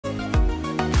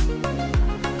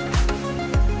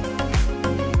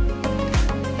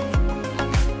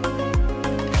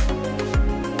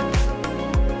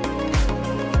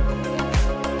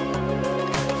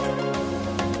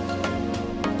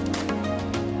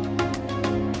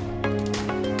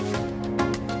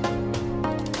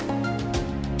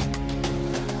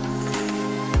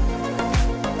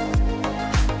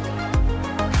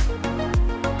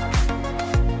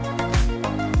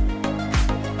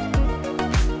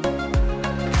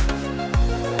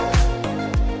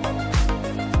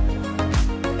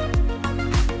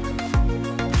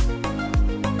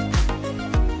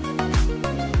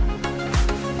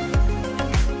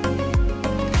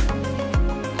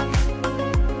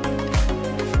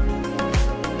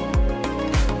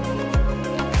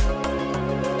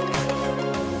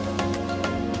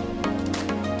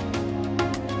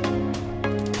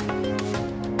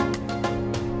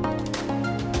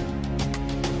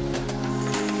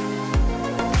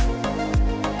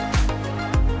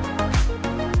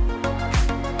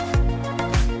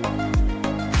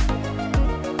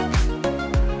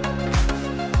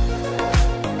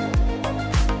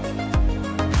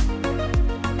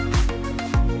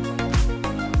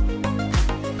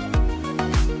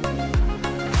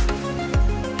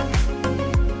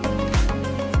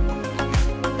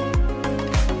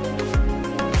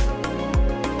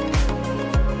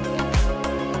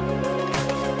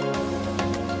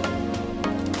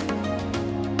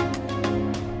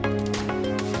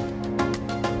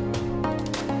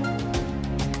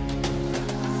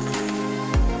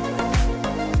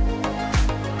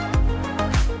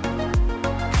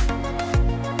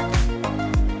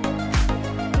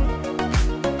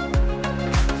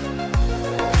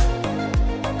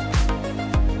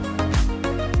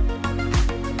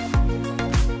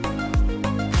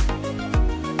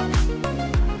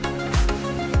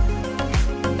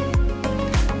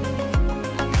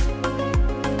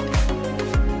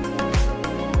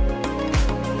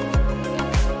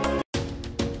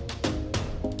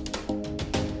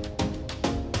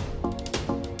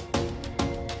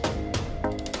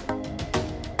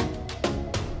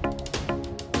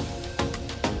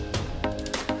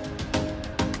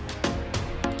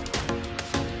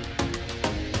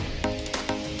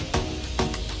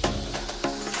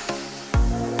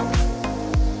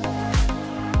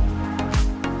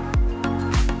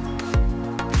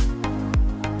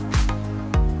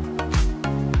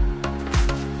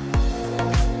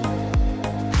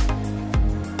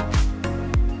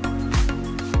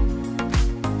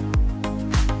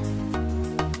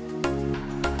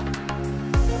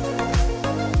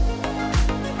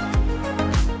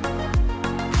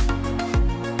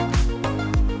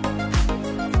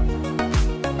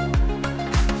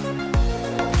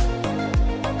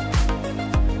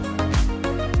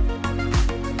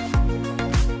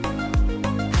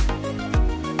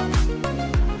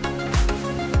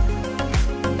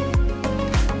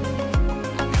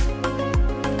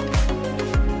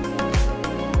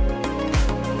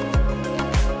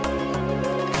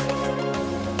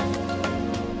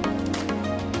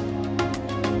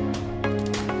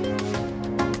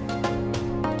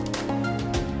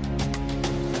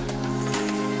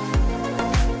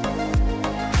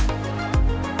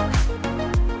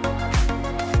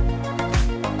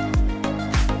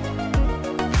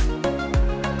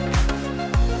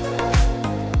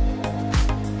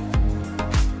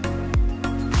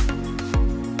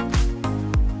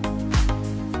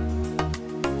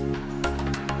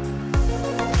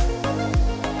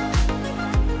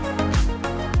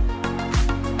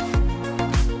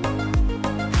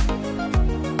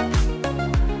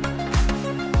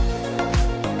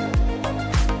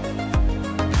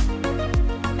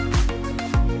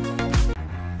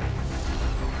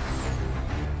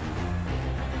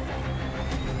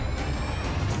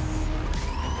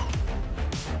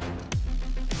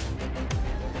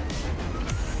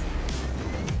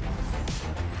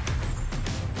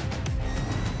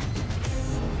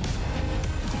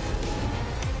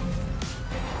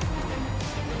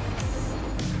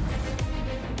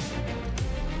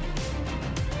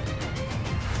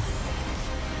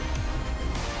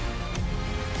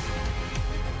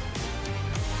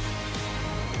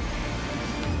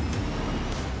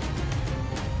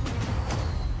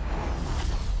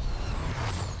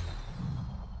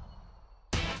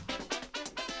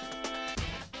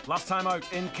Last time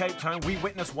out in Cape Town, we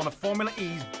witnessed one of Formula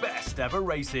E's best ever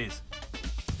races.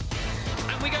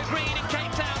 And we go green in Cape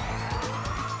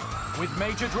Town. With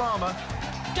major drama.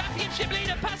 Championship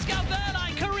leader Pascal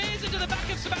Wehrlein careers into the back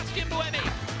of Sebastian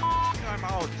Buemi. I'm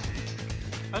out.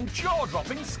 And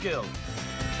jaw-dropping skill.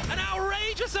 An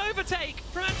outrageous overtake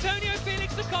from Antonio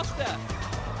Felix da Costa.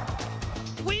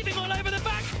 Weaving all over the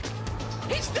back.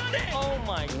 He's done it! Oh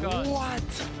my God.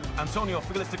 What? Antonio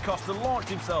Felix da Costa launched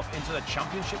himself into the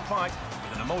championship fight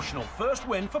with an emotional first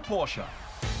win for Porsche.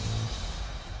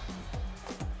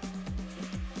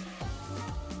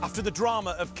 After the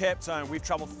drama of Cape Town, we've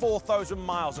travelled 4,000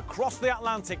 miles across the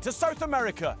Atlantic to South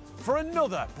America for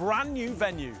another brand new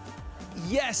venue.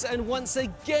 Yes, and once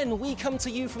again, we come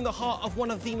to you from the heart of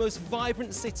one of the most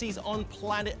vibrant cities on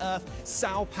planet Earth,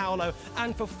 Sao Paulo,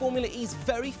 and for Formula E's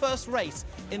very first race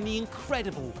in the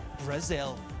incredible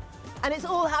Brazil. And it's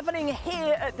all happening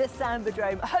here at the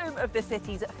Sambadrome, home of the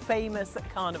city's famous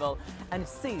carnival, and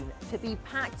soon to be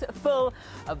packed full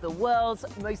of the world's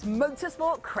most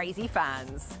motorsport crazy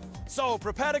fans. So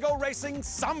prepare to go racing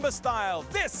Samba style.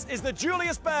 This is the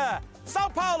Julius Baer Sao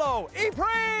Paulo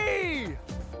E-Prix!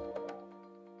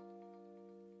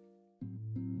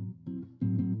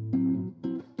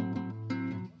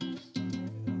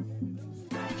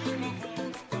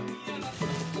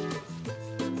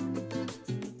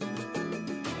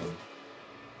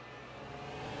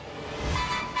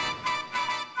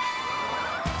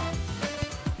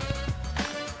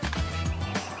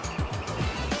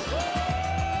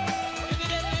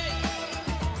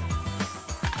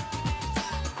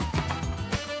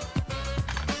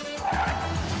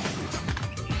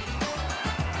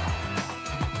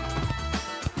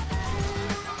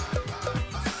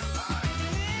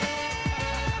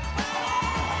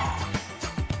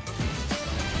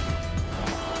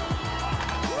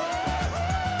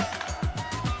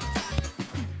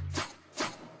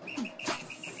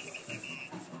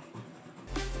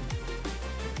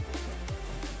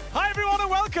 Hi everyone and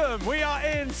welcome. We are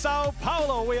in Sao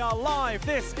Paulo. We are live.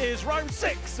 This is round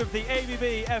 6 of the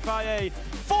ABB FIA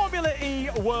Formula E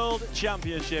World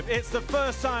Championship. It's the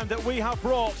first time that we have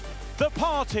brought the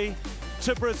party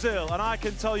to Brazil, and I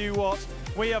can tell you what,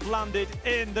 we have landed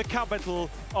in the capital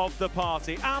of the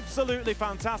party. Absolutely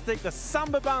fantastic. The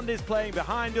Samba band is playing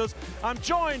behind us. I'm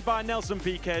joined by Nelson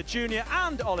Piquet Jr.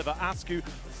 and Oliver Askew,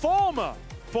 former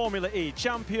Formula E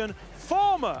champion,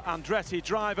 former Andretti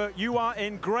driver. You are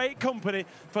in great company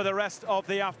for the rest of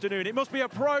the afternoon. It must be a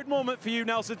proud moment for you,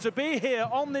 Nelson, to be here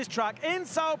on this track in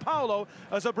Sao Paulo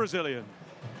as a Brazilian.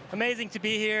 Amazing to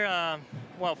be here.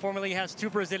 Well, Formula E has 2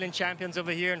 Brazilian champions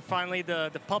over here, and finally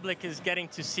the public is getting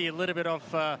to see a little bit of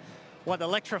what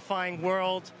electrifying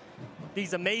world,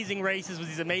 these amazing races with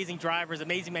these amazing drivers,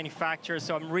 amazing manufacturers.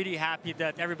 So I'm really happy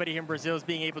that everybody here in Brazil is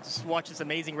being able to watch this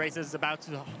amazing races about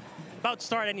to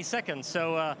start any second.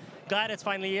 So glad it's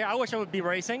finally here. I wish I would be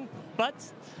racing, but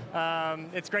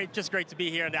it's great, just great to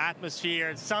be here in the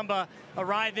atmosphere. Samba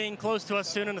arriving close to us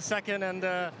soon in a second,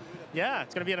 and yeah,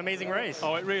 it's going to be an amazing race.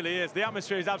 Oh, it really is. The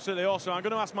atmosphere is absolutely awesome. I'm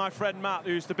going to ask my friend Matt,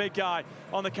 who's the big guy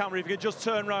on the camera, if he could just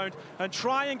turn around and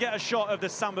try and get a shot of the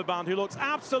Samba band, who looks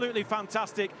absolutely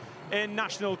fantastic in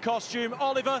national costume.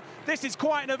 Oliver, this is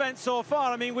quite an event so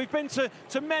far. I mean, we've been to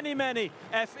many, many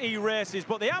FE races,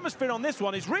 but the atmosphere on this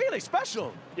one is really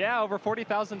special. Yeah, over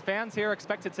 40,000 fans here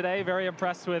expected today. Very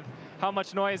impressed with how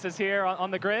much noise is here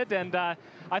on the grid, and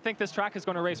I think this track is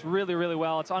going to race really, really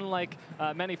well. It's unlike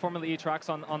many Formula E tracks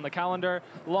on the calendar.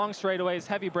 Long straightaways,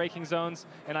 heavy braking zones,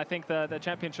 and I think the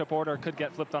championship order could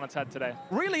get flipped on its head today.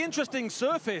 Really interesting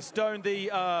surface down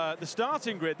the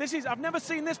starting grid. I've never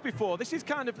seen this before. This is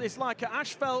kind of, it's like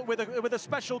asphalt with a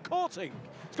special coating.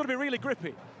 It's going to be really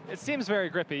grippy. It seems very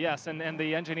grippy, yes, and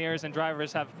the engineers and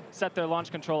drivers have set their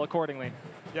launch control accordingly.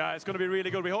 Yeah, it's going to be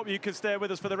really good. We hope you can stay with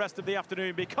us for the rest of the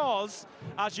afternoon because,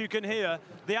 as you can hear,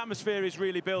 the atmosphere is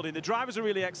really building. The drivers are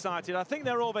really excited. I think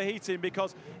they're overheating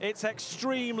because it's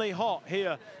extremely hot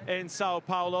here in Sao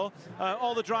Paulo.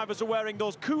 All the drivers are wearing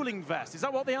those cooling vests. Is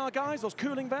that what they are, guys? Those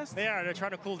cooling vests? They are. They're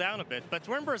trying to cool down a bit, but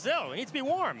we're in Brazil. It needs to be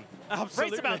warm.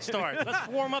 Absolutely. Race about to start. Let's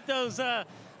warm up those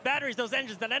batteries, those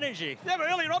engines, that energy. Yeah, but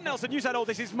earlier on, Nelson, you said, oh,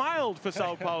 this is mild for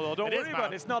Sao Paulo. Don't worry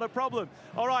about it. It's not a problem.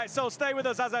 All right, so stay with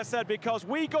us, as I said, because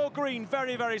we go green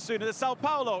very, very soon at the Sao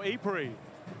Paulo E-Prix.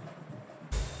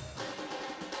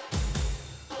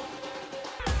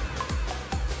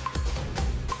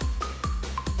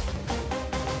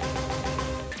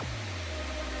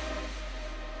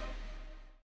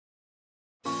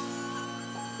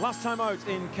 Last time out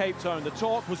in Cape Town, the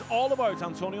talk was all about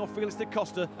Antonio Felix da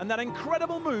Costa and that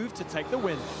incredible move to take the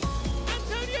win.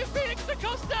 Antonio Felix da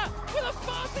Costa with a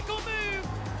farcical move.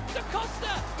 Da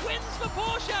Costa wins for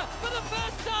Porsche for the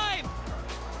first time.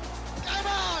 Come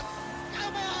on!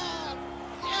 Come on!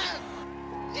 Yes!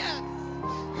 Yes!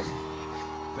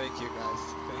 Thank you, guys.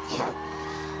 Thank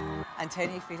you.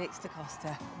 Antonio Felix da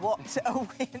Costa. What a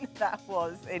win that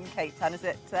was in Cape Town. Is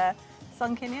it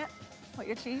sunk in yet, what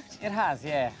you achieved? It has,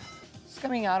 yeah. Just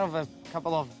coming out of a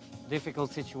couple of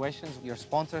difficult situations. Your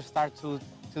sponsors start to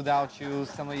doubt you,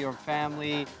 some of your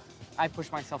family. I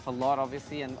pushed myself a lot,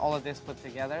 obviously, and all of this put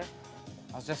together.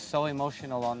 I was just so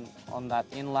emotional on that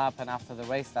in-lap and after the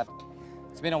race that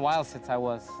it's been a while since I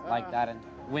was like that, and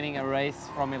winning a race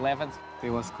from 11th, it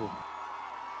was cool.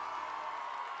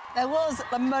 There was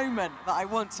a moment that I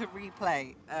want to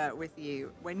replay with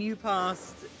you when you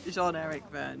passed Jean-Eric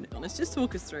Vergne. Let's just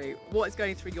talk us through what is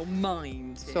going through your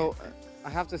mind here. So I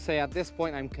have to say, at this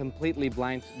point, I'm completely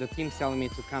blind. The team's telling me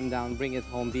to come down, bring it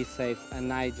home, be safe,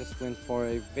 and I just went for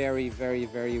a very, very,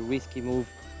 very risky move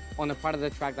on a part of the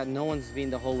track that no one's been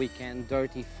the whole weekend,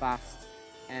 dirty, fast.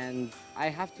 And I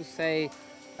have to say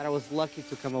that I was lucky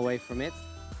to come away from it.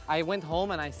 I went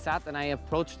home and I sat and I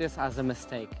approached this as a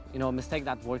mistake. You know, a mistake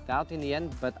that worked out in the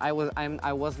end, but I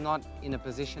was not in a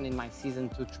position in my season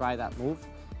to try that move.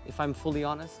 If I'm fully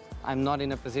honest, I'm not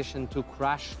in a position to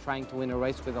crash trying to win a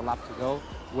race with a lap to go,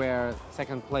 where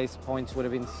second place points would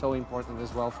have been so important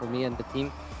as well for me and the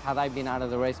team. Had I been out of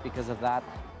the race because of that,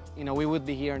 you know, we would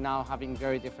be here now having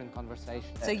very different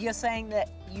conversations. So you're saying that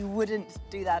you wouldn't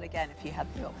do that again if you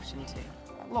had the option to?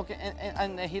 Look,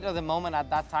 in the heat of the moment at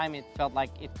that time, it felt like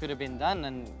it could have been done,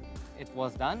 and it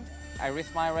was done. I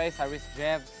risked my race, I risked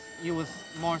Jeb's. He was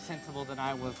more sensible than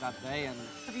I was that day. And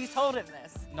have you told him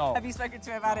this? No. Have you spoken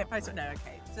to him about it? No,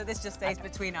 okay. So this just stays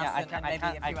between us and maybe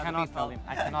a few other people. I cannot tell him.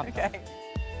 I cannot tell him.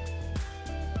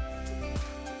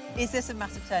 Is this a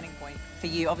massive turning point for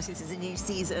you? Obviously, this is a new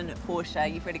season at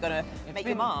Porsche. You've really got to make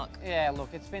your mark. Yeah, look,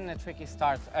 it's been a tricky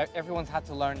start. Everyone's had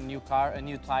to learn a new car, a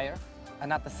new tire.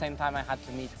 And at the same time, I had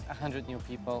to meet 100 new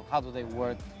people. How do they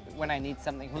work? When I need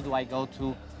something, who do I go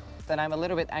to? Then I'm a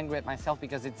little bit angry at myself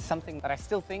because it's something that I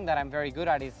still think that I'm very good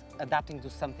at, is adapting to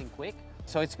something quick.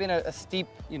 So it's been a steep,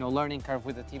 you know, learning curve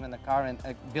with the team and the car and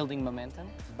building momentum.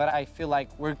 But I feel like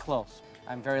we're close.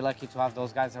 I'm very lucky to have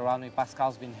those guys around me.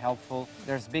 Pascal's been helpful.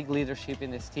 There's big leadership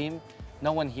in this team.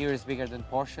 No one here is bigger than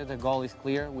Porsche. The goal is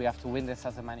clear. We have to win this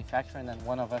as a manufacturer, and then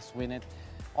one of us win it.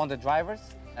 On the drivers,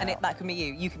 and that can be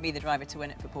you. You can be the driver to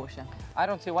win it for Porsche. I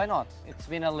don't see why not. It's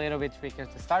been a little bit trickier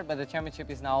to start, but the championship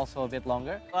is now also a bit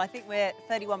longer. Well, I think we're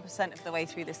 31% of the way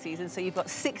through this season, so you've got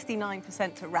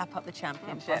 69% to wrap up the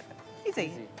championship.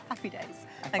 Easy. Happy days.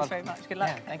 Thanks very much. Good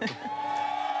luck. Yeah, thank you.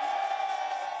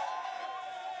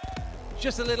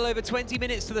 Just a little over 20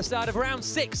 minutes to the start of round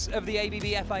 6 of the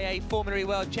ABB FIA Formula E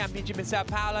World Championship in Sao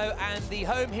Paulo, and the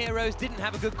home heroes didn't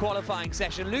have a good qualifying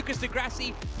session. Lucas de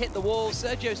Grassi hit the wall,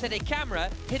 Sergio Sede Camara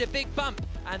hit a big bump,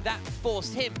 and that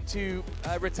forced him to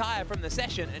retire from the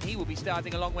session, and he will be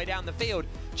starting a long way down the field.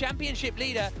 Championship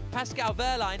leader Pascal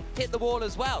Wehrlein hit the wall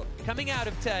as well, coming out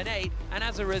of turn 8, and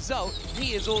as a result,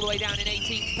 he is all the way down in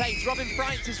 18th place. Robin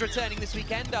Freitz is returning this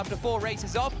weekend after 4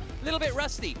 races off. A little bit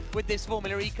rusty with this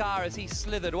Formula E car as he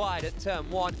slithered wide at turn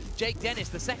 1. Jake Dennis,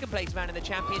 the second place man in the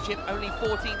championship, only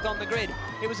 14th on the grid.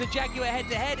 It was a Jaguar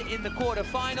head-to-head in the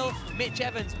quarter-final. Mitch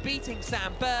Evans beating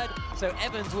Sam Bird, so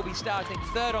Evans will be starting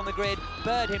 3rd on the grid.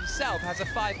 Bird himself has a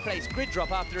 5-place grid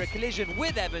drop after a collision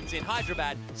with Evans in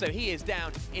Hyderabad, so he is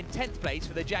down in 10th place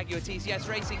for the Jaguar TCS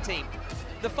racing team.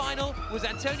 The final was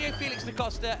Antonio Felix da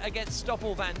Costa against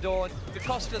Stoffel van Dorn. Da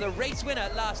Costa, the race winner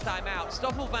last time out.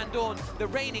 Stoffel van Dorn, the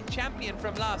reigning champion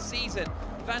from last season.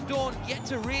 Van Dorn yet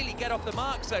to really get off the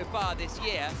mark so far this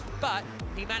year, but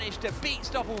he managed to beat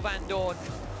Stoffel van Dorn,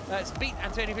 beat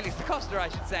Antonio Felix da Costa, I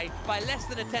should say, by less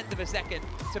than a 1/10 of a second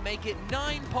to make it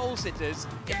 9 pole sitters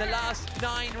in the last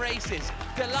 9 races.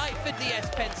 Delight for DS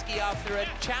Penske after a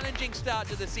challenging start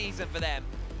to the season for them.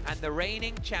 And the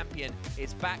reigning champion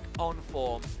is back on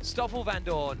form. Stoffel van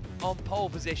Dorn on pole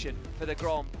position for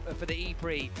the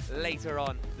E-Prix later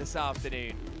on this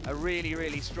afternoon. A really,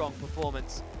 really strong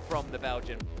performance from the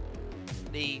Belgian.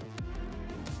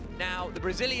 Now the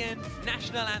Brazilian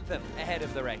national anthem ahead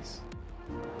of the race.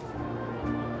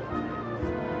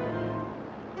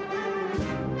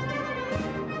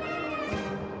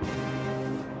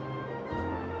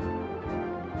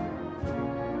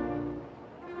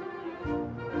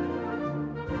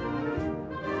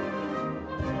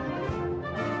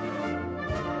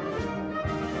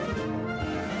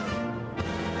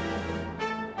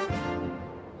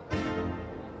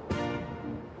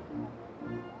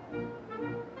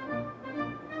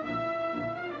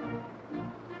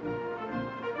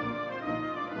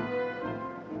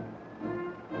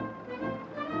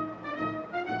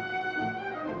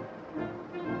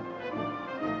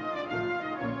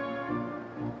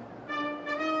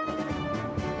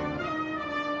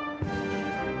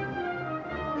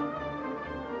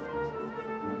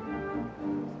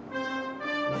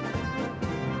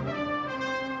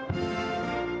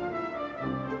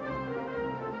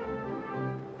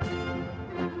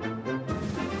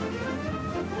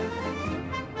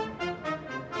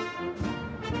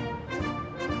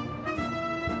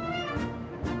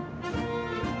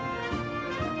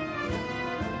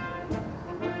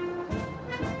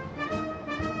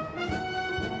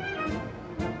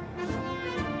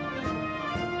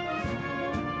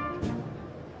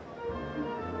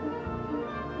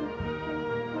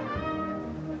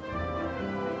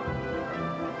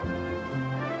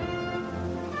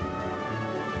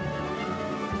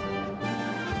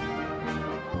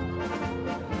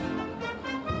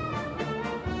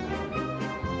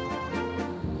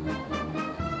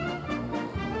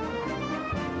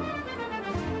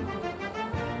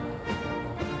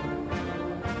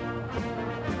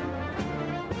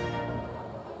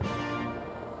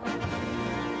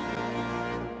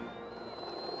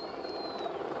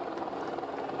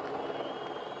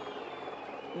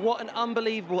 What an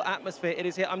unbelievable atmosphere it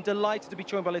is here. I'm delighted to be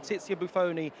joined by Letizia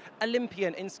Buffoni,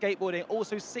 Olympian in skateboarding,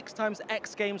 also 6 times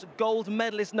X Games gold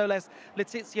medalist, no less.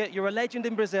 Letizia, you're a legend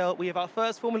in Brazil. We have our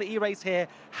first Formula E race here.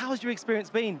 How's your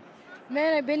experience been?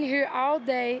 Man, I've been here all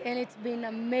day and it's been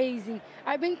amazing.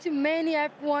 I've been to many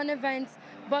F1 events,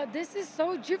 but this is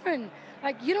so different.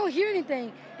 Like, you don't hear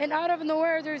anything, and out of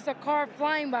nowhere there's a car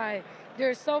flying by.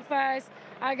 They're so fast.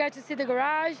 I got to see the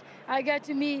garage, I got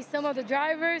to meet some of the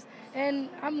drivers, and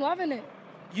I'm loving it.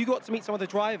 You got to meet some of the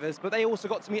drivers, but they also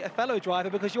got to meet a fellow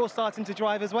driver because you're starting to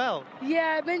drive as well.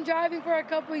 Yeah, I've been driving for a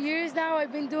couple of years now.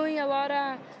 I've been doing a lot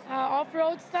of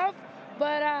off-road stuff,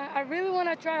 but I really want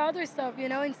to try other stuff, you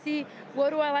know, and see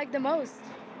what do I like the most.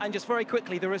 And just very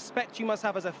quickly, the respect you must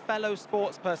have as a fellow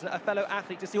sports person, a fellow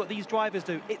athlete, to see what these drivers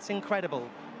do, it's incredible.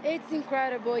 It's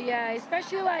incredible, yeah,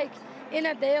 especially like in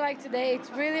a day like today. It's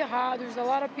really hard, there's a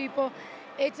lot of people.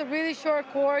 It's a really short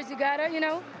course, you gotta, you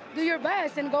know, do your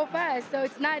best and go fast, so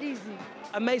it's not easy.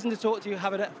 Amazing to talk to you,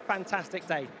 have a fantastic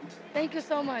day. Thank you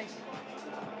so much.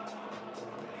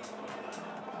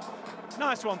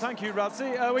 Nice one, thank you,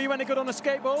 Radzi. Were you any good on a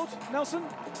skateboard, Nelson?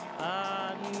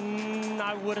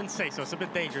 I wouldn't say so. It's a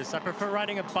bit dangerous. I prefer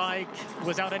riding a bike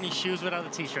without any shoes, without a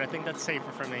t-shirt. I think that's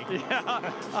safer for me.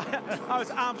 Yeah, I was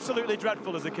absolutely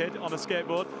dreadful as a kid on a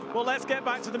skateboard. Well, let's get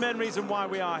back to the main reason why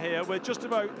we are here. We're just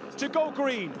about to go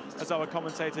green, as our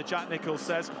commentator Jack Nichols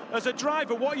says. As a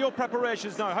driver, what are your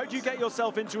preparations now? How do you get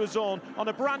yourself into a zone on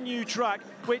a brand new track,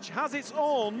 which has its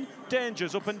own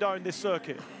dangers up and down this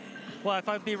circuit? Well, if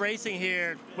I'd be racing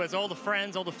here with all the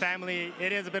friends, all the family,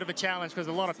 it is a bit of a challenge because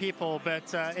a lot of people.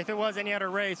 But if it was any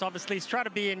other race, obviously, try to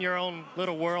be in your own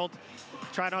little world.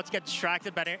 Try not to get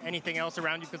distracted by anything else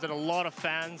around you because there are a lot of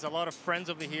fans, a lot of friends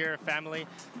over here, family.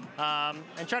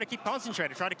 And try to keep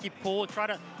concentrated, try to keep cool, try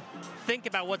to think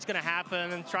about what's going to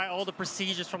happen and try all the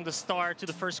procedures from the start to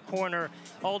the first corner,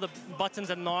 all the buttons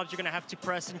and knobs you're going to have to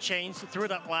press and change through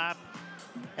that lap.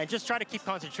 And just try to keep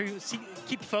concentrated,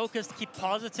 keep focused, keep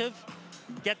positive,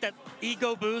 get that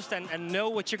ego boost and know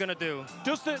what you're going to do.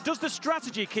 Does the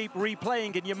strategy keep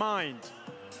replaying in your mind?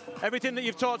 Everything that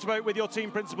you've talked about with your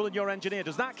team principal and your engineer,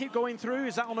 does that keep going through?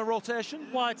 Is that on a rotation?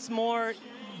 Well, it's more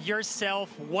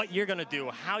yourself, what you're going to do,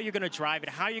 how you're going to drive it,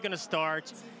 how you're going to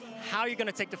start, how you're going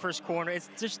to take the first corner. It's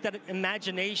just that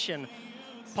imagination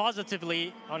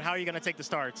positively on how you're going to take the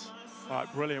starts. All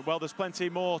right, brilliant. Well, there's plenty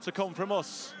more to come from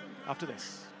us after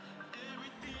this.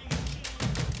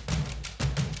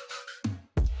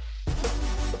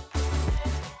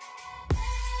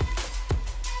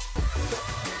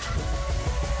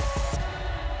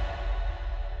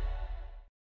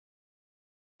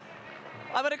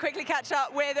 I want to quickly catch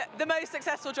up with the most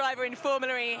successful driver in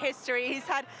Formula E history. He's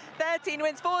had 13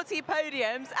 wins, 40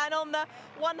 podiums, and on the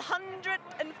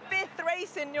 105th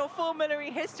race in your Formula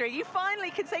E history, you finally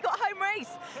can say got a home race,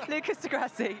 Lucas di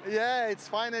Grassi. Yeah, it's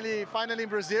finally in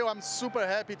Brazil. I'm super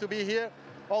happy to be here.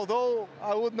 Although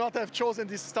I would not have chosen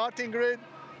this starting grid,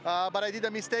 but I did a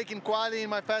mistake in quali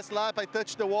in my fast lap. I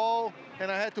touched the wall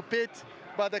and I had to pit,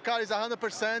 but the car is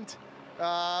 100%.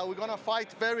 We're gonna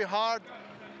fight very hard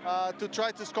to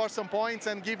try to score some points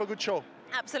and give a good show.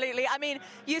 Absolutely. I mean,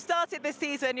 you started this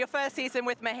season, your first season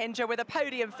with Mahindra, with a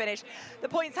podium finish. The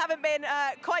points haven't been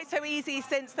quite so easy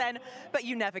since then, but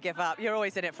you never give up. You're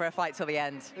always in it for a fight till the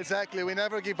end. Exactly. We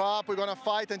never give up. We're going to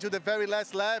fight until the very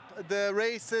last lap. The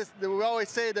races, we always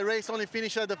say the race only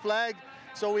finishes at the flag,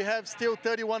 so we have still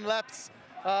 31 laps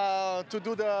to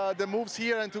do the moves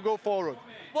here and to go forward.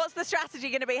 What's the strategy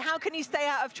going to be? How can you stay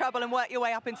out of trouble and work your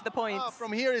way up into the points?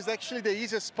 From here is actually the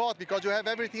easiest spot because you have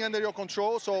everything under your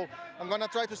control. So I'm going to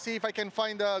try to see if I can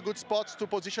find good spots to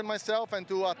position myself and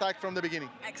to attack from the beginning.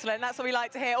 Excellent. That's what we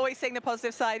like to hear. Always seeing the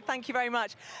positive side. Thank you very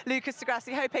much, Lucas di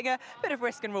Grassi. Hoping a bit of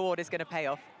risk and reward is going to pay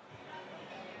off.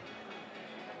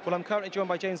 Well, I'm currently joined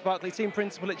by James Barkley, team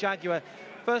principal at Jaguar.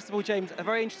 First of all, James, a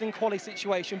very interesting quali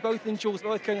situation, both in duels,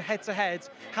 both going head-to-head.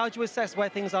 How do you assess where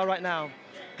things are right now?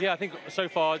 Yeah, I think so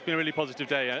far it's been a really positive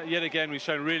day. Yet again, we've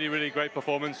shown really great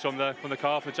performance from the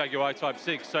car for Jaguar I-Type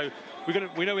 6. So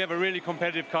we know we have a really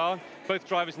competitive car. Both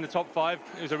drivers in the top 5.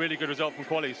 It was a really good result from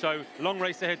quali. So long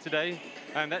race ahead today,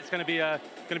 and that's going to be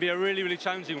a really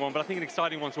challenging one, but I think an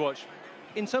exciting one to watch.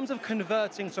 In terms of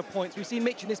converting to points, we've seen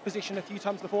Mitch in this position a few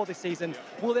times before this season.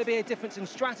 Will there be a difference in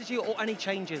strategy or any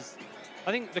changes? I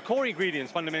think the core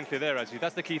ingredients fundamentally there, actually.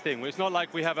 That's the key thing. It's not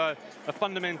like we have a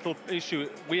fundamental issue.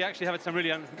 We actually have had some really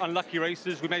unlucky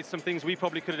races. We made some things we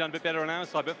probably could have done a bit better on our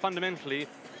side, but fundamentally,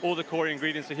 all the core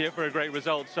ingredients are here for a great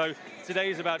result. So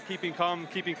today is about keeping calm,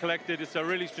 keeping collected. It's a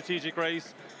really strategic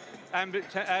race.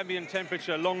 ambient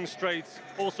temperature, long straights,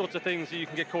 all sorts of things that you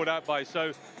can get caught out by.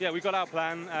 So yeah, we've got our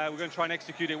plan. We're going to try and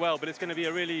execute it well, but it's going to be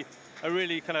a really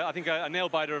kind of, I think, a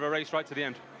nail-biter of a race right to the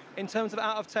end. In terms of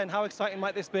out of 10, how exciting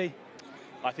might this be?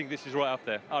 I think this is right up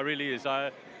there. It really is.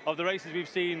 Of the races we've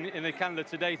seen in the Canada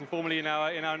to date, and formally in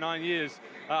our 9 years,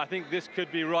 I think this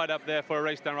could be right up there for a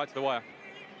race down right to the wire.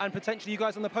 And potentially you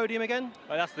guys on the podium again?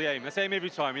 That's the aim. That's the aim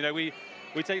every time. You know, we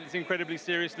take this incredibly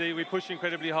seriously. We push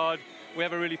incredibly hard. We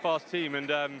have a really fast team, and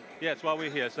yeah, it's why we're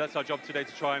here. So that's our job today,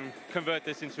 to try and convert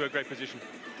this into a great position.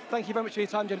 Thank you very much for your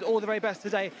time, James. All the very best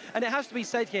today. And it has to be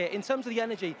said here, in terms of the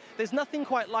energy, there's nothing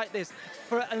quite like this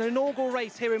for an inaugural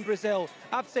race here in Brazil.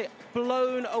 I have to say,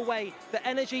 blown away. The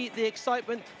energy, the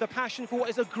excitement, the passion for what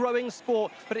is a growing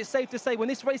sport. But it's safe to say, when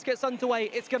this race gets underway,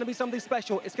 it's going to be something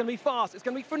special. It's going to be fast, it's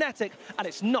going to be frenetic, and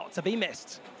it's not to be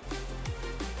missed.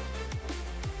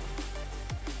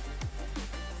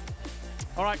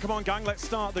 All right, come on, gang, let's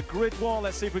start the grid war.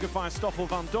 Let's see if we can find Stoffel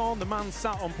van Dorn. The man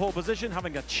sat on pole position,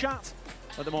 having a chat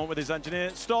at the moment with his engineer.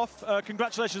 Stoff,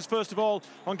 congratulations, first of all,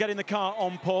 on getting the car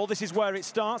on pole. This is where it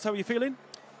starts. How are you feeling?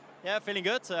 Yeah, feeling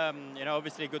good. You know,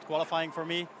 obviously good qualifying for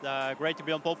me. Great to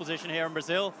be on pole position here in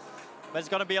Brazil. But it's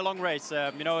going to be a long race.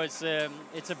 You know, it's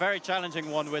a very challenging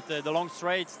one with the long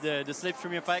straights, the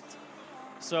slipstream effect.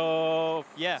 So,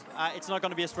 yeah, it's not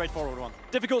going to be a straightforward one.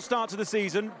 Difficult start to the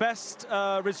season. Best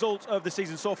result of the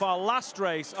season so far. Last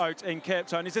race out in Cape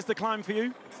Town. Is this the climb for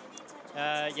you?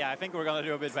 Yeah, I think we're going to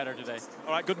do a bit better today.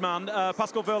 All right, good man.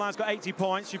 Pascal Wehrlein's got 80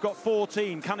 points. You've got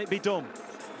 14. Can it be done?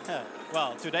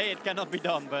 Well, today it cannot be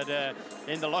done, but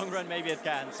in the long run, maybe it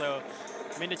can. So,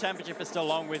 I mean, the championship is still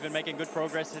long. We've been making good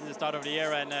progress since the start of the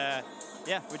year, and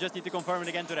yeah, we just need to confirm it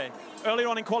again today. Earlier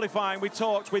on in qualifying, we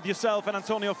talked with yourself and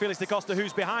Antonio Felix da Costa,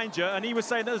 who's behind you, and he was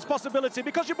saying that there's a possibility,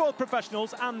 because you're both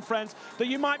professionals and friends, that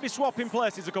you might be swapping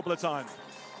places a couple of times.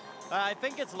 I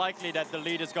think it's likely that the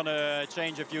lead is going to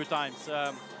change a few times.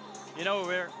 You know,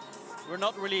 we're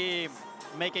not really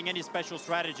making any special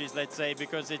strategies, let's say,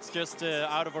 because it's just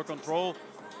out of our control.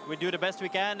 We do the best we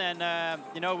can, and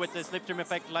you know, with the slipstream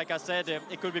effect, like I said,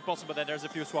 it could be possible that there's a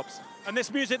few swaps. And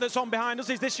this music that's on behind us,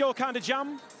 is this your kind of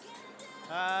jam?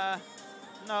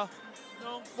 No.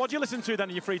 What do you listen to then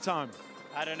in your free time?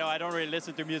 I don't know. I don't really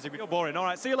listen to music. You're boring. All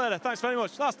right, see you later. Thanks very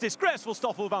much. That's disgraceful,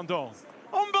 Stoffel van Dorn.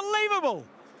 Unbelievable.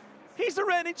 He's the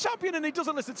reigning champion and he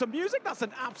doesn't listen to music. That's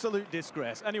an absolute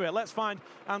disgrace. Anyway, let's find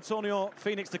Antonio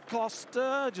Felix da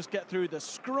Costa. Just get through the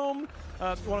scrum.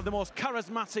 One of the most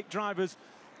charismatic drivers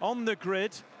on the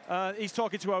grid. He's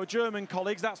talking to our German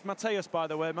colleagues. That's Matthias, by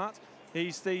the way, Matt.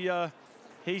 He's the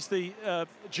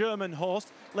German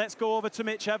host. Let's go over to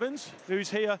Mitch Evans, who's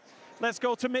here. Let's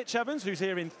go to Mitch Evans, who's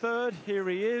here in third. Here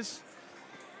he is.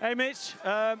 Hey, Mitch,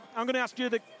 I'm going to ask you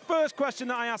the first question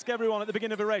that I ask everyone at the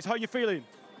beginning of a race. How are you feeling?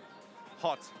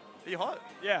 Hot. Are you hot?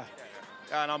 Yeah.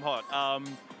 Yeah, and I'm hot.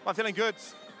 I'm feeling good.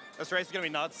 This race is going to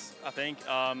be nuts, I think. It's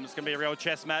going to be a real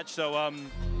chess match, so...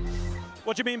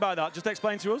 What do you mean by that? Just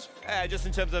explain to us. Just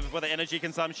in terms of with the energy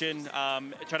consumption,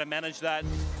 try to manage that,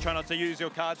 try not to use your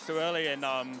cards too early, and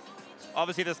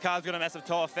obviously this car's got a massive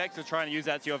toe effect, so try and use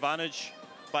that to your advantage,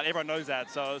 but everyone knows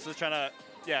that, so it's just trying to,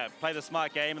 yeah, play the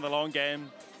smart game and the long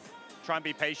game, try and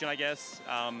be patient, I guess.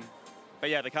 But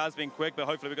yeah, the car's been quick, but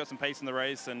hopefully we've got some pace in the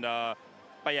race, and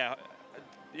but yeah,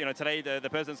 you know, today the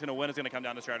person that's going to win is going to come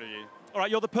down to strategy. All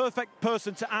right, you're the perfect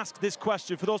person to ask this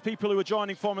question for those people who are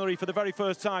joining Formula E for the very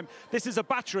first time. This is a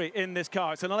battery in this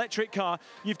car. It's an electric car.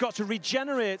 You've got to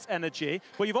regenerate energy,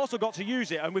 but you've also got to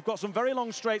use it. And we've got some very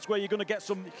long straights where you're going to get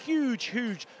some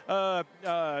huge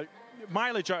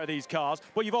mileage out of these cars,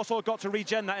 but you've also got to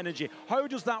regen that energy. How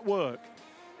does that work?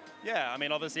 Yeah, I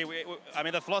mean, obviously, I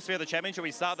mean, the philosophy of the championship, we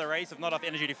start the race with not enough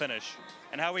energy to finish.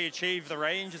 And how we achieve the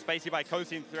range is basically by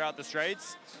coasting throughout the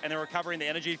straights and then recovering the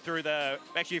energy through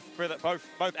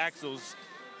both axles.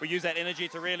 We use that energy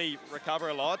to really recover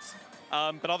a lot.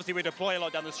 But obviously, we deploy a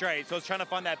lot down the straight. So it's trying to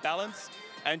find that balance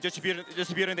and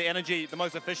distributing the energy the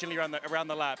most efficiently around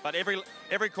the lap. But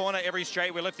every corner, every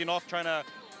straight, we're lifting off, trying to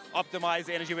optimize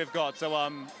the energy we've got. So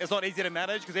it's not easy to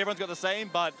manage because everyone's got the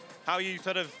same, but how you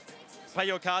sort of play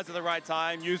your cards at the right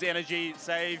time, use energy,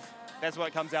 save. That's what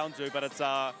it comes down to. But it's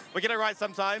we get it right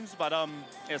sometimes, but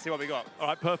yeah, see what we got. All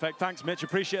right, perfect. Thanks, Mitch.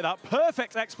 Appreciate that.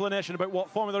 Perfect explanation about what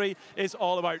Formula E is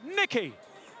all about. Nikki.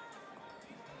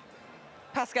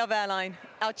 Pascal Wehrlein,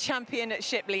 our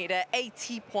championship leader,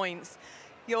 80 points.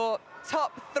 Your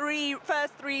top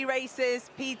first three races,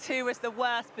 P2 was the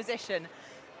worst position,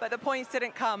 but the points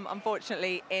didn't come,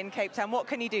 unfortunately, in Cape Town. What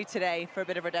can you do today for a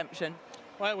bit of redemption?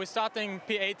 Well, we're starting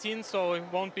P18, so it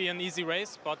won't be an easy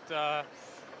race, but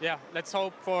yeah, let's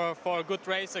hope for a good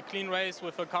race, a clean race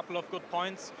with a couple of good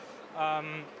points.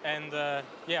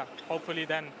 Yeah, hopefully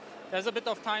then there's a bit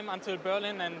of time until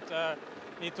Berlin, and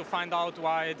need to find out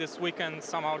why this weekend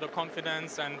somehow the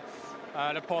confidence and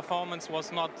the performance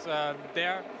was not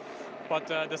there. But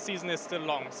the season is still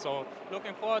long, so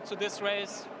looking forward to this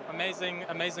race.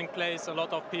 Amazing place, a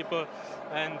lot of people,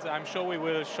 and I'm sure we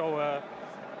will show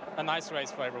a nice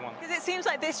race for everyone. Because it seems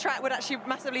like this track would actually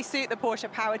massively suit the Porsche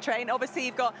powertrain. Obviously,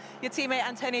 you've got your teammate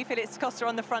Antonio Felix da Costa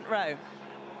on the front row.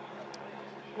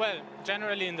 Well,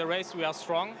 generally in the race we are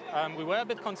strong. We were a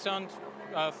bit concerned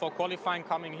for qualifying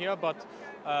coming here, but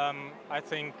I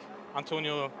think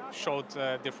Antonio showed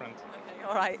different.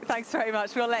 All right, thanks very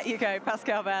much. We'll let you go.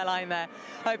 Pascal Wehrlein there,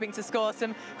 hoping to score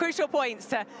some crucial points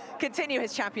to continue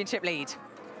his championship lead.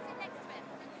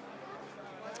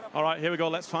 All right, here we go.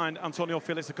 Let's find Antonio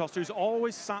Felix da Costa, who's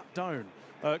always sat down.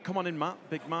 Come on in, Matt.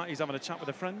 Big Matt, he's having a chat with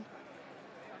a friend.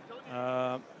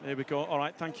 Here we go. All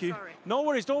right, thank you. Sorry. No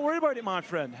worries, don't worry about it, my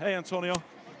friend. Hey, Antonio.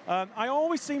 I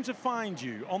always seem to find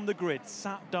you on the grid,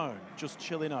 sat down, just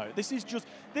chilling out. This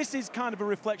is kind of a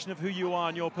reflection of who you are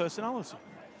and your personality.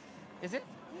 Is it?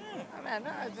 Yeah. Oh, man,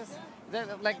 no,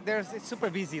 it's super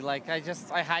busy. Like,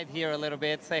 I hide here a little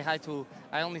bit, say hi to,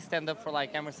 I only stand up for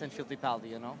like Emerson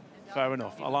Fittipaldi, you know? Fair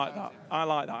enough. I like that. I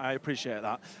like that. I appreciate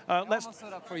that. Let's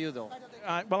stood up for you, though.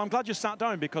 Well, I'm glad you sat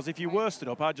down, because if you were stood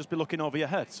up, I'd just be looking over your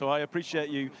head. So I appreciate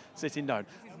you sitting down.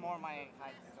 This is more my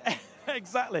height.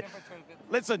 Exactly.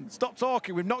 Listen, stop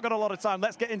talking. We've not got a lot of time.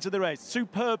 Let's get into the race.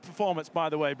 Superb performance, by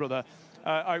the way, brother,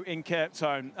 out in Cape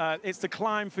Town. It's the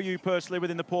climb for you personally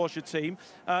within the Porsche team.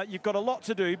 You've got a lot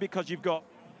to do because you've got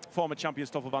former champion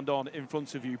Stoffel van Dorn in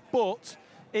front of you. But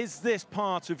is this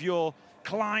part of your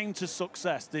climb to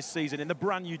success this season in the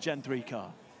brand new Gen 3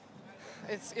 car?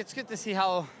 It's good to see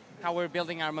how we're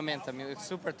building our momentum. It's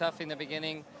super tough in the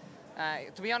beginning.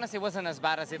 To be honest, it wasn't as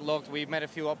bad as it looked. We made a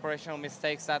few operational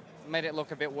mistakes that made it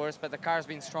look a bit worse, but the car's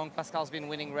been strong. Pascal's been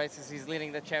winning races. He's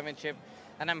leading the championship,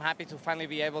 and I'm happy to finally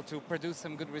be able to produce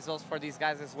some good results for these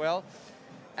guys as well.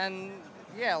 And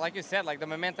yeah, like you said, like the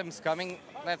momentum's coming.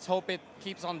 Let's hope it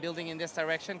keeps on building in this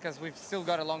direction, because we've still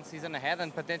got a long season ahead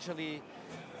and potentially,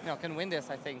 you know, can win this,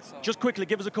 I think. So. Just quickly,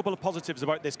 give us a couple of positives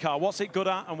about this car. What's it good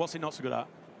at and what's it not so good at?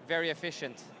 Very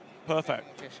efficient.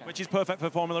 Perfect. Which is perfect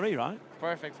for Formula E, right?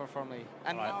 Perfect for Formula E.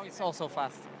 And now it's also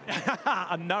fast.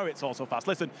 And now it's also fast.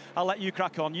 Listen, I'll let you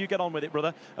crack on. You get on with it,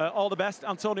 brother. All the best.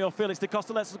 Antonio Felix da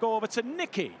Costa. Let's go over to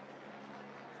Nicky.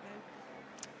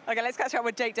 Okay, let's catch up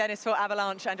with Jake Dennis for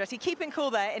Avalanche Andretti. Keeping cool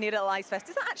there in your little ice vest.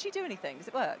 Does that actually do anything? Does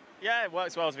it work? Yeah, it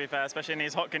works well, to be fair, especially in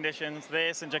these hot conditions.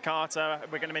 This and Jakarta,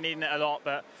 we're going to be needing it a lot,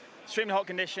 but extremely hot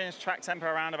conditions, track temper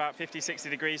around about 50, 60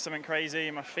 degrees, something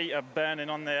crazy. My feet are burning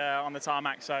on the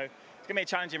tarmac, so it's going to be a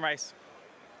challenging race.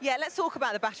 Yeah, let's talk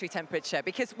about the battery temperature,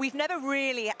 because we've never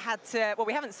really had to, well,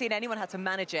 we haven't seen anyone had to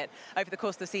manage it over the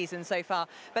course of the season so far,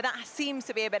 but that seems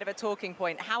to be a bit of a talking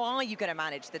point. How are you going to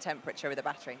manage the temperature with the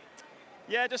battery?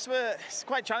 Yeah, it's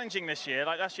quite challenging this year.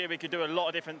 Like last year, we could do a lot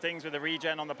of different things with the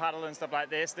regen on the paddle and stuff like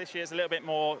this. This year's a little bit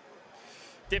more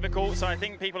difficult, so I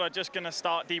think people are just going to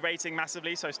start derating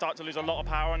massively, so start to lose a lot of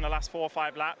power in the last 4 or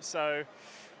 5 laps. So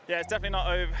yeah, it's definitely not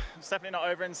over. It's definitely not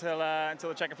over until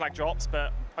the checker flag drops.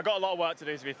 But I've got a lot of work to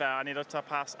do, to be fair. I need to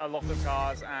pass a lot of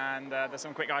cars, and there's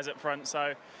some quick guys up front. So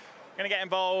I'm going to get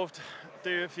involved,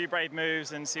 do a few brave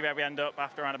moves, and see where we end up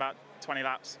after around about 20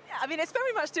 laps. Yeah, I mean, it's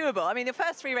very much doable. I mean, the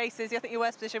first 3 races, I think your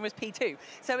worst position was P2.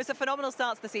 So it's a phenomenal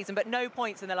start to the season, but no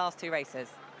points in the last 2 races.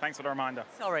 Thanks for the reminder.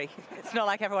 Sorry, it's not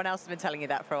like everyone else has been telling you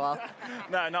that for a while.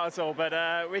 No, not at all,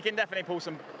 but we can definitely pull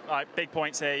some big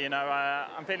points here, you know.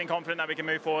 I'm feeling confident that we can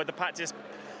move forward. The practice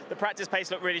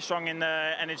pace looked really strong in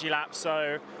the energy laps,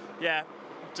 so yeah,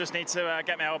 just need to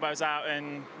get my elbows out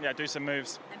and do some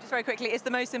moves. And just very quickly, is the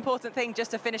most important thing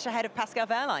just to finish ahead of Pascal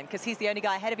Wehrlein, because he's the only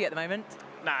guy ahead of you at the moment?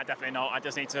 Nah, definitely not. I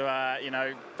just need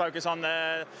to, focus on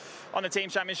the team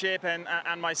championship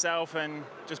and myself, and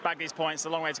just bag these points. It's a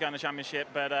long way to go in the championship,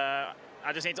 but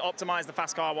I just need to optimise the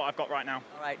fast car, what I've got right now.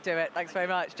 All right, do it. Thanks very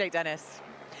much, Jake Dennis.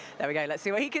 There we go. Let's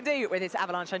see what he can do with his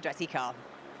Avalanche Andretti car.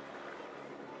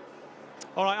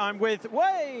 All right, I'm with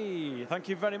Way. Thank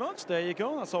you very much. There you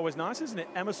go. That's always nice, isn't it?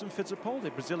 Emerson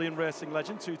Fittipaldi, Brazilian racing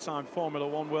legend, 2-time Formula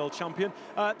 1 world champion.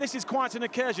 This is quite an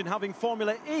occasion, having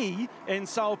Formula E in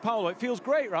Sao Paulo. It feels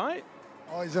great, right?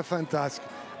 Oh, it's a fantastic.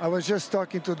 I was just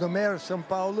talking to the mayor of Sao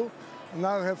Paulo.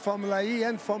 Now we have Formula E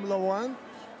and Formula 1.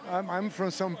 I'm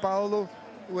from Sao Paulo.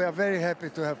 We are very happy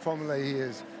to have Formula E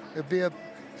here. It'll be a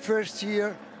first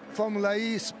year Formula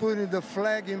E is putting the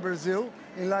flag in Brazil,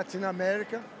 in Latin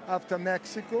America, after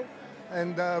Mexico,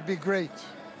 and be great.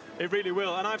 It really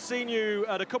will. And I've seen you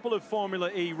at a couple of Formula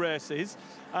E races.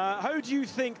 How do you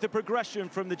think the progression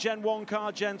from the Gen 1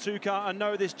 car, Gen 2 car, and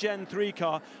now this Gen 3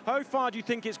 car, how far do you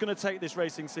think it's going to take this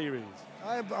racing series?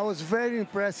 I was very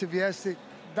impressive yesterday.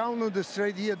 Down on the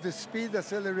straight here, the speed,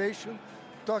 acceleration,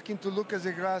 talking to Lucas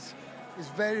Egras is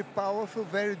very powerful,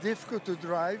 very difficult to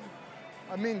drive.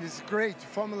 I mean, it's great.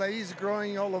 Formula E is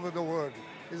growing all over the world.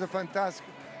 It's a fantastic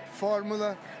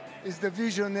formula. It's the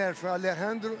visionaire for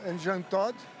Alejandro and Jean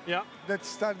Todt that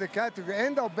start the category,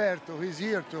 and Alberto, who's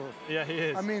here too. Yeah, he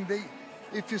is. I mean,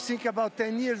 if you think about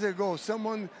 10 years ago,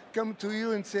 someone come to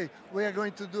you and say, we are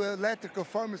going to do electrical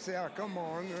formula, say, oh, come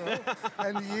on. You know?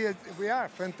 And we are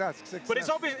fantastic success. But it's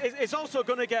obvious, it's also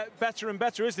going to get better and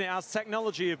better, isn't it, as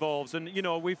technology evolves. And, you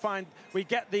know, we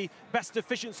get the best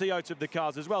efficiency out of the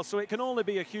cars as well. So it can only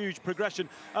be a huge progression.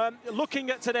 Looking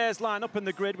at today's lineup in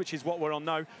the grid, which is what we're on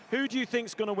now, who do you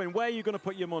think's going to win? Where are you going to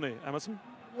put your money, Emerson?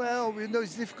 Well, you know,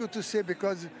 it's difficult to say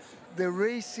because the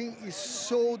racing is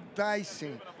so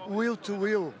dicey, wheel to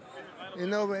wheel, you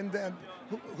know, and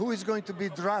who is going to be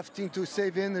drafting to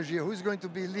save energy, who's going to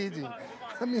be leading.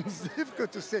 I mean, it's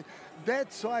difficult to say.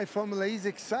 That's why Formula E is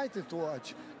excited to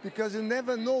watch, because you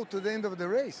never know to the end of the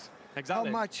race how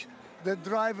much the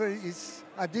driver is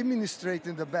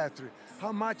administrating the battery,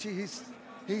 how much he's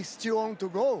still on to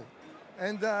go.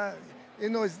 And, you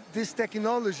know, this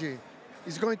technology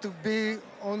is going to be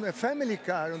on a family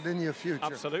car in the near future.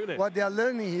 Absolutely. What they are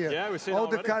learning here. Yeah, we've seen all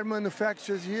already. the car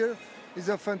manufacturers here is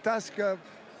a fantastic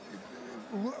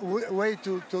way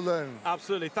to learn.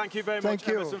 Absolutely. Thank you very much,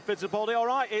 Emerson Fittipaldi. All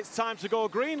right, it's time to go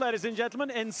green, ladies and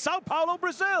gentlemen, in Sao Paulo,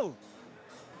 Brazil.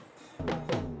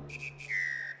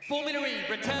 Formula E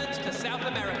returns to South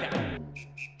America,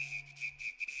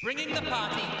 bringing the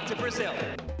party to Brazil.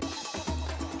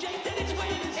 James Dennis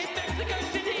wins in Mexico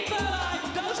City.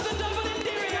 Berline does the double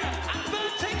interior, and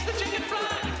Berg takes the checkered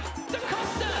flag. Da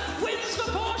Costa wins for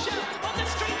Porsche on the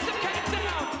streets of Cape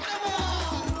Town. Come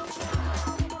on!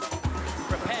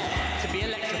 Prepare to be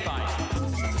electrified.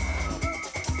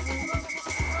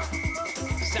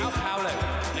 Sao Paulo,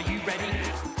 are you ready?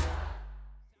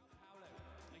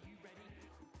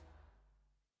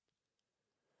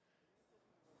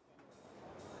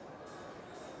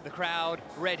 The crowd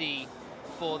ready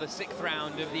for the 6th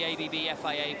round of the ABB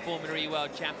FIA Formula E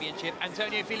World Championship.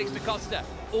 Antonio Felix da Costa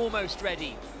almost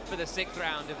ready for the 6th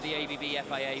round of the ABB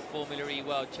FIA Formula E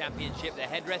World Championship. The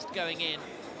headrest going in.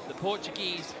 The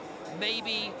Portuguese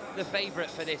maybe the favourite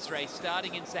for this race,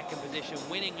 starting in 2nd position,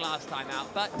 winning last time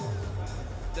out. But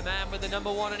the man with the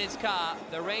number 1 in his car,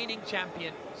 the reigning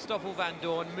champion, Stoffel van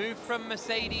Dorn, moved from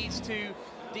Mercedes to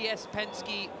DS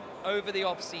Penske over the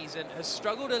off-season, has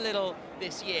struggled a little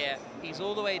this year. He's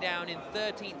all the way down in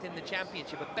 13th in the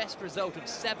championship, a best result of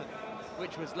 7th,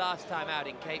 which was last time out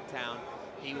in Cape Town.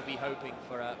 He will be hoping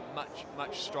for a much,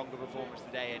 much stronger performance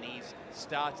today, and he's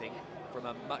starting from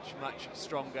a much, much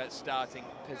stronger starting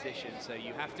position. So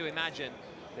you have to imagine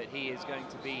that he is going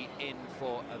to be in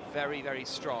for a very, very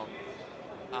strong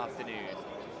afternoon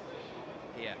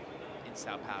here in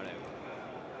Sao Paulo.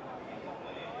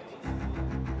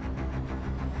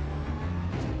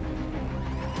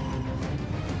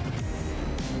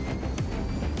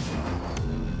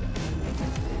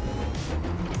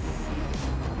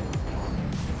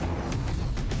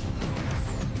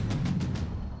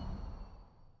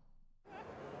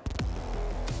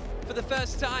 For the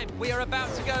first time, we are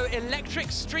about to go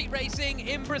electric street racing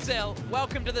in Brazil.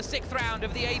 Welcome to the 6th round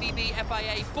of the ABB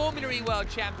FIA Formula E World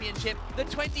Championship, the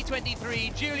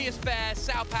 2023 Julius Baer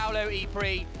Sao Paulo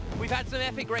E-Prix. We've had some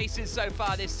epic races so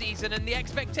far this season, and the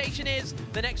expectation is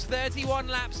the next 31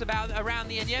 laps around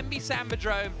the Inhembi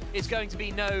Sambadrome is going to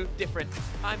be no different.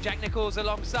 I'm Jack Nichols.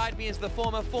 Alongside me is the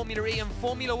former Formula E and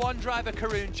Formula 1 driver,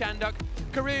 Karun Chandok.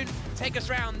 Karun, take us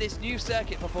round this new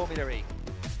circuit for Formula E.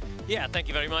 Yeah, thank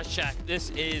you very much, Jack.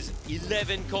 This is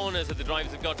 11 corners that the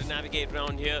drivers have got to navigate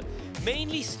around here.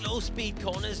 Mainly slow-speed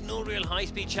corners, no real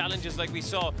high-speed challenges like we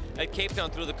saw at Cape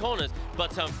Town through the corners,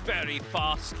 but some very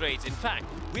fast straights. In fact,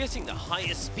 we are seeing the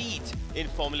highest speed in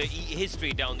Formula E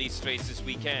history down these straights this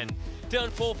weekend. Turn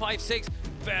 4, 5, 6,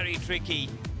 very tricky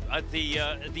at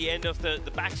the end of the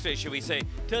back straight, shall we say.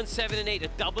 Turn 7 and 8, a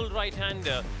double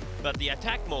right-hander. But the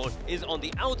attack mode is on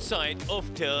the outside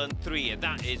of turn 3, and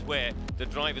that is where the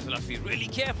drivers will have to be really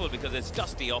careful because it's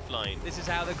dusty offline. This is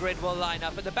how the grid will line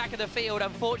up. At the back of the field,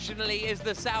 unfortunately, is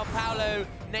the Sao Paulo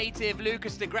native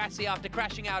Lucas Di Grassi after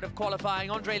crashing out of qualifying.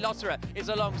 Andre Lotterer is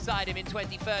alongside him in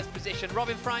 21st position.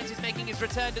 Robin Freins is making his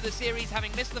return to the series,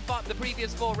 having missed the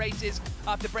previous 4 races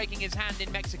after breaking his hand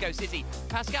in Mexico City.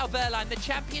 Pascal Wehrlein, the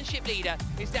championship leader,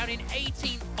 is down in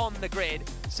 18th on the grid.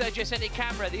 Sergio Sete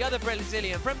Câmara, the other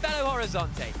Brazilian from Belo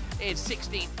Horizonte is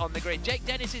 16th on the grid. Jake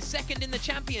Dennis is second in the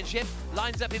championship,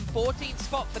 lines up in 14th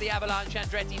spot for the Avalanche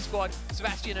Andretti squad.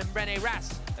 Sebastian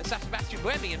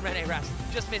Buemi and René Rast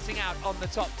just missing out on the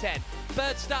top 10.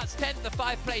 Bird starts 10th, the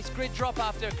 5th-place grid drop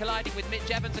after colliding with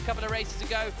Mitch Evans a couple of races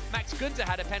ago. Max Günther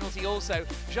had a penalty also.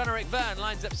 Jean-Eric Verne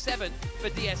lines up 7th for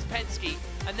DS Penske.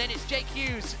 And then it's Jake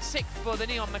Hughes, 6th for the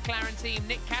Neon McLaren team.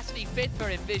 Nick Cassidy, 5th for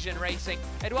Envision Racing.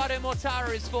 Eduardo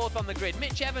Mortara is 4th on the grid.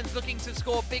 Mitch Evans looking to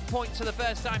score big points for the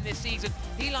first time this season.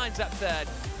 He lines up 3rd.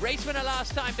 Race winner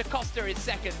last time, De Costa is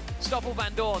 2nd. Stoffel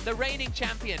van Dorn, the reigning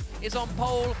champion, is on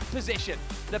pole position.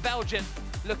 The Belgian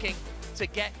looking to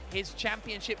get his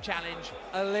championship challenge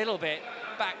a little bit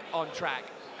back on track.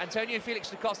 Antonio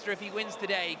Felix da Costa, if he wins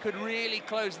today, could really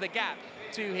close the gap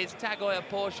to his Tag Heuer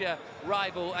Porsche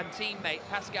rival and teammate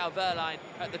Pascal Wehrlein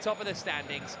at the top of the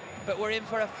standings. But we're in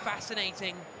for a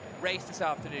fascinating race this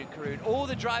afternoon, Karun. All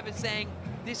the drivers saying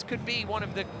this could be one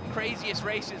of the craziest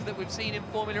races that we've seen in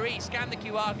Formula E. Scan the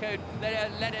QR code,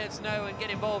 let us know and get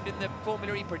involved in the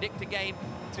Formula E predictor game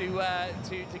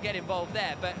to get involved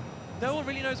there. But no one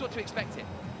really knows what to expect here.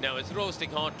 No, it's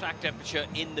roasting hot, track temperature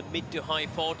in the mid to high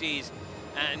 40s,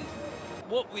 and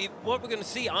what we're going to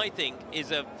see, I think,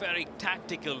 is a very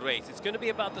tactical race. It's going to be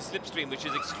about the slipstream, which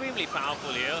is extremely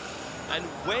powerful here. And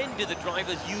when do the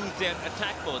drivers use their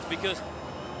attack modes? Because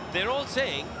they're all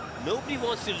saying nobody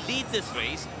wants to lead this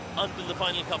race until the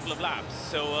final couple of laps.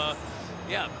 So,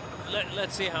 yeah,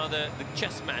 let's see how the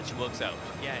chess match works out.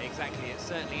 Yeah, exactly. It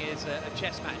certainly is a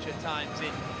chess match at times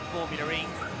in Formula E.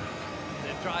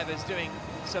 The drivers doing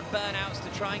some burnouts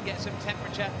to try and get some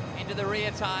temperature into the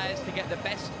rear tyres to get the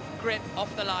best grip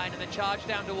off the line, and the charge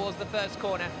down towards the first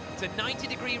corner. It's a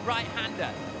 90-degree right-hander,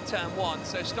 turn 1.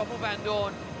 So Stoffel van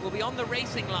Dorn will be on the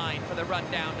racing line for the run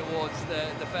down towards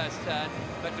the first turn,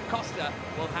 but Da Costa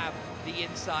will have the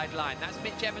inside line. That's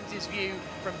Mitch Evans' view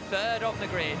from 3rd on the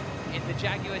grid in the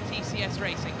Jaguar TCS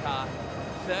racing car.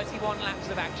 31 laps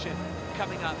of action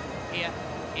coming up here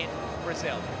in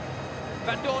Brazil.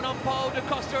 Van Dorn on pole, Da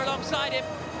Costa alongside him,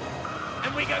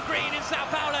 and we go green in Sao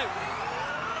Paulo.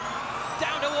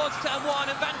 Down towards turn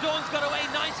 1, and Van Dorn's got away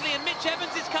nicely, and Mitch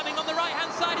Evans is coming on the right-hand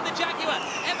side in the Jaguar.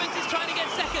 Evans is trying to get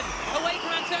second, away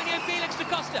from Antonio Felix da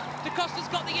Costa. Da Costa's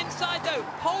got the inside, though,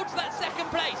 holds that second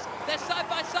place. They're side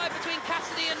by side between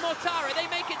Cassidy and Mortara. They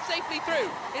make it safely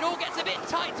through. It all gets a bit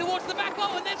tight towards the back.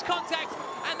 Oh, and there's contact,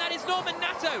 and that is Norman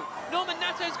Nato. Norman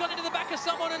Nato's gone into the back of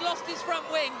someone and lost his front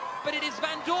wing, but it is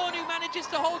Van Dorn who manages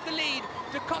to hold the lead.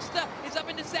 Da Costa is up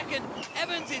into 2nd.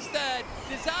 Evans is 3rd.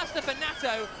 Disaster for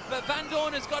Nato, but Van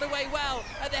Dorn has got away well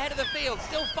at the head of the field,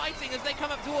 still fighting as they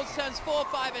come up towards turns 4,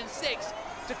 5 and 6.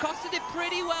 Da Costa did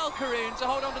pretty well, Karun, to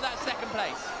hold on to that 2nd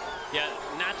place. Yeah,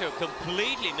 Nato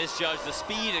completely misjudged the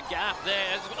speed and gap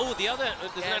there. Oh, there's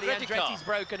an Andretti car. Andretti's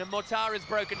broken and Mortara's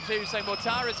broken too, so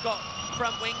Mortara's got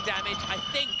front wing damage. I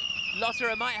think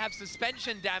Lotterer might have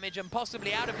suspension damage and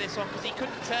possibly out of this one because he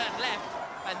couldn't turn left.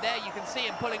 And there you can see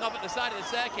him pulling off at the side of the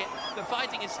circuit. The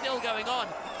fighting is still going on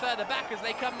further back as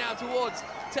they come now towards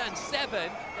turn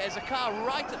 7. There's a car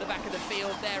right at the back of the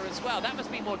field there as well. That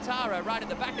must be Mortara right at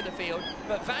the back of the field.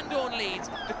 But Van Dorn leads,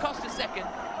 Da Costa 2nd,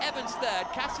 Evans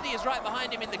 3rd. Cassidy is right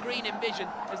behind him in the green Envision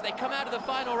as they come out of the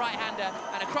final right-hander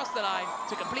and across the line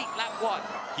to complete lap 1.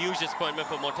 Huge disappointment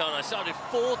for Mortara. Started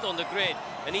 4th on the grid,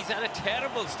 and he's had a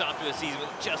terrible start to the season with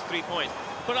just 3 points.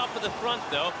 Put up at the front,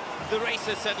 though, the race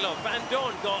has settled off. Van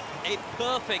Dorn got a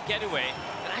perfect getaway,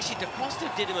 and actually Da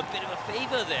Costa did him a bit of a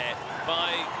favour there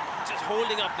by just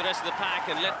holding up the rest of the pack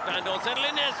and let Van Dorn settle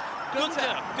in. There's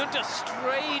Günther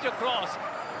straight across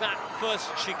that first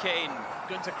chicane.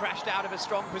 Günther crashed out of a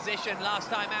strong position last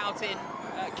time out in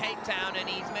Cape Town, and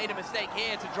he's made a mistake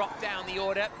here to drop down the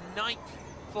order. 9th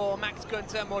for Max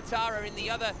Günther. Mortara in the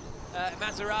other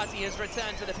Maserati has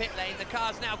returned to the pit lane. The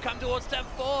cars now come towards turn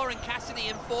 4, and Cassidy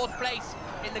in 4th place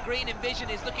in the green Envision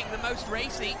is looking the most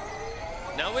racy.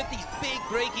 Now with these big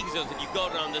braking zones that you've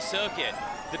got around the circuit,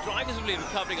 the drivers will be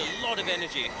recovering a lot of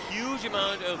energy. A huge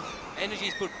amount of energy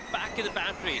is put back in the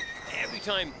battery every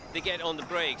time they get on the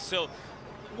brakes. So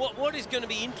what is going to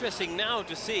be interesting now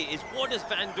to see is what does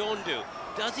Van Dorn do?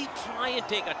 Does he try and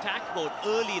take attack mode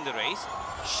early in the race,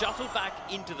 shuffle back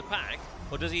into the pack,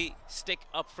 or does he stick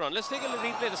up front? Let's take a little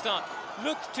replay at the start.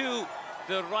 Look to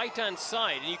the right-hand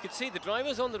side, and you can see the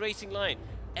drivers on the racing line,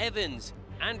 Evans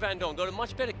and Van Dorn, got a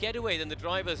much better getaway than the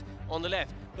drivers on the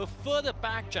left. But further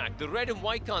back, Jack, the red and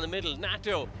white car in the middle,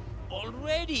 Nato,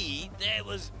 already there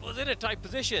was in a tight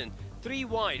position, 3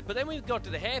 wide. But then when we got to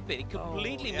the hairpin, he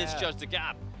completely misjudged the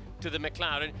gap to the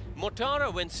McLaren.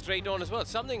 Mortara went straight on as well.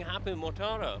 Something happened with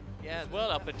Mortara as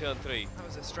well up at turn 3. That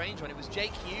was a strange one. It was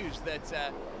Jake Hughes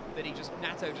that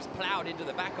Nato just ploughed into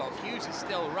the back of. Hughes is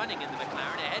still running in the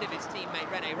McLaren ahead of his teammate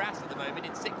René Rast at the moment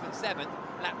in 6th and 7th.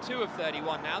 Lap 2 of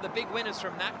 31 now. The big winners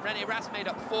from that. René Rast made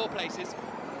up 4 places.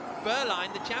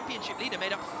 Berline, the championship leader,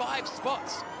 made up 5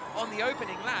 spots on the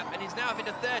opening lap and is now up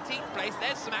into 13th place.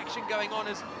 There's some action going on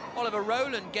as Oliver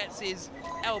Rowland gets his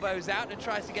elbows out and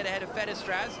tries to get ahead of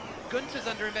Fedestraz. Gunter's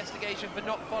under investigation for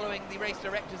not following the race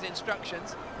director's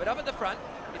instructions, but up at the front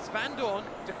it's Van Dorn,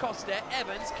 De Costa,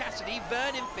 Evans, Cassidy,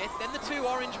 Verne in 5th, then the 2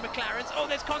 orange McLarens. Oh,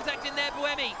 there's contact in there,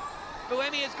 Buemi.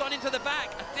 Buemi has gone into the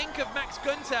back, I think, of Max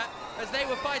Gunter as they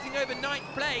were fighting over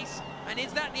 9th place. And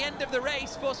is that the end of the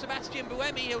race for Sebastian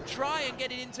Buemi? He'll try and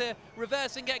get it into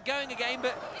reverse and get going again,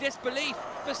 but disbelief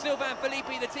for Sylvain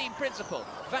Philippi, the team principal.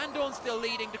 Van Dorn still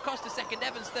leading, De Costa 2nd,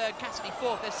 Evans 3rd, Cassidy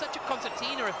 4th. There's such a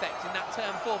concertina effect in that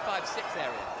turn 4, 5, 6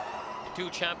 area. The 2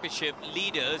 championship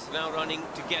leaders now running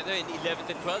together in 11th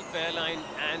and 12th, Wehrlein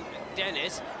and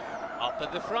Dennis. Up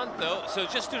at the front though, so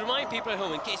just to remind people at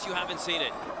home, in case you haven't seen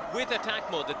it, with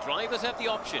attack mode, the drivers have the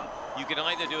option. You can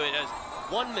either do it as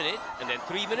 1 minute and then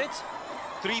 3 minutes,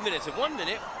 3 minutes and 1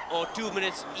 minute, or 2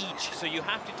 minutes each. So you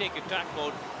have to take attack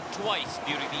mode twice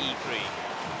during the E-Prix.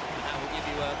 And that will give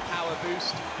you a power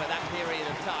boost for that period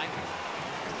of time.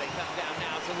 As they come down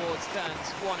now towards turns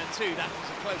 1 and 2. That was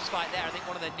a close fight there. I think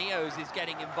one of the Neos is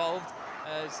getting involved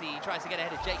as he tries to get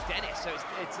ahead of Jake Dennis. So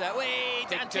it's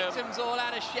Dan Ticktum's all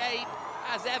out of shape,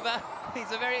 as ever.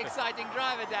 He's a very exciting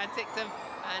driver, Dan Ticktum,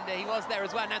 and he was there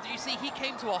as well. Now, did you see he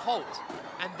came to a halt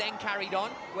and then carried on,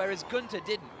 whereas Gunter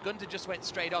didn't. Gunter just went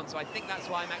straight on, so I think that's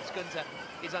why Max Gunter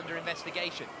is under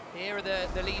investigation. Here are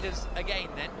the leaders again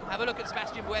then. Have a look at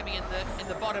Sebastian Buemi in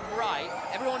the bottom right.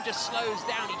 Everyone just slows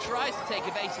down. He tries to take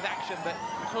evasive action, but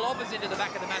clobbers into the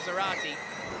back of the Maserati.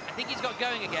 I think he's got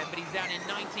going again, but he's down in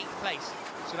 19th place,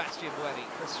 Sebastian Buemi.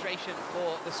 Frustration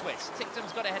for the Swiss.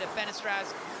 Ticktum's got ahead of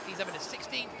Fenestraz. He's up in a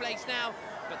 16th place now,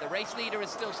 but the race leader is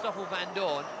still Stoffel Van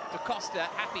Dorn. De Costa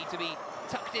happy to be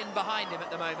tucked in behind him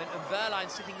at the moment, and Wehrlein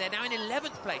sitting there now in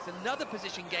 11th place. Another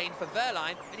position gain for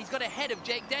Wehrlein, and he's got ahead of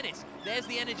Jake Dennis. There's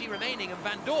the energy remaining, and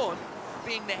Van Dorn,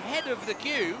 being the head of the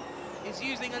queue, is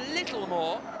using a little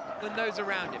more than those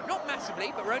around him. Not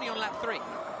massively, but we're only on lap 3.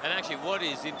 And actually what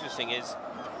is interesting is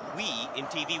we in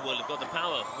TV world have got the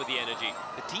power with the energy.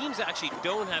 The teams actually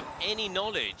don't have any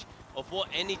knowledge of what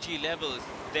energy levels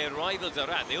their rivals are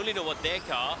at. They only know what their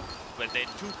car, well, their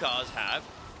 2 cars have,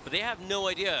 but they have no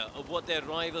idea of what their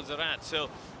rivals are at. So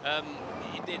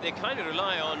they kind of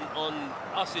rely on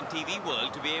us in TV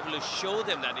world to be able to show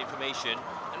them that information,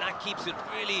 and that keeps it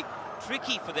really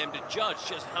tricky for them to judge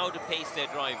just how to pace their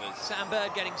drivers. Sam Bird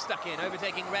getting stuck in,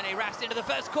 overtaking René Rast into the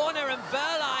first corner, and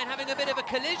Wehrlein having a bit of a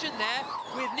collision there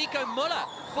with Nico Muller,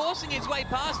 forcing his way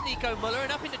past Nico Muller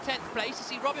and up into 10th place. You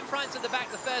see Robin Freins at the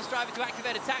back, the first driver to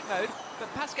activate attack mode,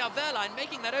 but Pascal Wehrlein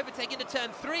making that overtake into turn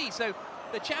 3, so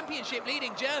the championship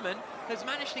leading German has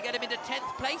managed to get him into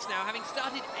 10th place now, having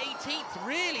started 18th.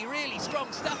 Really, really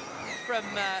strong stuff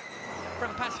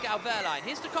from Pascal Wehrlein.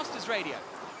 Here's De Costa's radio.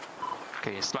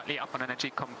 Okay, slightly up on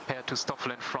energy compared to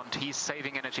Stoffel in front. He's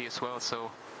saving energy as well, so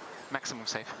maximum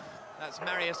save. That's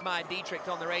Marius Meyer-Dietrich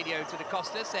on the radio to De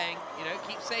Costa saying, you know,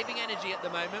 keep saving energy at the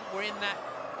moment. We're in that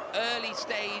early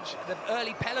stage, the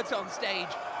early peloton stage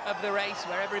of the race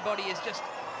where everybody is just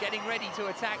getting ready to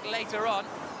attack later on.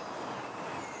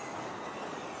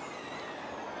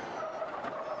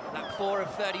 Lap 4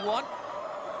 of 31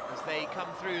 as they come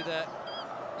through the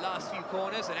last few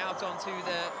corners and out onto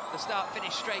the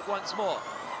start-finish straight once more.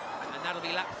 And that'll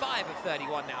be lap 5 of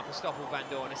 31 now for Stoffel Van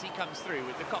Dorn as he comes through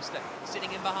with De Costa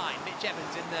sitting in behind. Mitch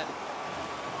Evans in the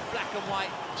black and white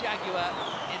Jaguar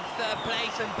in 3rd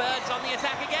place, and Bird's on the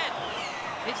attack again.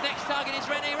 His next target is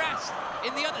René Rast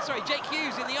in the other, sorry, Jake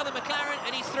Hughes in the other McLaren,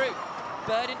 and he's through.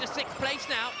 Bird into 6th place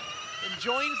now and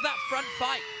joins that front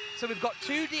fight. So we've got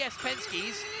 2 DS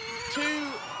Penske's, 2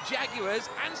 Jaguars,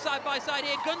 and side-by-side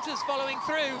here, Gunter's following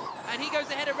through, and he goes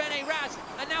ahead of René Rast,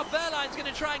 and now Wehrlein's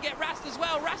going to try and get Rast as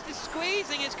well. Rast is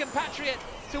squeezing his compatriot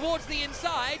towards the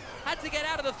inside, had to get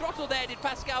out of the throttle there, did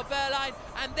Pascal Wehrlein,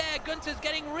 and there Gunter's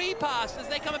getting repassed as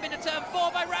they come up into turn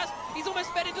 4 by Rast. He's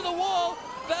almost fed into the wall.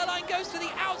 Wehrlein goes to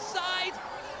the outside,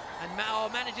 and Mao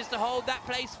manages to hold that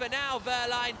place for now.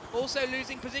 Wehrlein also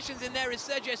losing positions in there is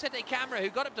Sergio Sette Camera, who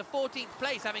got up to 14th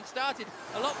place, having started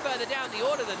a lot further down the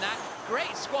order than that.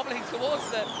 Great squabbling towards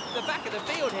the back of the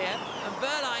field here, and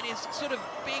Wehrlein is sort of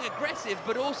being aggressive,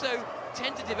 but also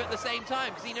tentative at the same time,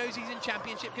 because he knows he's in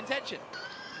championship contention.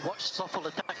 Watch Stoffel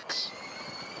attacks.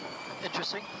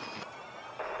 Interesting.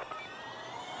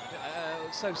 I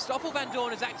So Stoffel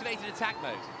Vandoorne has activated attack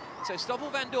mode. So Stoffel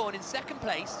Vandoorne in second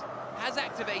place has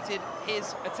activated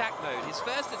his attack mode, his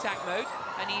first attack mode,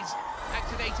 and he's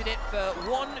activated it for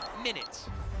 1 minute.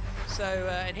 So,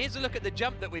 and here's a look at the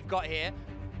jump that we've got here.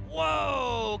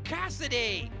 Whoa,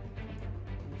 Cassidy!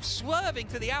 Swerving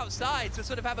to the outside to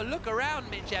sort of have a look around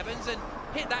Mitch Evans and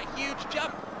hit that huge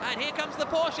jump. And here comes the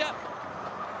Porsche.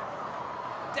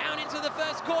 Down into the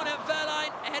first corner, Wehrlein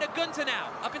ahead of Gunter now,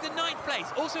 up into 9th place.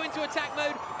 Also into attack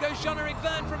mode goes Jean-Eric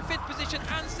Verne from 5th position,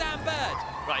 and Sam Bird.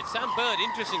 Right, Sam Bird,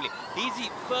 interestingly, he's the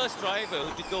first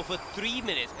driver to go for 3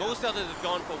 minutes. Most others have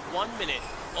gone for 1 minute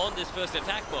on this first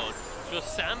attack mode. So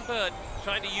Sam Bird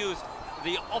trying to use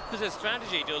the opposite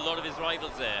strategy to a lot of his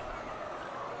rivals there.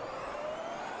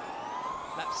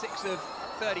 Lap 6 of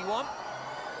 31.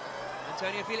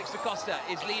 Antonio Felix da Costa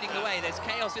is leading the way. There's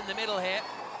chaos in the middle here.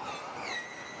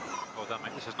 Well done,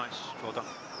 mate. This is nice. Well done.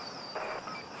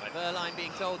 Wehrlein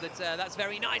being told that that's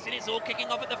very nice, and it's all kicking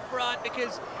off at the front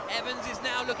because Evans is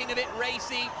now looking a bit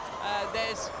racy.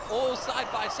 There's all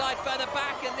side by side further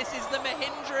back, and this is the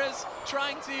Mahindras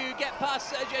trying to get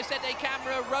past Sergio Sette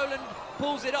Camara. Roland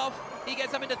pulls it off. He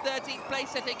gets up into 13th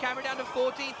place. Sette Camara down to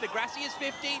 14th. De Grassi is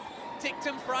 15th.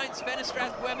 Tictum, Freins,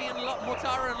 Fenestras, Buemi, and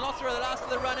Mortara and Lotter are the last of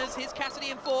the runners. Here's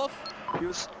Cassidy in 4th.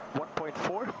 Here's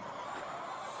 1.4.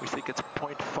 We think it's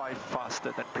 0.5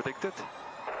 faster than predicted.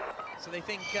 So they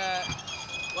think,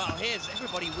 well, here's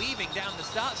everybody weaving down the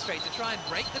start straight to try and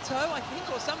break the toe, I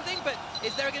think, or something. But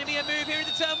is there going to be a move here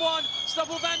into turn 1?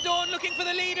 Stoffel Vandoorne looking for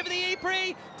the lead of the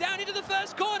E-Prix. Down into the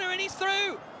first corner, and he's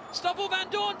through. Stoffel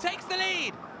Vandoorne takes the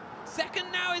lead.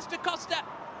 Second now is Da Costa.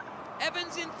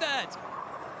 Evans in 3rd.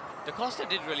 Da Costa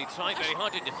didn't really try very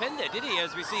hard to defend there, did he?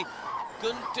 As we see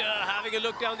Gunter having a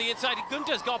look down the inside.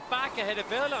 Gunter's got back ahead of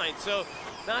Wehrlein, so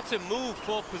that's a move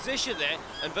for position there.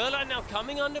 And Wehrlein now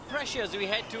coming under pressure as we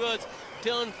head towards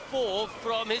turn 4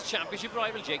 from his championship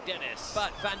rival, Jake Dennis.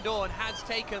 But Vandoorne has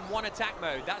taken 1 attack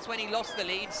mode. That's when he lost the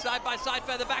lead. Side by side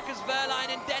further back as Wehrlein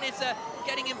and Dennis are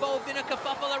getting involved in a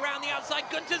kerfuffle around the outside.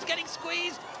 Gunter's getting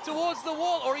squeezed towards the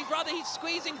wall, or he's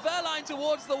squeezing Wehrlein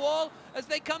towards the wall as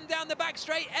they come down the back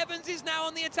straight. Evans is now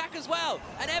on the attack as well,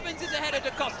 and Evans is ahead of Da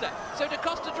Costa. So Da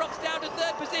Costa drops down to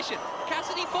 3rd position.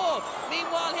 Cassidy 4th.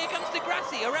 Meanwhile, here comes De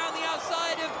Grassi around the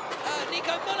outside of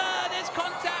Nico Muller. There's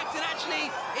contact, and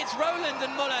actually it's Roland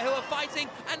and Muller who are fighting,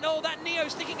 and all that Neo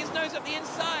sticking his nose up the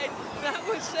inside. That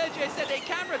was Sergio Sette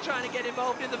Camara trying to get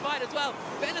involved in the fight as well.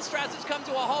 Fenestras has come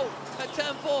to a halt at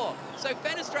turn 4. So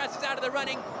Fenestras is out of the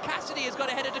running. Cassidy has got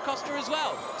ahead of Da Costa as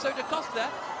well. So Da Costa,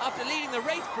 after leading the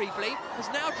race briefly, has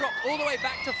now dropped all the way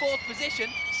back to 4th position.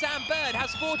 Sam Bird has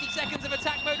 40 seconds of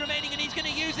attack mode remaining, and he's going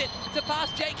to use it to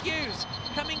pass Jake Hughes.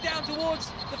 Coming down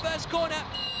towards the first corner.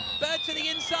 Bird to the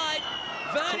inside.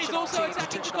 Verne is also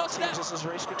attacking Da Costa. This is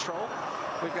race control.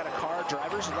 We've got a car,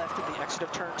 drivers left at the exit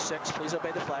of turn 6. Please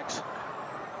obey the flags.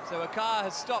 So a car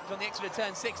has stopped on the exit of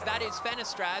turn 6. That is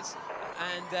Fenestras.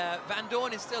 And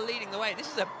Vandoorne is still leading the way.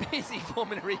 This is a busy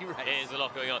Formula E race. There's a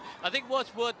lot going on. I think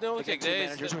what's worth noting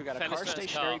there is we've got a car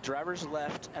stationary, drivers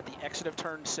left at the exit of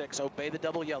turn 6. Obey the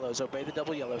double yellows, obey the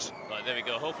double yellows. Right, there we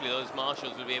go. Hopefully those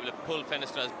marshals will be able to pull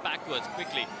Fenestras backwards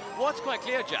quickly. What's quite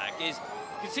clear, Jack, is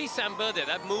you can see Sam Bird there,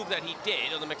 that move that he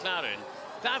did on the McLaren,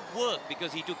 that worked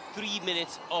because he took 3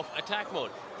 minutes of attack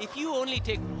mode. If you only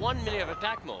take 1 minute of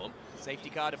attack mode, safety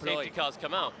car deployed. Safety cars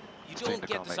come out. You don't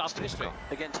get the start finish straight.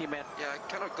 Again, team man. Yeah,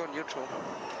 I cannot go neutral.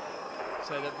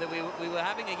 So we were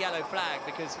having a yellow flag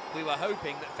because we were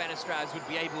hoping that Fenestras would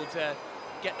be able to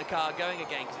get the car going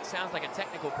again, because it sounds like a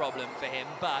technical problem for him,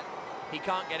 but he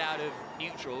can't get out of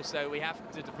neutral, so we have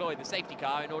to deploy the safety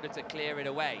car in order to clear it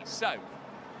away. So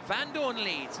Vandoorne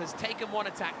leads, has taken 1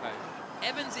 attack mode.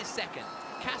 Evans is 2nd,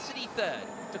 Cassidy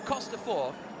 3rd, Da Costa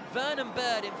 4th, Verne and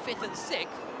Bird in 5th and 6th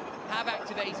have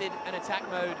activated an attack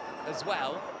mode as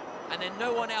well. And then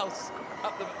no one else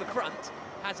up the front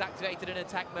has activated an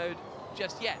attack mode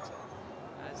just yet.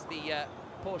 As the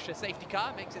Porsche safety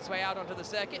car makes its way out onto the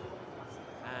circuit.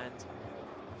 And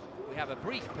we have a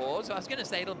brief pause. I was going to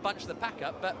say it'll bunch the pack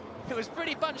up, but it was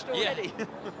pretty bunched already. Yeah,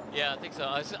 yeah, I think so.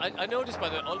 I noticed, by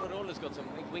the way, Alvarola's got some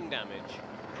wing damage.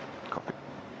 Copy.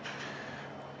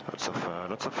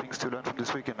 Lots of things to learn from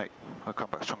this weekend, mate. I'll come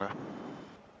back stronger.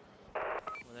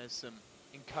 Well, there's some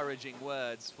encouraging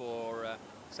words for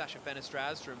Sasha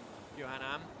Fenestras from Johan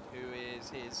Am, who is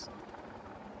his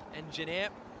engineer.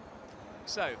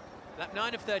 So, lap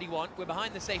 9 of 31, we're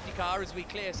behind the safety car as we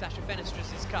clear Sasha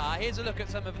Fenestras's car. Here's a look at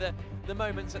some of the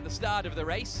moments at the start of the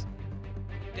race.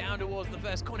 Down towards the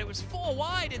first corner, it was 4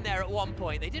 wide in there at one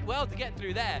point. They did well to get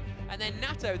through there. And then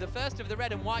Nato, the first of the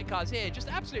red and white cars here, just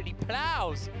absolutely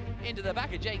plows into the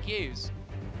back of Jake Hughes.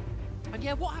 And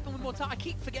yeah, what happened with Mortara? I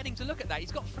keep forgetting to look at that.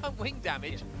 He's got front wing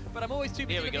damage, but I'm always too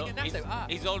busy looking at Nato.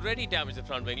 He's already damaged the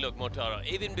front wing. Look, Mortara,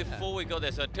 even before we go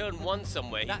there, so turn 1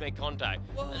 somewhere, he's made contact.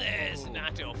 Whoa. There's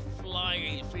Nato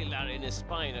flying. You feel that in his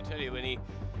spine, I tell you,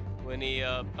 when he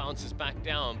bounces back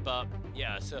down. But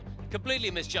yeah, so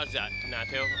completely misjudged that,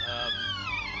 Nato.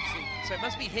 So it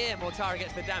must be here Mortara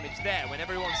gets the damage there when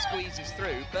everyone squeezes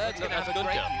through. Bird's going to have a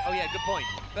great view. Oh yeah, good point.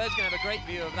 Bird's going to have a great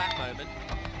view of that moment.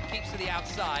 Keeps to the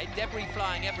outside, debris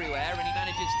flying everywhere, and he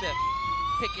manages to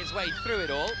pick his way through it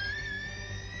all.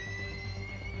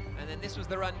 And then this was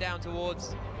the run down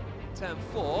towards turn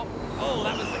 4. Oh,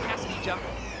 that was the Cassidy jump.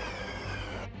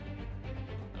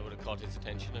 That would have caught his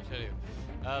attention, I tell you.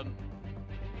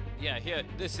 Yeah, here,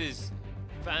 this is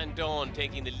Van Dorn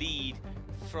taking the lead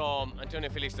from Antonio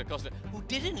Felix da Costa, who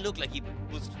didn't look like he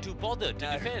was too bothered to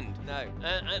defend. No.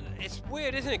 And it's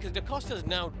weird, isn't it? Because da Costa's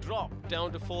now dropped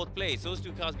down to 4th place. Those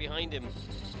 2 cars behind him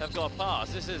have got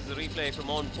past. This is the replay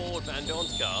from on board Van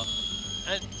Dorn's car.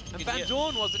 And Van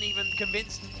Dorn wasn't even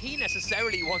convinced he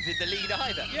necessarily wanted the lead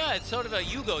either. Yeah, it's sort of a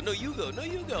you go, no you go, no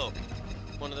you go.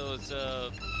 One of those,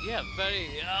 yeah, very...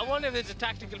 I wonder if it's a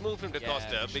tactical move from da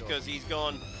Costa, because he's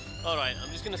gone, all right, I'm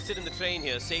just going to sit in the train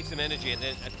here, save some energy, and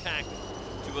then attack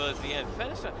towards the end.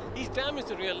 Fenestra, he's damaged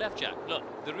the rear left jack.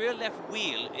 Look, the rear left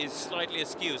wheel is slightly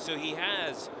askew, so he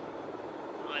has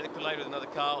either collided with another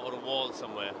car or a wall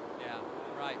somewhere. Yeah,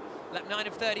 right. Lap 9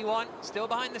 of 31, still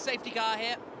behind the safety car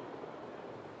here.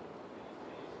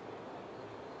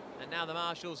 And now the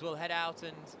marshals will head out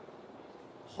and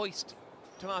hoist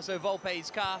Tommaso Volpe's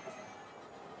car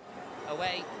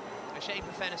away. A shame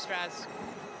for Fenestraz,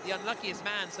 the unluckiest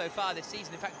man so far this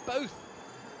season. In fact, both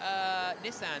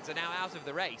Nissans are now out of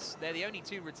the race. They're the only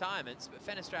 2 retirements, but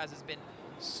Fenestraz has been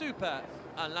super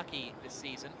unlucky this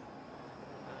season.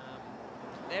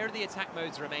 There are the attack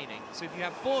modes remaining. So if you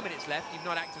have 4 minutes left, you've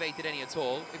not activated any at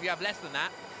all. If you have less than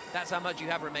that, that's how much you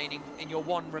have remaining in your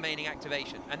 1 remaining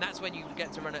activation. And that's when you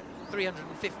get to run at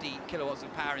 350 kilowatts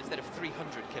of power instead of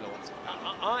 300 kilowatts of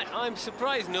power. I'm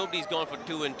surprised nobody's gone for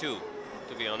 2 and 2,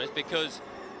 to be honest, because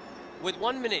with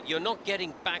 1 minute, you're not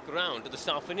getting back around to the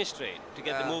start-finish straight to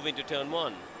get the move into turn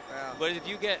 1. Whereas if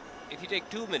you take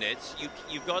 2 minutes,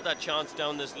 you've got that chance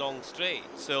down this long straight.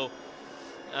 So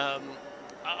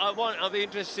I'll be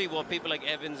interested to see what people like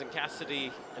Evans and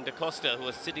Cassidy and da Costa, who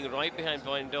are sitting right behind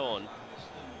Van Dorn,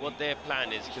 what their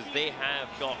plan is, because they have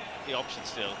got the option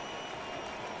still.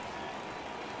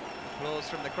 Applause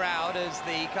from the crowd as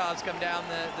the cars come down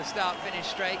the start-finish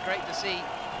straight. Great to see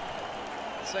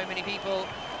so many people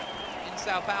in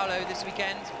Sao Paulo this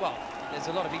weekend. Well, there's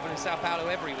a lot of people in Sao Paulo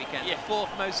every weekend. Yeah. The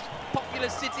 4th most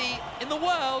populous city in the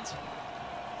world.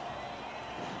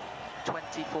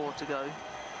 24 to go.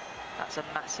 That's a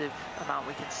massive amount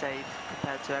we can save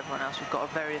compared to everyone else. We've got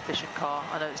a very efficient car.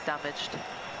 I know it's damaged.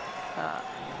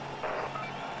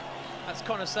 That's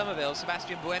Connor Somerville,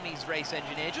 Sebastian Buemi's race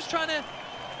engineer, just trying to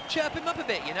chirp him up a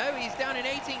bit, you know. He's down in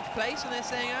 18th place and they're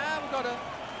saying, we've got a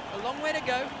long way to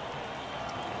go.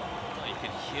 Well, you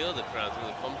can hear the crowd through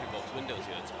the commentary box windows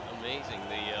here. It's amazing.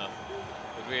 They're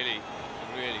really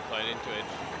quite into it.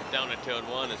 Down at turn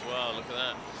 1 as well, look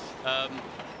at that.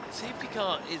 Safety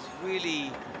car is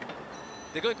really...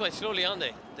 They're going quite slowly, aren't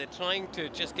they? They're trying to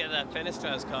just get that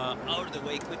Fenestraz car out of the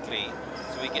way quickly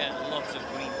so we get lots of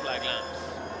green flag laps.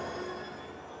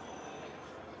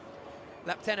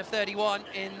 Lap 10 of 31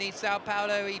 in the Sao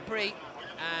Paulo E-Prix,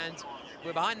 and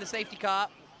we're behind the safety car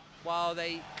while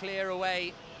they clear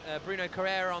away Bruno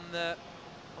Carrera on the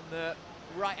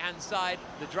right-hand side,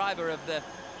 the driver of the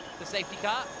safety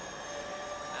car.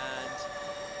 And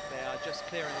they are just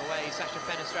clearing away Sasha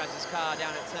Fenestraz's car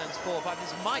down at turns 4 and 5.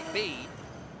 This might be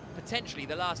potentially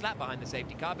the last lap behind the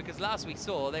safety car, because last we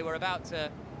saw they were about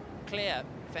to clear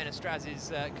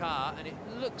Fenestraz's car, and it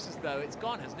looks as though it's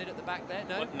gone, hasn't it, at the back there?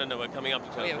 No? No, we're coming up to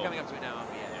turn 4. Yeah, we're coming up to it now, aren't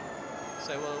we? Yeah.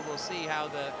 So we'll see how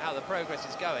the progress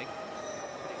is going.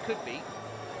 But it could be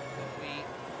that we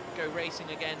go racing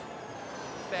again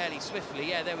fairly swiftly.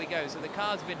 Yeah, there we go. So the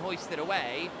car's been hoisted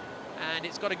away, and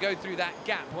it's got to go through that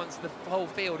gap once the whole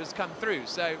field has come through.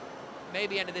 So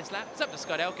maybe end of this lap. It's up to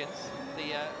Scott Elkins,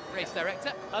 the race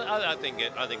director. I think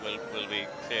we'll be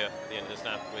clear at the end of this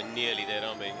lap. We're nearly there,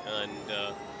 aren't we?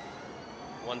 And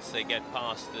once they get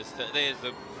past this, there's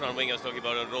the front wing I was talking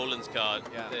about on Roland's car.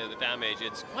 Yeah. The damage.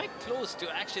 It's quite close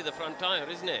to actually the front tire,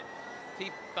 isn't it? If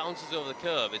he bounces over the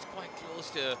curb, it's quite close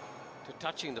to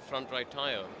touching the front right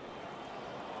tire.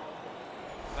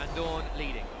 Van Dorn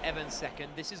leading, Evans second.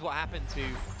 This is what happened to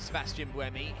Sebastian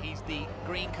Buemi. He's the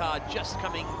green car just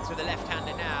coming to the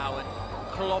left-hander now and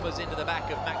clobbers into the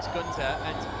back of Max Günther.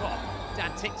 And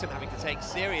Dan Tinctum having to take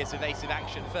serious evasive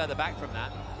action further back from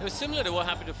that. It was similar to what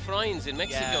happened to Freins in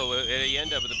Mexico, where he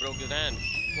ended up with a broken hand.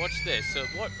 Watch this. So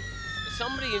what?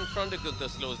 Somebody in front of Gunther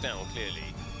slows down, clearly.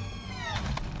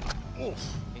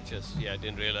 Oof. He just,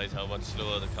 didn't realize how much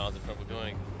slower the cars in front were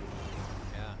going.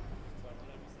 Yeah.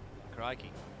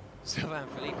 Crikey. Sylvain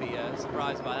Philippi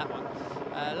surprised by that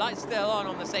one. Lights still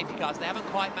on the safety cars. They haven't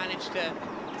quite managed to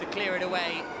clear it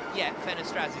away yet,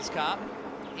 Fenestraz's car.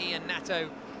 He and Nato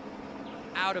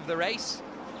out of the race.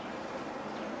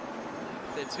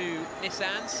 The two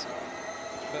Nissans,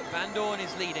 but Van Dorn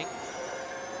is leading.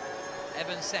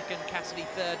 Evans second, Cassidy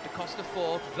third, Da Costa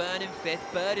fourth, Verne in fifth,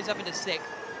 Bird is up into sixth.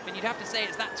 And you'd have to say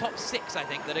it's that top six, I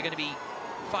think, that are going to be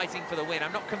fighting for the win.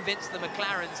 I'm not convinced the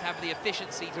McLarens have the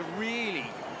efficiency to really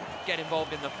get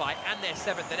involved in the fight, and they're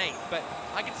 7th and 8th, but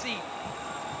I can see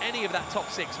any of that top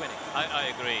six winning.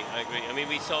 I agree. I mean,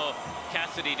 we saw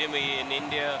Cassidy, didn't we, in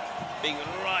India, being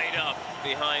right up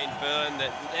behind Verne,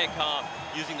 their car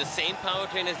using the same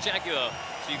powertrain as Jaguar.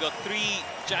 So you've got 3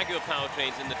 Jaguar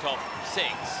powertrains in the top 6,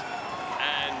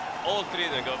 and all 3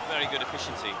 of them got very good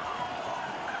efficiency.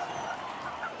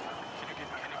 Can you give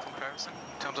me any comparison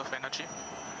in terms of energy?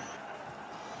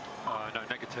 No,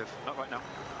 negative. Not right now.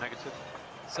 Negative.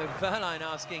 So Verline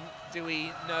asking, do we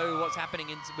know what's happening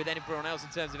with everyone else in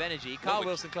terms of energy? Carl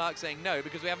Wilson-Clark saying no,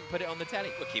 because we haven't put it on the telly.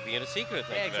 We're keeping it a secret,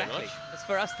 thank you very much. It's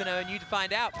for us to know and you to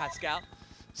find out, Pascal.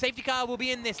 Safety car will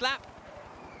be in this lap.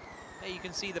 There you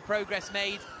can see the progress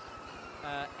made.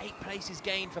 8 places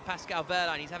gained for Pascal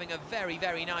Verline. He's having a very,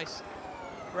 very nice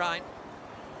ride.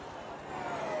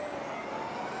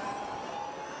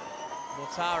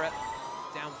 Mortara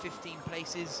down 15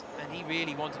 places, and he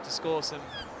really wanted to score some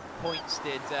points,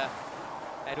 did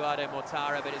Eduardo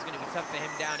Mortara, but it's going to be tough for him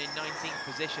down in 19th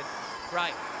position.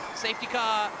 Right, safety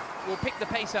car will pick the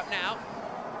pace up now.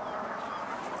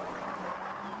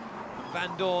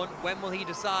 Van Dorn, when will he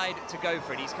decide to go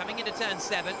for it? He's coming into turn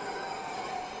 7.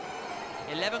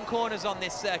 11 corners on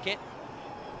this circuit.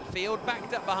 The field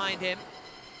backed up behind him.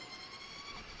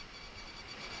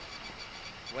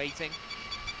 Waiting.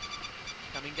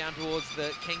 Coming down towards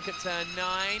the kink at turn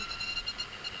 9.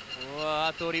 Oh,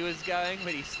 I thought he was going,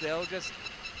 but he's still just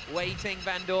waiting,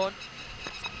 Van Dorn.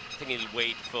 I think he'll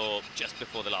wait for just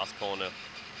before the last corner.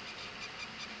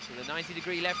 So the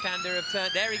 90-degree left-hander of turn...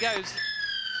 There he goes.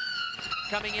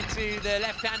 Coming into the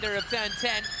left-hander of turn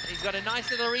 10. He's got a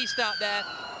nice little restart there.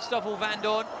 Stoffel Van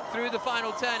Dorn through the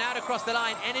final turn, out across the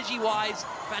line. Energy-wise,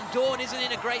 Van Dorn isn't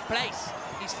in a great place.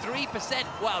 He's 3%,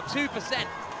 well, 2%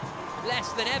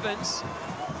 less than Evans.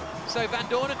 So Van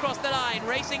Dorn across the line,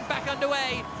 racing back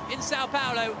underway in Sao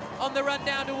Paulo on the run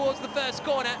down towards the first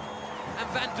corner. And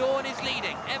Van Dorn is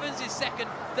leading. Evans is second,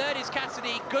 third is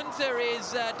Cassidy. Gunther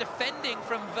is defending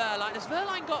from Verline. Has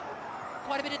Verline got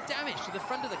quite a bit of damage to the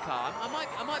front of the car?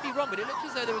 I might be wrong, but it looks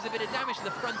as though there was a bit of damage to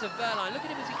the front of Verline. Look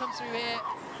at him as he comes through here.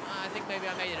 I think maybe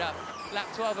I made it up. Lap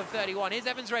 12 of 31. Here's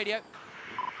Evans' radio.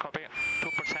 Copy.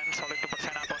 2%, solid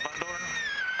 2% up on Van Dorn.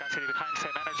 Cassidy behind,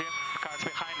 same energy. Cars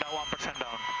behind now, 1%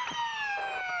 down.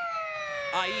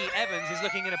 i.e. Evans is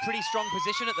looking in a pretty strong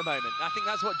position at the moment. I think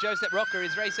that's what Josep Roca,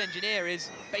 his race engineer, is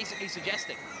basically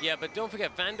suggesting. Yeah, but don't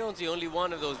forget, Van Dorn's the only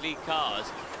one of those league cars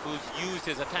who's used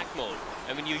his attack mode.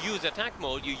 And when you use attack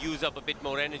mode, you use up a bit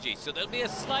more energy. So there'll be a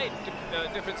slight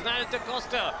difference. Now Da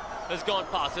Costa has gone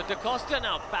past. So Da Costa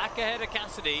now back ahead of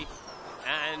Cassidy.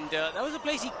 And that was a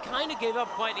place he kind of gave up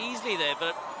quite easily there.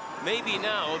 But maybe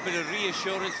now a bit of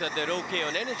reassurance that they're okay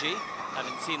on energy.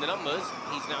 Haven't seen the numbers.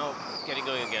 He's now getting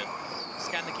going again.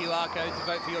 Scan the QR code to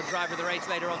vote for your driver of the race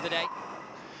later on today.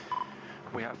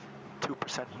 We have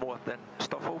 2% more than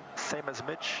Stoffel, same as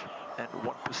Mitch, and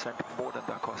 1% more than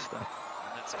Da Costa.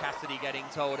 And that's Cassidy getting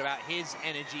told about his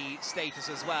energy status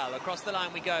as well. Across the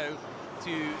line we go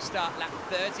to start lap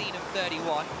 13 of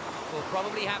 31. We'll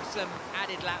probably have some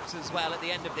added laps as well at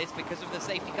the end of this because of the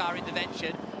safety car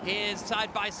intervention. Here's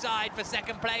side by side for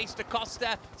second place, Da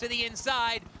Costa to the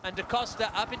inside, and Da Costa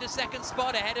up into second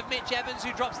spot ahead of Mitch Evans,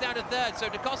 who drops down to third. So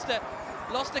Da Costa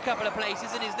lost a couple of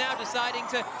places and is now deciding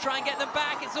to try and get them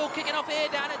back. It's all kicking off here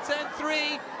down at turn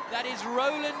 3. That is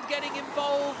Roland getting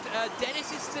involved.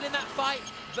 Dennis is still in that fight.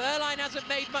 Verline hasn't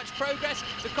made much progress.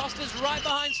 Da Costa's right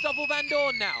behind Stoffel Van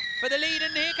Dorn now for the lead,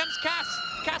 and here comes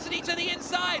Cassidy to the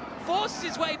inside, forces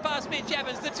his way past Mitch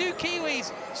Evans. The two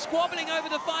Kiwis squabbling over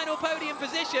the final podium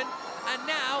position, and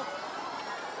now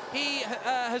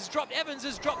Evans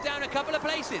has dropped down a couple of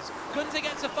places. Gunther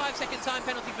gets a 5-second time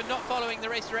penalty for not following the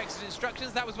race director's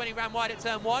instructions. That was when he ran wide at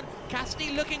turn 1.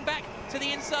 Cassidy looking back to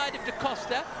the inside of Da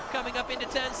Costa, coming up into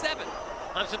turn 7.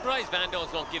 I'm surprised Van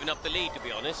Dorn's not giving up the lead, to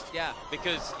be honest. Yeah.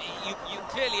 Because you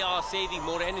clearly are saving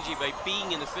more energy by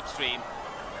being in the slipstream.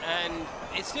 And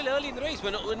it's still early in the race.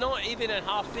 We're not even at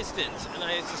half distance. And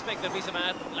I suspect there'll be some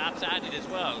laps added as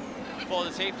well for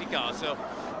the safety car. So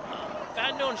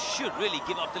Van Dorn should really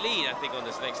give up the lead, I think, on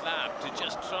this next lap to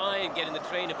just try and get in the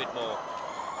train a bit more.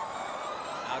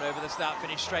 Out over the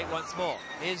start-finish straight once more.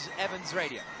 Here's Evans'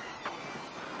 radio.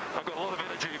 I've got a lot of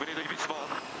energy, but I need to be smart.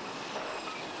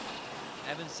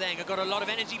 Evans saying, I've got a lot of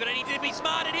energy, but I need to be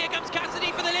smart, and here comes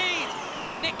Cassidy for the lead.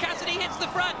 Nick Cassidy hits the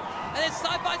front, and then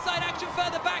side-by-side action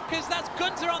further back, because that's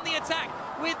Gunter on the attack,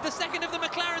 with the second of the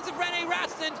McLarens of René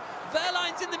Rast, and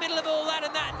Verline's in the middle of all that,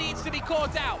 and that needs to be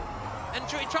caught out. And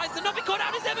tries to not be caught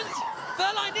out as Evans.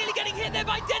 Verline nearly getting hit there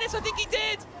by Dennis, I think he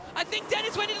did. I think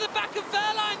Dennis went into the back of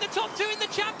Verline. The top two in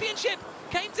the championship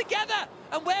came together.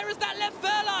 And where has that left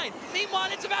Verline?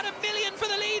 Meanwhile, it's about 1 million for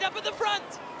the lead up at the front.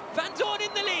 Van Dorn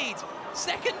in the lead.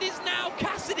 Second is now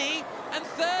Cassidy, and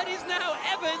third is now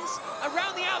Evans.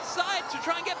 Around the outside to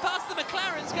try and get past the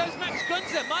McLarens goes Max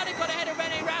Gunter. Might have got ahead of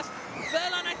René Rast.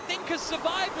 Verline, I think, has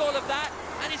survived all of that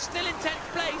and is still in 10th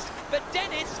place, but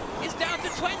Dennis is down to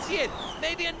 20th.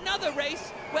 Maybe another race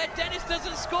where Dennis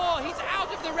doesn't score. He's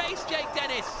out of the race, Jake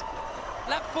Dennis.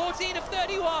 Lap 14 of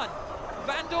 31.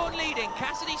 Van Dorn leading,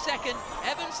 Cassidy second,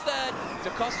 Evans third,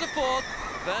 Da Costa fourth,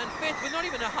 Verne fifth, with not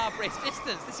even a half race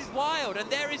distance. This is wild, and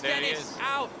there is Dennis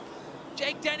out.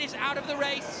 Jake Dennis out of the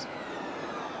race.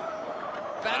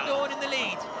 Van Dorn in the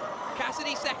lead,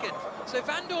 Cassidy second. So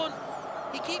Van Dorn,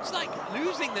 he keeps like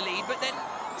losing the lead, but then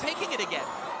taking it again.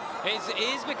 It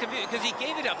is a bit confusing because he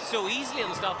gave it up so easily on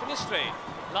the start-finish straight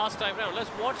last time round. Let's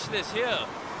watch this here,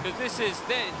 because this is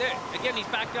there. Again, he's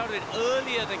backed out of it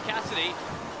earlier than Cassidy.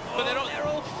 But they're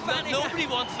all fanning. Nobody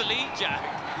wants the lead, Jack.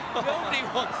 Nobody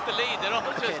wants the lead. They're all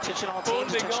just attention all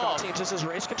teams. This is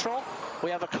race control.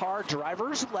 We have a car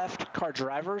drivers left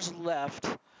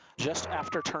just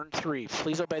after turn 3.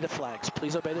 Please obey the flags.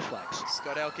 Please obey the flags.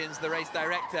 Scott Elkins, the race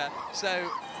director. So,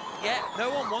 yeah, no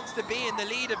one wants to be in the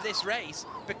lead of this race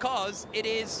because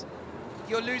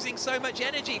you're losing so much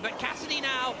energy. But Cassidy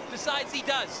now decides he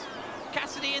does.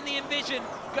 Cassidy in the Envision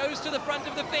goes to the front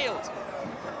of the field.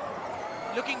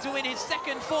 Looking to win his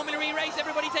second Formula E race.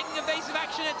 Everybody taking evasive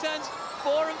action at turns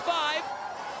 4 and 5.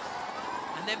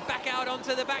 And then back out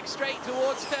onto the back straight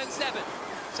towards turn 7.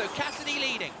 So Cassidy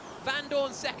leading. Van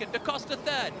Dorn second. Da Costa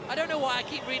third. I don't know why I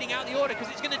keep reading out the order, because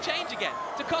it's going to change again.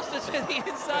 Da Costa to the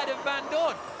inside of Van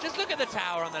Dorn. Just look at the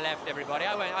tower on the left, everybody.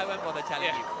 I won't bother telling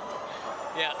you.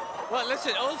 Yeah. Well,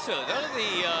 listen, also, none of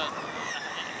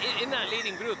the... in that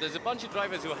leading group, there's a bunch of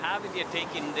drivers who haven't yet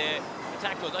taken their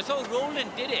attack mode. I saw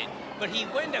Roland did it, but he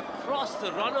went across the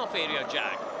runoff area,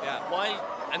 Jack. Yeah.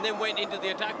 And then went into the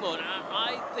attack mode.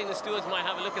 I think the stewards might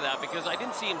have a look at that, because I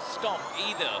didn't see him stop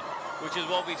either, which is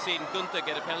what we've seen Gunther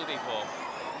get a penalty for.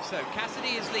 So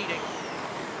Cassidy is leading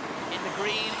in the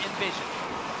green Envision.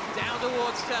 Down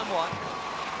towards turn 1.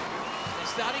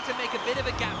 They're starting to make a bit of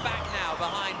a gap back now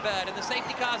behind Bird, and the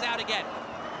safety car's out again.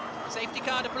 Safety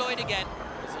car deployed again.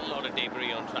 There's a lot of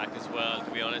debris on track as well,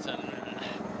 to be honest, and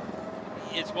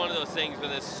it's one of those things where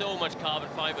there's so much carbon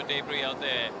fiber debris out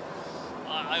there.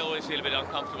 I always feel a bit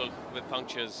uncomfortable with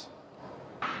punctures.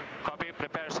 Copy,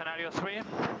 prepare scenario 3.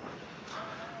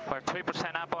 We're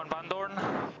 3% up on Van Dorn.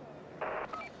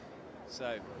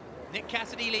 So, Nick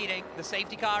Cassidy leading, the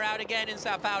safety car out again in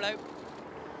Sao Paulo.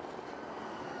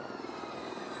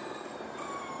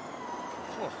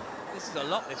 Oh, this is a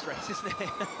lot, this race, isn't it?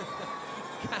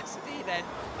 Cassidy then,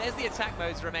 there's the attack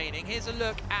modes remaining. Here's a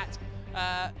look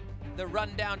at the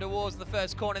run down towards the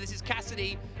first corner. This is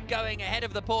Cassidy going ahead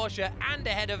of the Porsche and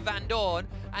ahead of Van Dorn,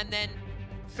 and then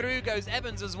through goes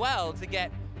Evans as well to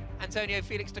get Antonio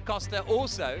Felix da Costa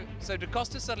also. So da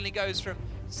Costa suddenly goes from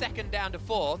second down to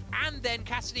 4th, and then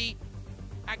Cassidy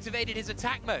activated his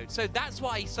attack mode. So that's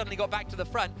why he suddenly got back to the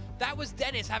front. That was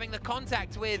Dennis having the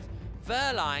contact with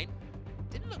Verline.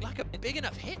 Didn't look like a big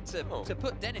enough hit to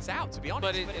put Dennis out, to be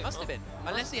honest, but it must have been,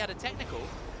 unless he had a technical.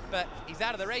 But he's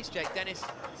out of the race, Jake Dennis,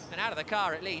 and out of the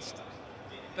car at least.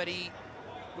 But he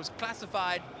was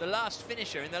classified the last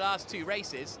finisher in the last 2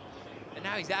 races, and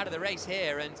now he's out of the race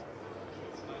here, and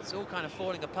it's all kind of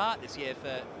falling apart this year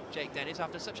for Jake Dennis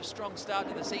after such a strong start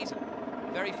to the season.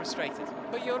 Very frustrated.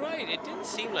 But you're right, it didn't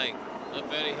seem like a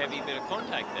very heavy bit of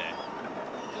contact there.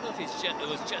 I don't know if it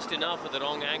was just enough at the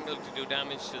wrong angle to do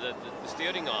damage to the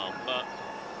steering arm, but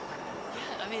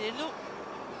yeah, I mean,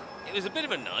 it was a bit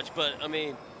of a nudge, but I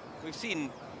mean, we've seen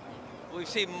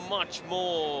much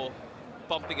more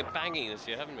bumping and banging this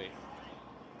year, haven't we?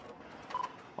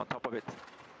 On top of it,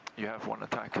 you have 1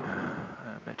 attack.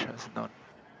 Mitch has none.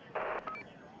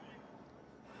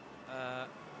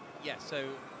 Yeah, so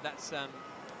that's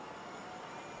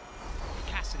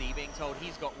Cassidy being told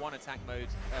he's got 1 attack mode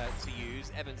to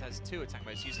use. Evans has 2 attack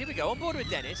modes to use. Here we go, on board with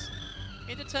Dennis.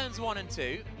 Into turns 1 and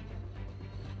 2.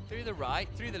 Through the right,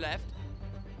 through the left.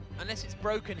 Unless it's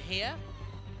broken here.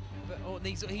 But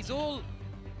he's all...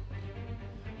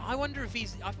 I wonder if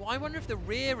the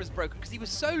rear is broken, because he was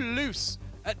so loose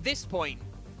at this point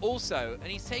also.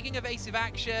 And he's taking evasive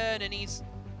action, and he's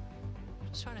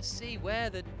just trying to see where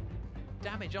the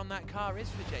damage on that car is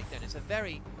for Jake Dennis. A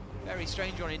very, very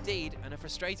strange one indeed, and a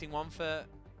frustrating one for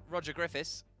Roger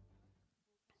Griffiths.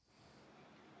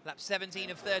 Lap 17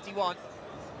 of 31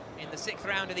 in the 6th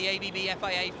round of the ABB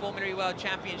FIA Formula E World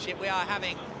Championship. We are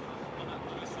having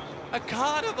a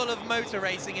carnival of motor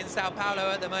racing in Sao Paulo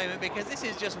at the moment, because this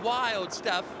is just wild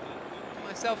stuff.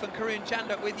 Myself and Karun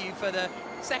Chandok with you for the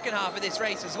second half of this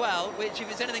race as well, which, if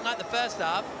it's anything like the first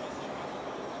half,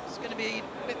 it's going to be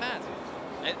a bit mad.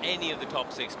 And any of the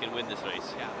top 6 can win this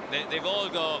race. Yeah. They've all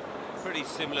got pretty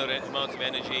similar amounts of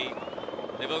energy.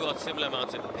 They've all got similar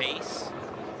amounts of pace,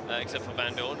 except for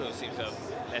Van Dorn, who seems to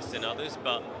have less than others.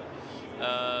 But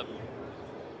yeah,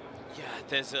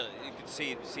 there's you can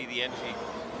see the energy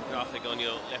graphic on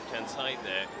your left-hand side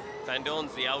there. Van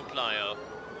Dorn's the outlier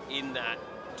in that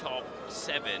top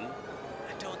 7.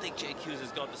 I don't think Jake Hughes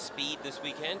has got the speed this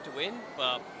weekend to win,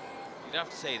 but you'd have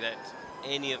to say that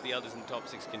any of the others in the top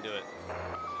 6 can do it.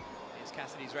 Here's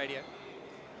Cassidy's radio.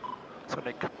 So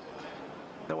Nick,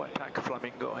 no attack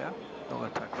Flamingo, yeah? No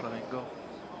attack Flamingo.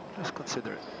 Just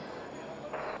consider it.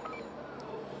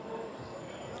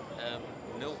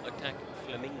 No attack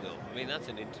Flamingo. I mean, that's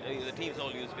the teams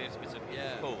all use very specific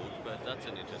code, but that's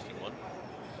an interesting one.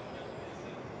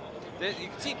 You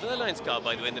can see Verline's car,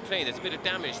 by the way, in the train. There's a bit of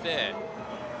damage there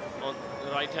on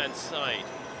the right-hand side,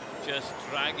 just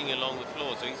dragging along the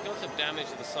floor. So he's got some damage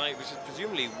to the side, which is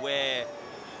presumably where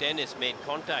Dennis made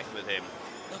contact with him.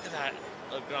 Look at that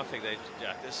graphic there,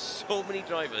 Jack. There's so many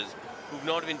drivers who've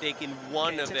not even taken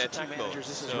one of their attack modes.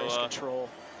 This is race control.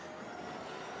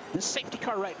 This safety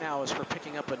car right now is for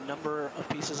picking up a number of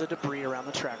pieces of debris around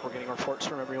the track. We're getting reports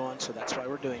from everyone, so that's why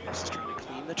we're doing this, is trying to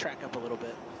clean the track up a little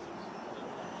bit.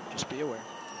 Just be aware.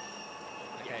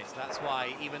 Okay, so that's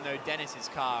why, even though Dennis's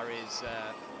car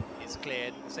is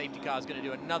cleared, the safety car is going to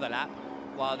do another lap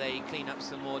while they clean up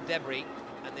some more debris,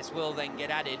 and this will then get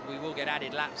added. We will get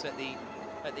added laps at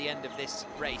the end of this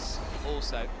race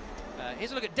also.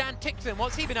 Here's a look at Dan Tickton.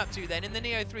 What's he been up to then in the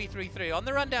Neo 333? On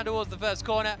the run down towards the first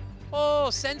corner. Oh,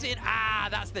 sends it in. Ah,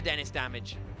 that's the Dennis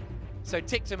damage. So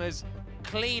Tickton has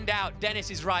cleaned out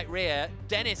Dennis's right rear.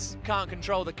 Dennis can't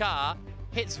control the car,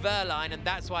 hits Verline, and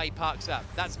that's why he parks up.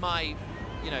 That's my,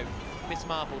 Miss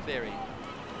Marple theory.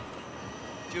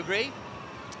 Do you agree?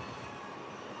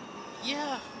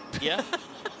 Yeah. Yeah.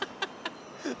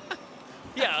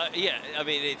 yeah. I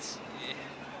mean, it's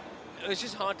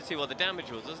just hard to see what the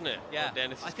damage was, wasn't it? Yeah.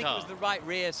 Dennis's I think car. it was the right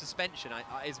rear suspension,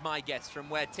 is my guess, from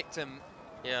where Tickton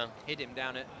hit him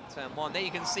down at turn 1. There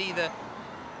you can see the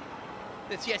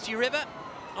Tietê River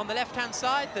on the left-hand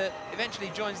side that eventually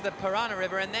joins the Parana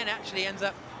River and then actually ends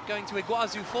up going to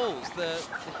Iguazu Falls, the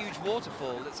huge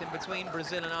waterfall that's in between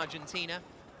Brazil and Argentina.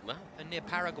 Wow. And near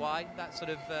Paraguay. That's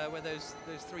sort of where those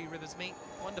 3 rivers meet.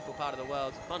 Wonderful part of the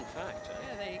world. Fun fact.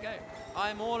 Yeah, there you go.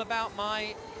 I'm all about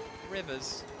my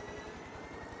rivers.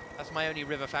 That's my only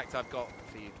river fact I've got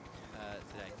for you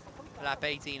today. Lap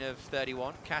 18 of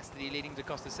 31. Cassidy leading, Da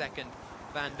Costa second,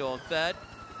 Van Dorn third.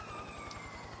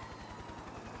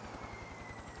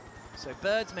 So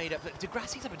Bird's made up, De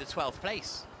Grassi's up into 12th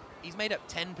place. He's made up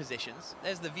 10 positions.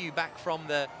 There's the view back from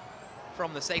the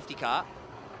safety car.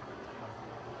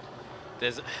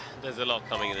 There's a lot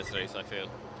coming in this race, I feel.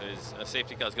 There's a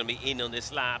safety car is going to be in on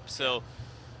this lap, so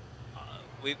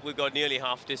we've got nearly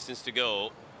half distance to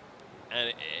go,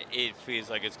 and it feels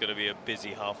like it's going to be a busy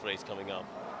half race coming up.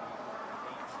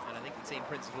 And I think the team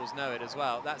principals know it as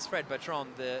well. That's Fred Bertrand,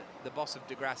 the boss of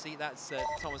De Grassi. That's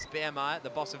Thomas Beermeyer,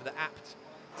 the boss of the APT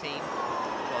team.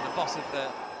 Well, the boss of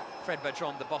Fred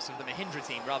Bertrand, the boss of the Mahindra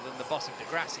team, rather than the boss of De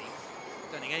Grassi.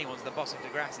 I don't think anyone's the boss of De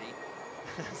Grassi.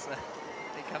 So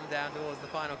they come down towards the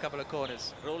final couple of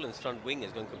corners. Roland's front wing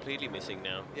is going completely missing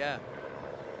now. Yeah.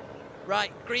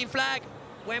 Right, green flag.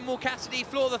 When will Cassidy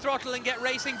floor the throttle and get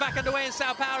racing back underway in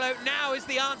Sao Paulo? Now is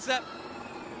the answer.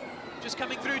 Just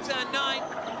coming through turn 9.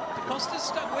 Da Costa's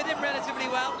stuck with him relatively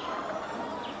well.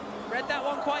 Read that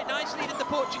one quite nicely, did the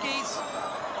Portuguese.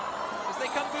 As they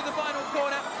come through the final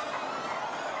corner,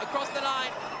 across the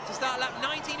line to start lap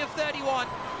 19 of 31.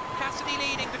 Cassidy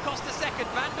leading, Da Costa second.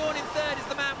 Van Dorn in third is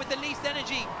the man with the least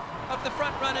energy of the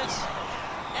front runners.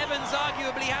 Evans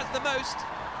arguably has the most.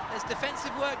 There's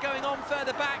defensive work going on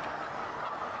further back.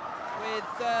 with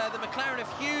the McLaren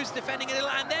of Hughes defending a little,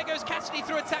 and there goes Cassidy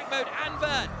through attack mode, and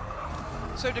Verne.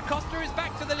 So Da Costa is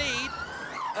back to the lead.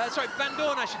 Sorry, Van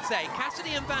Dorn, I should say.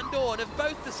 Cassidy and Van Dorn have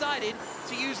both decided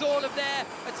to use all of their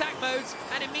attack modes,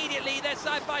 and immediately they're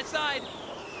side by side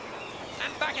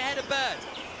and back ahead of Bird.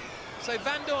 So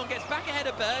Van Dorn gets back ahead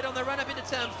of Bird on the run up into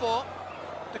turn 4.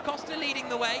 Da Costa leading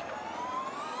the way.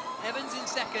 Evans in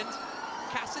second.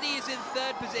 Cassidy is in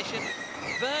third position.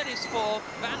 Verne is 4th.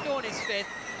 Van Dorn is 5th.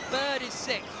 Bird is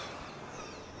 6th.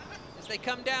 As they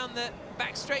come down the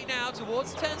back straight now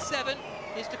towards turn 7,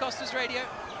 here's Da Costa's radio.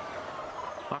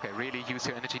 Okay, really use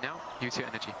your energy now. Use your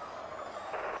energy.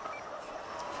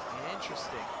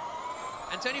 Interesting.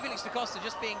 Antonio Felix Da Costa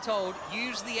just being told,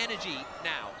 use the energy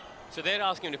now. So they're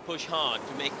asking him to push hard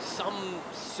to make some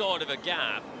sort of a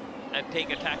gap and take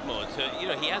attack mode. So, you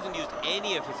know, he hasn't used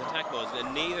any of his attack modes,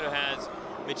 and neither has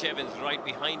Mitch Evans right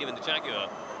behind him in the Jaguar.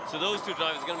 So those two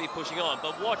drivers are going to be pushing on.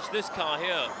 But watch this car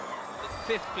here.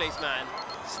 The 5th place man,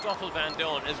 Stoffel Van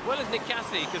Dorn, as well as Nick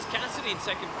Cassidy, because Cassidy in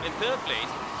third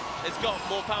place has got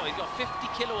more power. He's got 50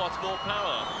 kilowatts more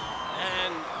power.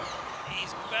 And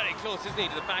he's very close, isn't he,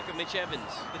 to the back of Mitch Evans.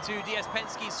 The two DS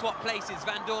Penske's swap places.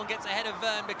 Van Dorn gets ahead of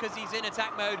Verne because he's in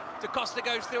attack mode. Da Costa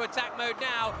goes through attack mode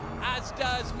now, as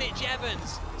does Mitch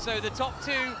Evans. So the top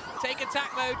two take attack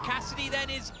mode. Cassidy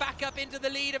then is back up into the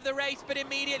lead of the race, but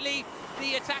immediately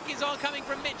the attack is on coming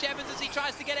from Mitch Evans as he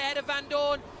tries to get ahead of Van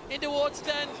Dorn in towards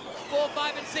turns 4,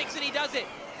 5 and 6, and he does it.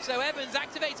 So Evans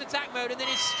activates attack mode and then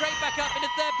is straight back up into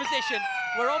third position.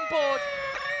 We're on board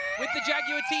with the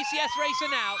Jaguar TCS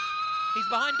racer now. He's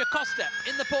behind Da Costa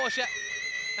in the Porsche,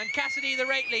 and Cassidy the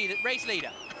race leader.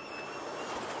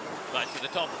 Right, so the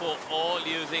top 4 all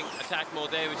using attack mode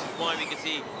there, which is why we can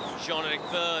see Jean-Eric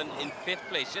Verne in 5th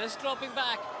place, just dropping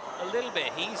back a little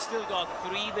bit. He's still got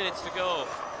 3 minutes to go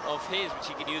of his, which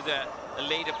he could use at a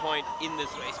later point in this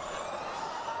race.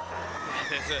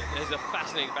 There's a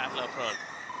fascinating battle up front.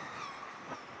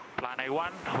 Plan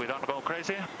A1, we don't go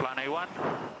crazy. Plan A1.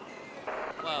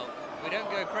 Well, we don't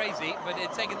go crazy, but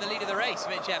it's taken the lead of the race,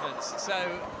 Mitch Evans.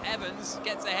 So Evans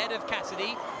gets ahead of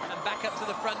Cassidy and back up to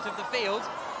the front of the field.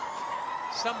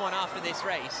 Someone after this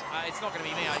race, it's not going to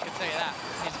be me, I can tell you that,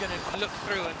 is going to look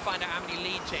through and find out how many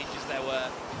lead changes there were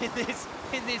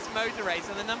in this motor race,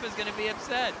 and the number's going to be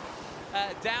absurd.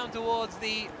 Down towards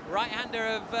the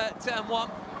right-hander of turn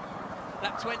 1,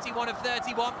 lap 21 of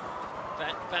 31.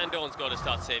 Van Dorn's got to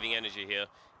start saving energy here,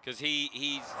 because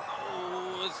he's...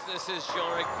 Oh, this is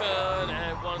Jean-Eric Verne,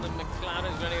 and one of the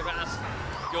McLaren's René Rast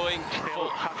going still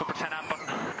 0.5% up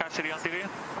on Cassidy on TV.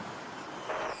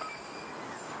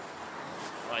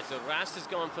 Right, so Rast has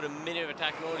gone for a minute of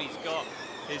attack mode. He's got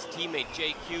his teammate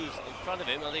Jake Hughes in front of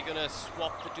him. Are they going to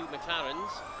swap the 2 McLarens?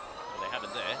 Well, they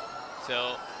haven't there.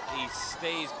 So he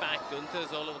stays back.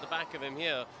 Gunther's all over the back of him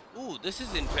here. Ooh, this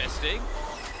is interesting.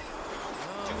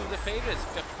 Two of the favourites,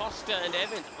 Da Costa and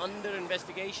Evans, under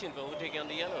investigation for overtaking on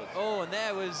the yellows. Oh, and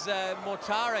there was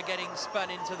Mortara getting spun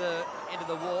into the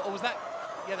wall. Or was that?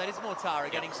 Yeah, that is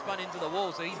Mortara getting spun into the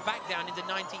wall. So he's back down into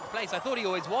 19th place. I thought he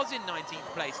always was in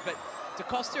 19th place, but Da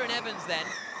Costa and Evans then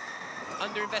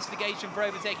under investigation for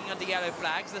overtaking under yellow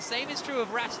flags. The same is true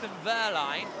of Rast and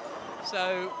Verline.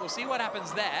 So we'll see what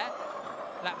happens there.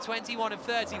 Lap 21 of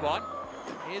 31.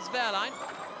 Here's Verline.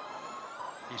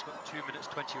 He's got 2 minutes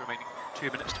 20 remaining.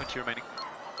 2 minutes 20 remaining.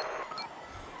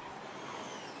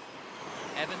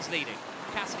 Evans leading.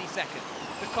 Cassidy second.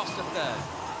 Da Costa third.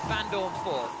 Van Dorn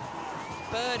fourth.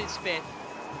 Bird is 5th.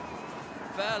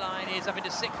 Verline is up into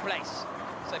 6th place.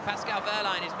 So Pascal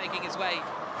Verline is making his way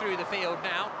through the field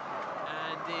now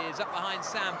and is up behind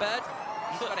Sam Bird.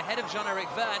 He's got ahead of Jean-Eric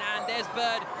Verne, and there's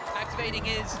Bird activating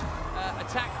his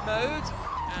attack mode.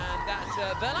 And that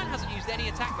Verline hasn't used any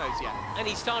attack modes yet. And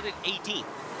he started 18th.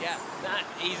 Yeah.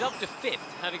 He's up to 5th,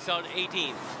 having started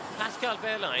 18th. Pascal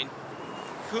Verline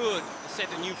could set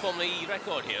a new Formula E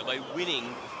record here by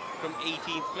winning from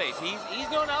 18th place. He's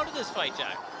not out of this fight,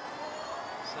 Jack.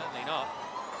 Certainly not.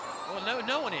 Well,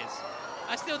 no one is.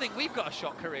 I still think we've got a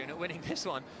shot, Karun, at winning this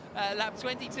one. Lap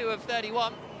 22 of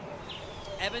 31.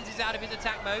 Evans is out of his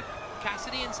attack mode.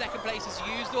 Cassidy in second place has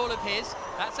used all of his.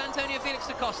 That's Antonio Felix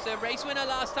da Costa, race winner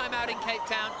last time out in Cape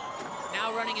Town.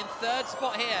 Now running in third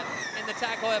spot here in the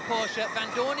Tag Heuer Porsche. Van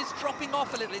Dorn is dropping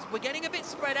off a little. We're getting a bit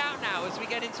spread out now as we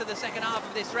get into the second half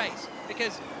of this race,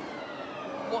 because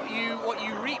what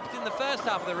you reaped in the first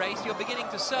half of the race, you're beginning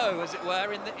to sow, as it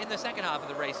were, in the second half of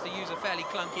the race, to use a fairly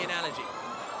clunky analogy.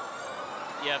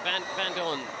 Yeah, Van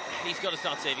Dorn, he's got to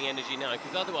start saving energy now,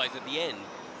 because otherwise at the end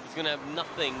he's going to have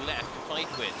nothing left to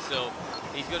fight with. So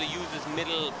he's got to use this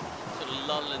middle sort of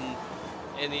lull in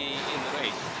in the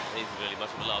race. It isn't really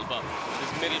much of a lull, but this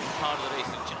middle part of the race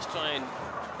to just try and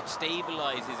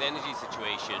stabilize his energy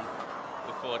situation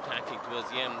before attacking towards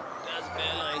the end. Does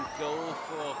Wehrlein go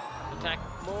for attack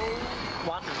mode?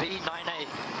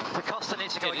 1v98. Da Costa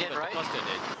needs to go again, right? Da Costa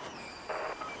did.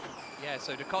 Yeah,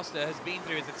 so Da Costa has been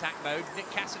through his attack mode. Nick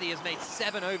Cassidy has made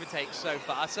 7 overtakes so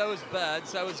far. So has Bird,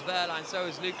 so has Wehrlein, so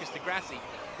has Lucas de Grassi.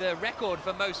 The record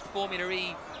for most Formula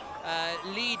E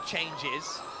lead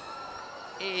changes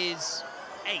is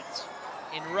 8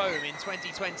 in Rome in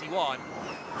 2021.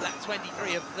 That's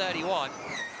 23 of 31.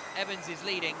 Evans is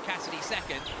leading, Cassidy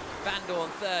second, Van Dorn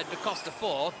third, Da Costa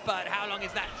fourth. But how long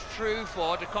is that true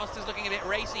for? Da Costa's looking a bit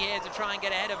racy here to try and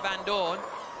get ahead of Van Dorn.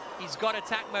 He's got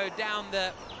attack mode down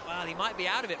the... Well, he might be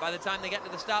out of it by the time they get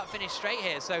to the start-finish straight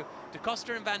here. So Da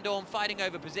Costa and Van Dorn fighting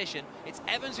over position. It's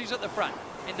Evans who's at the front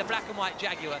in the black and white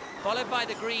Jaguar, followed by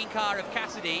the green car of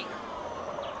Cassidy.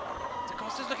 Da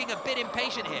Costa's looking a bit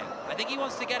impatient here. I think he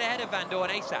wants to get ahead of Van Dorn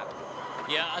ASAP.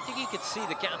 Yeah, I think you could see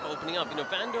the gap opening up. You know,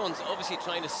 Van Dorn's obviously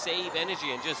trying to save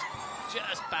energy and just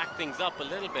back things up a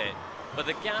little bit. But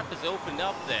the gap has opened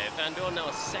up there. Van Dorn now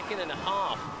a second and a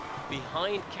half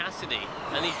behind Cassidy,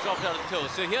 and he's dropped out of the tow.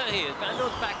 So here he is, Van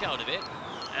Dorn's backed out of it,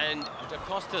 and Da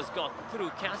Costa's got through.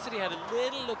 Cassidy had a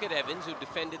little look at Evans, who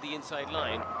defended the inside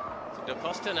line. So Da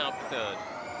Costa now third.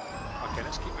 Okay,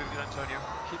 let's keep moving, Antonio.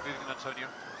 Keep moving, Antonio.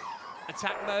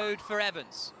 Attack mode for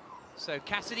Evans. So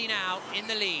Cassidy now in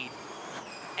the lead.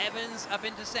 Evans up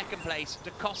into second place,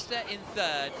 Da Costa in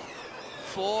third.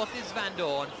 Fourth is Van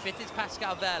Dorn, fifth is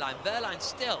Pascal Wehrlein. Wehrlein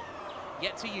still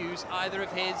yet to use either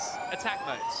of his attack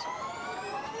modes.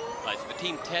 Right, so the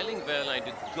team telling Wehrlein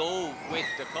to go with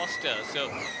Da Costa, so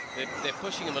they're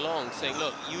pushing him along, saying,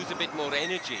 look, use a bit more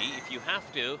energy if you have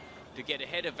to get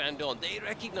ahead of Van Dorn. They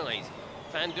recognize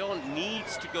Van Dorn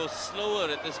needs to go slower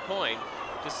at this point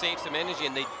to save some energy,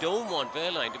 and they don't want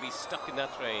Wehrlein to be stuck in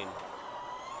that train.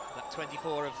 That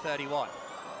 24 of 31.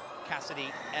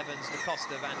 Cassidy, Evans, Da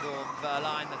Costa, Van Dorn,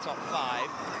 Wehrlein, the top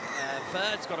 5.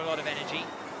 Bird's got a lot of energy.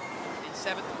 In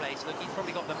 7th place, look, he's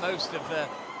probably got the most of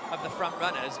the front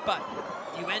runners, but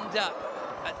you end up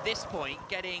at this point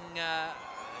getting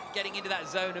into that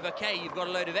zone of, okay, you've got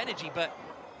a load of energy, but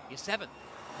you're 7th.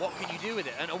 What can you do with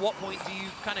it? And at what point do you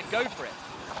kind of go for it?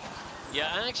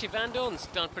 Yeah, and actually Van Dorn's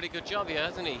done a pretty good job here,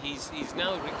 hasn't he? He's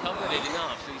now recovered it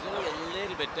enough, so he's only a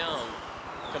little bit down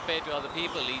compared to other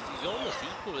people. He's almost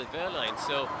equal with Wehrlein.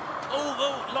 So,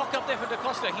 oh, lock up there for Da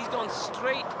Costa. He's gone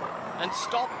straight and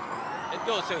stopped and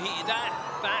go. So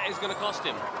that is going to cost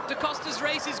him. Da Costa's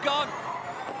race is gone.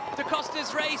 Da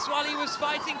Costa's race, while he was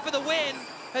fighting for the win,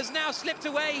 has now slipped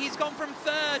away. He's gone from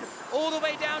 3rd all the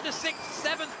way down to 6th,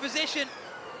 7th position.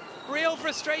 Real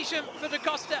frustration for Da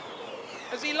Costa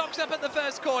as he locks up at the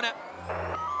first corner.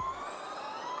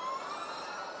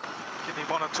 Give me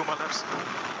 1 or 2 more laps.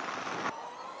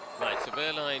 Right, so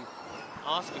Wehrlein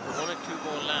asking for 1 or 2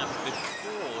 more laps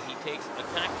before he takes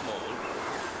attack mode,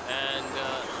 and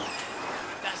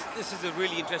this is a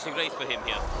really interesting race for him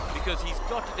here, because he's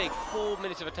got to take 4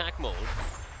 minutes of attack mode.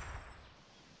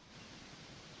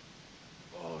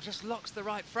 Oh, just locks the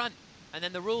right front, and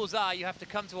then the rules are you have to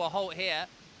come to a halt here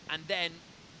and then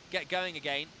get going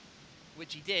again,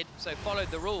 which he did, so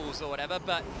followed the rules or whatever,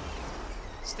 but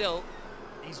still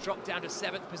he's dropped down to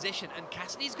 7th position, and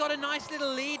Cassidy's got a nice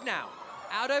little lead now.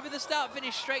 Out over the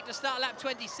start-finish straight to start lap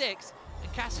 26,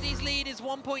 and Cassidy's lead is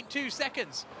 1.2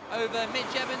 seconds over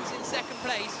Mitch Evans in 2nd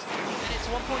place, and it's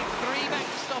 1.3 back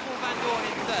to Stoffel Van Dorn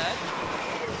in 3rd.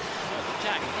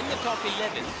 Jack, in the top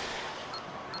 11.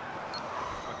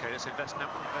 Okay, let's invest now,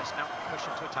 push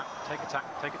into attack, take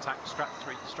attack, strap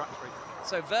 3.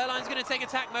 So Wehrlein's going to take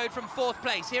attack mode from 4th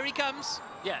place. Here he comes.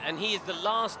 Yeah, and he is the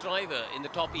last driver in the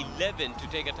top 11 to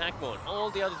take attack mode. All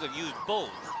the others have used both.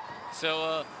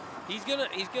 So he's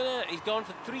gone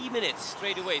for 3 minutes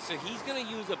straight away. So he's gonna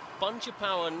use a bunch of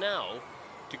power now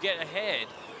to get ahead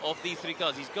of these 3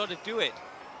 cars. He's got to do it,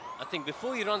 I think,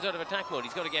 before he runs out of attack mode.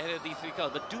 He's got to get ahead of these 3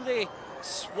 cars. But do they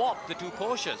swap the 2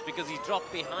 Porsches, because he's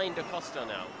dropped behind Da Costa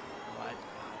now?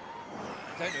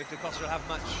 I don't know if Da Costa will have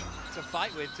much to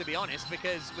fight with, to be honest,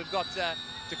 because we've got Da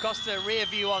Costa rear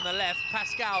view on the left,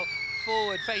 Pascal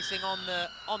forward facing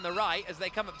on the right as they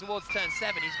come up towards turn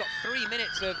 7. He's got 3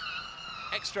 minutes of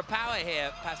extra power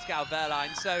here, Pascal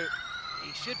Wehrlein, so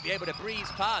he should be able to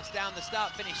breeze past down the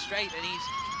start-finish straight, and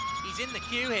he's in the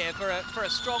queue here for a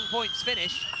strong points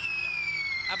finish.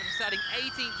 After starting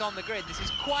 18th on the grid, this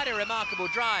is quite a remarkable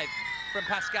drive from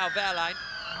Pascal Wehrlein,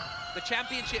 the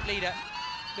championship leader,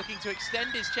 looking to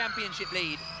extend his championship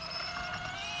lead.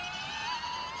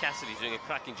 Cassidy's doing a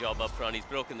cracking job up front. He's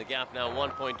broken the gap now,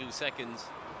 1.2 seconds.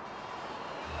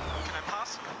 Can I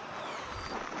pass?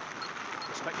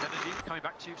 expect energy coming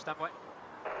back to you, stand by.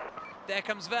 There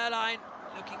comes Wehrlein,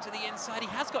 looking to the inside. He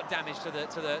has got damage to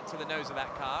the nose of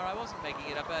that car. I wasn't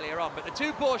making it up earlier on, but the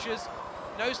two Porsches,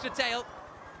 nose to tail.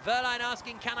 Wehrlein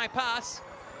asking, can I pass?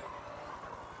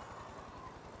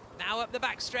 Now up the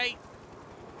back straight.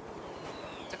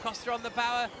 Da Costa on the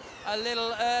power a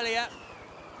little earlier.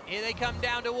 Here they come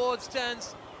down towards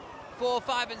turns 4,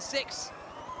 5 and 6.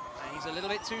 And he's a little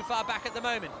bit too far back at the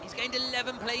moment. He's gained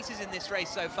 11 places in this race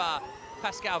so far,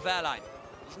 Pascal Wehrlein.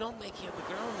 He's not making up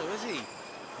the ground though, is he?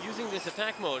 Using this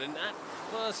attack mode, and that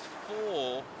first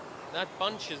 4, that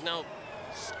bunch is now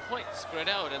quite spread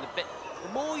out, and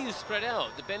the more you spread out,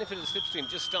 the benefit of the slipstream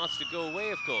just starts to go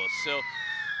away, of course. So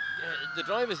the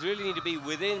drivers really need to be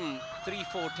within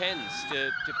 3-4 tenths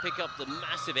to pick up the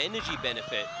massive energy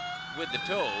benefit with the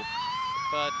tow.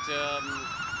 But yeah,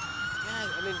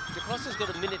 I mean, Da Costa's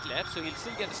got a minute left, so he'll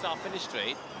still get a start-finish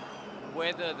straight.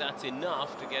 Whether that's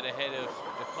enough to get ahead of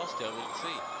Da Costa, we'll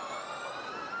see.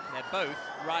 They're both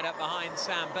right up behind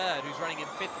Sam Bird, who's running in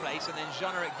 5th place, and then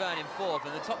Jean-Eric Verne in 4th,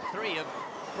 and the top 3 have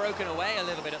broken away a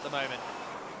little bit at the moment.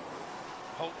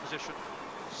 Hold position,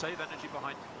 save energy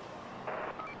behind.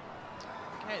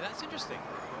 Okay, that's interesting.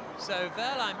 So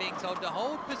Wehrlein being told to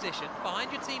hold position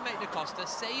behind your teammate Da Costa,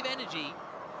 save energy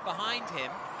behind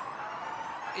him.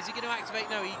 Is he going to activate?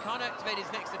 No, he can't activate his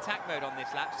next attack mode on this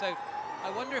lap. So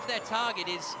I wonder if their target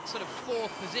is sort of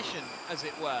 4th position, as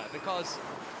it were, because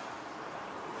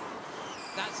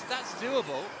that's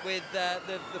doable with the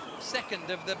second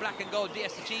of the black and gold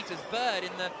DS Cheetahs. Bird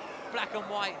in the black and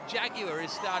white Jaguar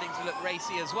is starting to look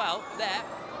racy as well. There,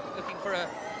 looking for a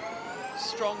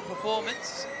strong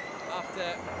performance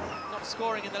after not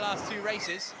scoring in the last 2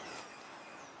 races.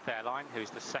 Wehrlein, who's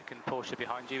the second Porsche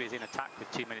behind you, is in attack with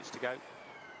 2 minutes to go.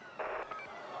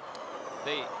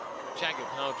 The Jaguar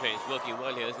powertrain is working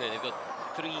well here, isn't it? They've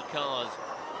got 3 cars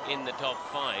in the top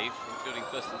 5, including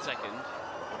 1st and 2nd.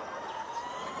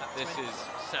 This is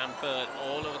Sam Bird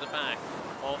all over the back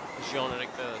of Jean-Eric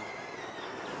Verne.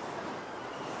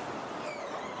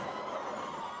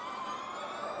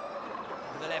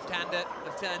 The left-hander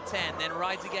of turn 10, then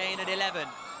rides again at 11.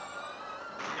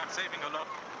 I'm saving a lot.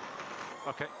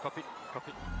 Okay, copy.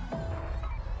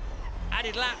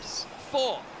 Added laps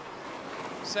 4.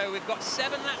 So we've got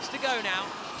 7 laps to go now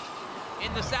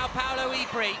in the Sao Paulo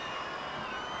E-Prix.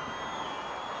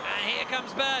 And here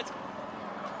comes Bird.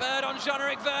 Bird on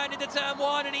Jean-Eric Verne into turn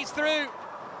 1, and he's through.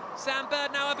 Sam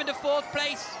Bird now up into 4th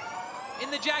place in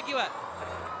the Jaguar.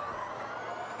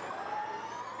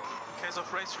 In case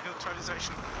of race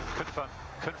neutralization.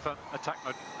 Confirm, attack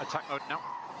mode now.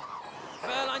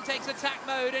 Wehrlein takes attack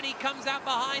mode, and he comes out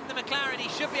behind the McLaren. He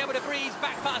should be able to breeze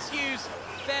back past Hughes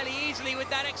fairly easily with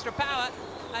that extra power.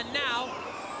 And now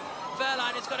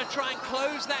Wehrlein has got to try and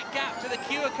close that gap to the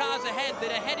queue of cars ahead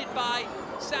that are headed by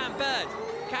Sam Bird.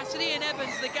 Cassidy and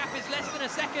Evans, the gap is less than a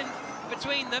second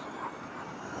between them.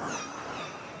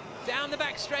 Down the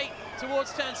back straight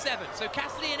towards turn 7. So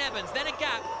Cassidy and Evans, then a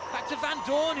gap back to Van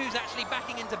Dorn, who's actually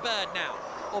backing into Bird now.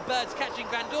 Or Bird's catching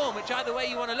Van Dorn, which either way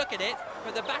you want to look at it.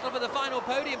 But the battle for the final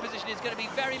podium position is going to be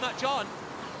very much on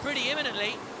pretty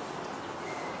imminently.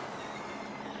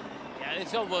 Yeah,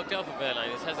 it's all worked out for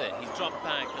Wehrlein, hasn't it? He's dropped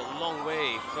back a long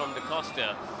way from Da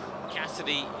Costa.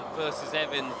 Cassidy versus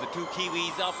Evans, the 2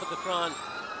 Kiwis up at the front.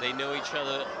 They know each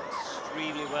other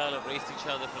extremely well, have raced each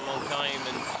other for a long time,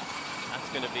 and that's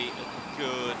going to be a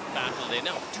good battle. They're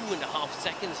now 2.5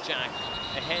 seconds, Jack,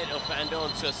 ahead of Van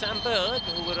Dorn. So Sam Bird,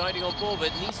 who we're riding on board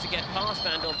with, needs to get past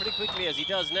Van Dorn pretty quickly, as he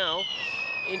does now,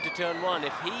 into turn 1.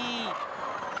 If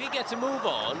he gets a move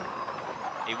on,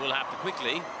 he will have to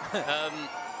quickly.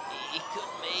 He could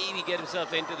maybe get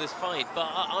himself into this fight, but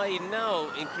I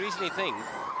now increasingly think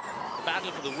the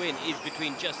battle for the win is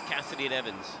between just Cassidy and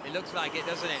Evans. It looks like it,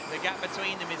 doesn't it? The gap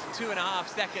between them is 2.5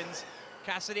 seconds.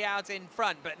 Cassidy out in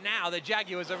front, but now the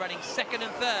Jaguars are running 2nd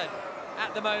and 3rd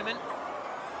at the moment.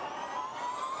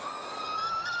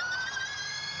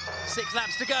 6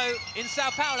 laps to go in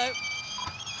Sao Paulo.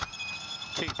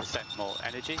 2% more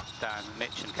energy than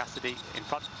Mitch and Cassidy in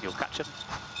front. You'll catch them.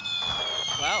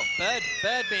 Well,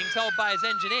 Bird being told by his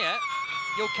engineer,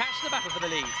 you'll catch the battle for the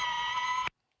lead.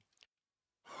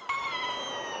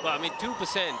 Well, I mean, 2%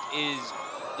 is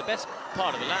the best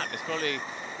part of the lap. It's probably,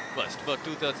 well, it's about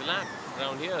 2/3 a lap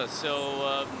around here.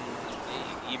 So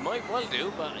he might well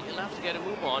do, but he'll have to get a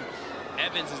move on.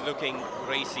 Evans is looking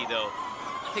racy, though.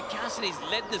 I think Cassidy's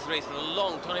led this race for a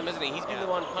long time, hasn't he? He's been the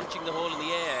one punching the hole in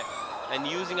the air and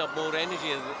using up more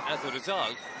energy as a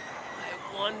result.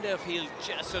 I wonder if he'll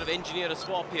just sort of engineer a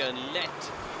swap here and let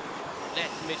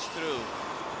Mitch through.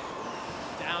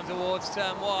 Down towards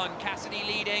turn 1, Cassidy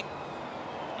leading.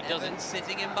 He doesn't.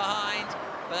 Sitting in behind.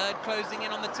 Bird closing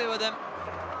in on the two of them.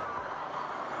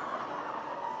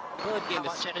 Bird how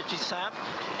much energy, Sam?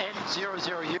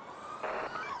 N00U.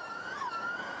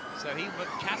 So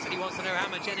Cassidy wants to know how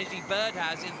much energy Bird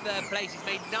has in third place. He's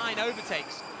made 9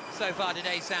 overtakes so far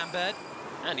today, Sam Bird.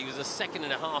 And he was a second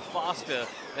and a half faster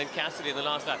than Cassidy in the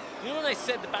last lap. You know when I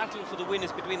said the battle for the win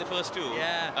is between the first two?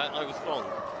 Yeah. I was wrong.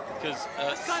 Because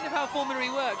that's kind of how Formula E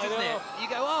works, isn't it? You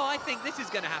go, oh, I think this is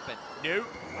going to happen. Nope.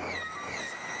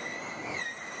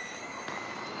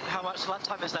 How much lap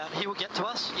time is that? He will get to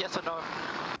us, yes or no?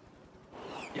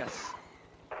 Yes.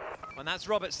 And that's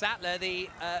Robert Sattler, the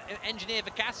engineer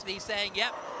for Cassidy, saying,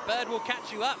 yep, Bird will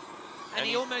catch you up. And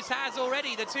he almost has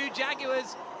already. The two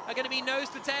Jaguars are going to be nose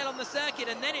to tail on the circuit,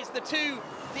 and then it's the two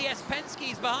DS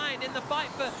Penske's behind in the fight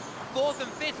for 4th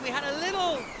and 5th. We had a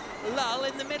little lull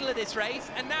in the middle of this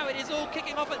race, and now it is all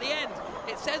kicking off at the end.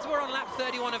 It says we're on lap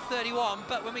 31 of 31,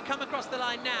 but when we come across the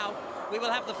line now, we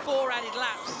will have the 4 added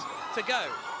laps to go.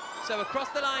 So across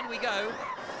the line we go,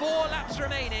 4 laps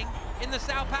remaining in the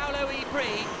Sao Paulo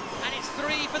E-Prix, and it's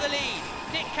 3 for the lead.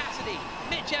 Nick Cassidy,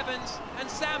 Mitch Evans, and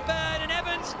Sam Bird, and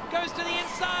Evans goes to the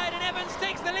inside, and Evans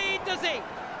takes the lead, does he?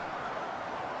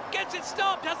 Gets it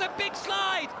stopped, has a big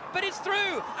slide, but it's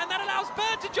through, and that allows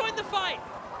Bird to join the fight,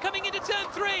 coming into turn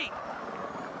 3.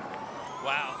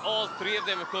 Wow, all 3 of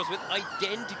them, of course, with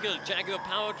identical Jaguar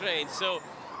powertrains. So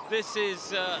this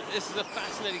is a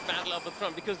fascinating battle up the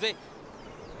front, because they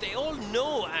all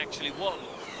know actually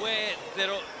where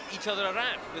each other are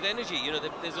at with energy. You know,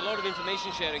 there's a lot of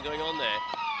information sharing going on there.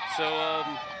 So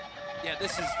yeah,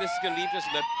 this is going to be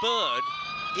interesting. But Bird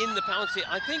in the pound seat,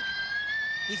 I think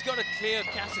he's got to clear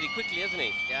Cassidy quickly, hasn't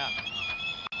he? Yeah.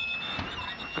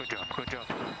 Good job, good job.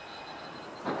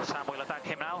 Sam will attack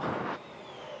him now.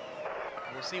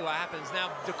 We'll see what happens.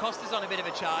 Now, Da Costa's on a bit of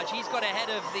a charge. He's got ahead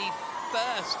of the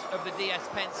first of the DS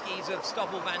Penske's of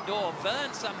Stoffel Van Dorn.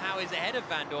 Verne somehow is ahead of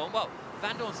Van Dorn. Well,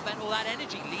 Van Dorn spent all that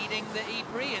energy leading the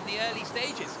E-Prix in the early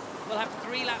stages. We'll have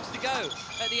 3 laps to go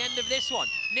at the end of this one.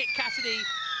 Nick Cassidy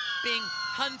being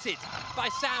hunted by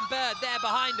Sam Bird there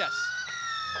behind us.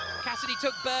 Cassidy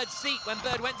took Bird's seat when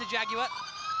Bird went to Jaguar.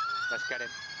 Let's get him.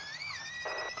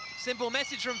 Simple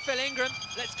message from Phil Ingram.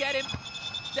 Let's get him.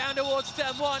 Down towards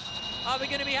turn 1. Are we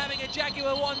going to be having a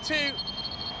Jaguar 1-2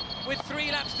 with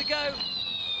 3 laps to go?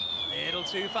 A little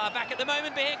too far back at the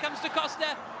moment, but here comes Da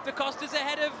Costa. Da Costa's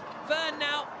ahead of Verne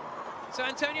now. So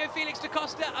Antonio Felix Da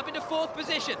Costa up into 4th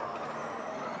position.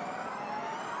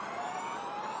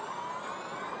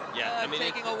 Yeah, I mean,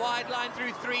 taking a wide line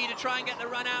through 3 to try and get the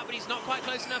run out, but he's not quite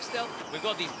close enough still. We've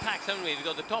got these packs, haven't we? We've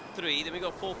got the top 3, then we've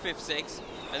got 4, 5, 6,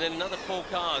 and then another 4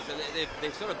 cars, and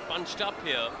they've sort of bunched up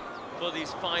here for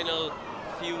these final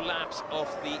few laps of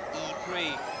the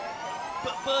E-Prix.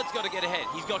 But Bird's got to get ahead.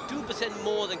 He's got 2%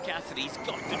 more than Cassidy. He's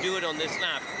got to do it on this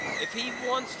lap. If he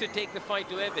wants to take the fight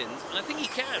to Evans, and I think he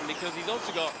can, because he's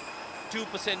also got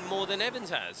 2% more than Evans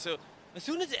has. So as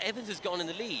soon as Evans has gone in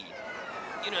the lead,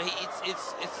 you know,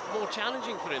 it's more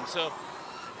challenging for him. So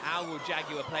how will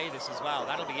Jaguar play this as well?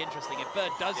 That'll be interesting. If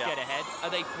Bird does get ahead, are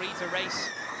they free to race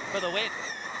for the win?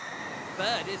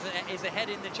 Bird is ahead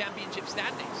in the championship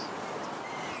standings.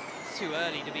 It's too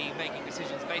early to be making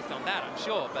decisions based on that, I'm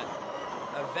sure, but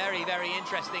a very, very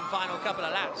interesting final couple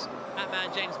of laps. That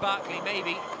man, James Barkley,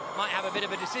 maybe might have a bit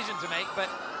of a decision to make, but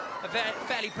a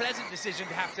fairly pleasant decision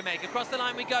to have to make. Across the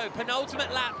line we go.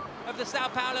 Penultimate lap of the Sao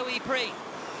Paulo E-Prix.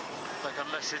 Like,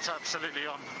 unless it's absolutely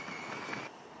on.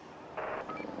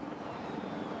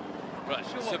 Right,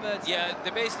 so, yeah,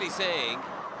 they're basically saying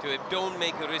to him, don't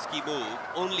make a risky move,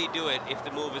 only do it if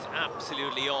the move is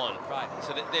absolutely on. Right.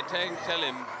 So they're trying to tell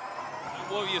him,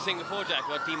 what were you saying before, Jack,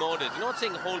 about team orders? They're not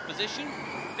saying hold position,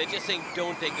 they're just saying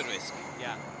don't take a risk.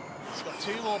 Yeah, he's got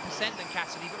 2% more than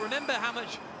Cassidy, but remember how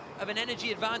much of an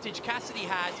energy advantage Cassidy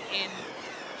had in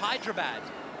Hyderabad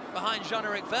behind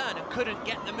Jean-Eric Verne and couldn't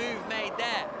get the move made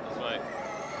there. That's right.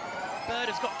 Bird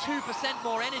has got 2%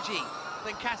 more energy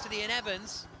than Cassidy and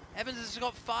Evans. Evans has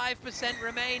got 5%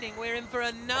 remaining. We're in for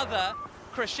another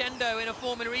crescendo in a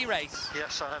Formula E race.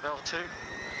 Yes, I have L2.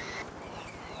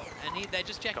 And they're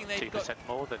just checking they've got 2%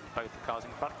 more than both the cars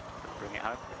in front. Bring it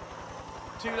home.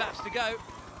 2 laps to go.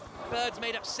 Bird's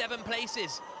made up 7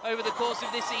 places over the course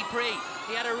of this E-Prix.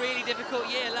 He had a really difficult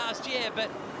year last year,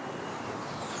 but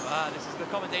this is the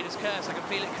commentator's curse. I can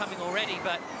feel it coming already,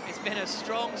 but it's been a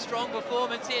strong, strong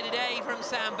performance here today from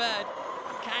Sam Bird.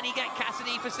 Can he get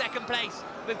Cassidy for 2nd place?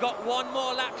 We've got 1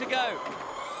 more lap to go.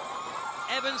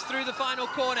 Evans through the final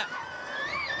corner.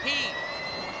 He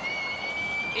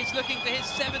is looking for his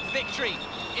 7th victory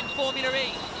in Formula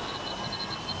E.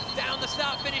 Down the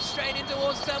start-finish straight in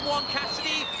towards turn one.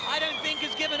 Cassidy, I don't think,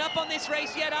 has given up on this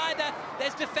race yet either.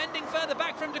 There's defending further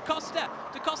back from Da Costa.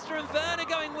 Da Costa and Verne are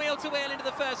going wheel to wheel into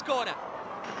the first corner.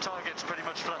 Target's pretty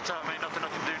much flat out, mate. Nothing I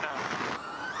can do now.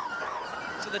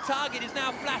 So the target is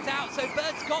now flat out. So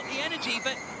Bert's got the energy,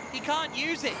 but he can't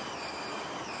use it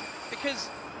because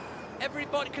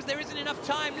there isn't enough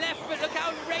time left. But look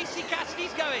how racy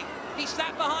Cassidy's going. He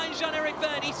sat behind Jean-Eric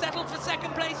Verne. He settled for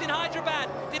second place in Hyderabad,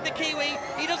 did the Kiwi.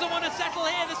 He doesn't want to settle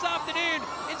here this afternoon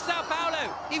in Sao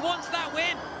Paulo. He wants that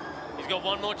win. He's got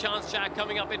one more chance, Jack,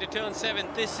 coming up into turn 7.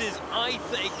 This is, I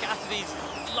think, Cassidy's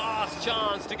last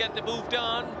chance to get the move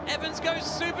done. Evans goes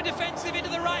super defensive into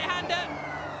the right-hander.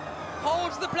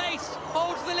 Holds the place,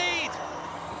 holds the lead.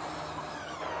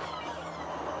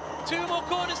 2 more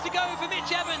corners to go for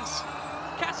Mitch Evans.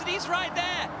 Cassidy's right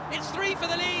there. It's 3 for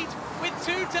the lead with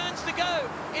 2 turns to go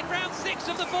in round 6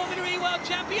 of the Formula E World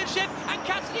Championship. And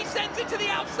Cassidy sends it to the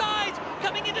outside,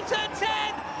 coming into turn 10.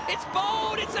 It's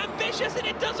bold, it's ambitious, and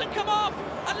it doesn't come off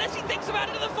unless he thinks about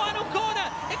it in the final corner.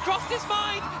 It crossed his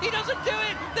mind. He doesn't do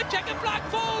it. The checkered flag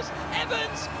falls.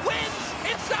 Evans wins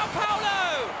in Sao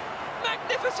Paulo.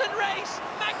 Magnificent race,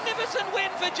 magnificent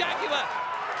win for Jaguar.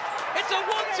 It's a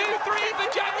 1-2-3 for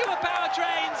Jaguar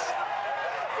Powertrains.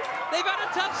 They've had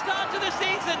a tough start to the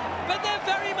season, but they're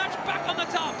very much back on the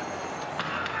top.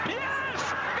 Yes!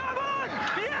 Come on!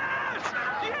 Yes!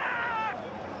 Yeah!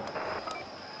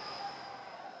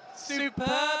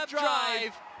 Superb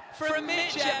drive from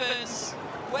Mitch Evans.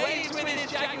 Waves with his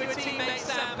Jaguar teammate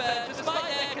Sam Bird. Despite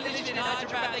their collision in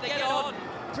Hyderabad, they get on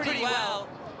pretty well.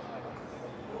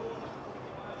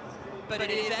 But it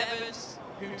is Evans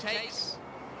who takes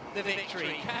the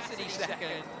victory. Cassidy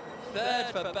second, third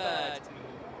for Bird.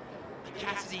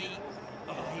 Cassidy,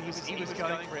 he was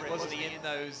going for it, wasn't he,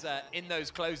 in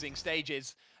those closing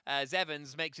stages, as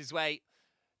Evans makes his way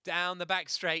down the back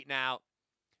straight now,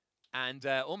 and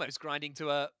almost grinding to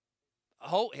a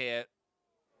halt here,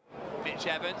 Mitch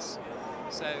Evans.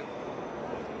 So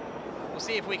we'll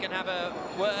see if we can have a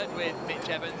word with Mitch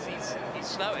Evans. He's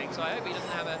slowing, so I hope he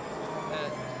doesn't have a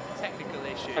technical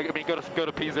issue. I mean, go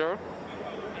to P0.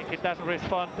 If it doesn't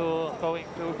respond to going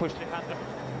to push the handle.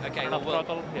 Okay, well,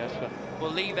 throttle. Yes, sure.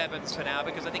 We'll leave Evans for now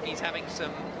because I think he's having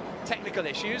some technical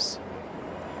issues.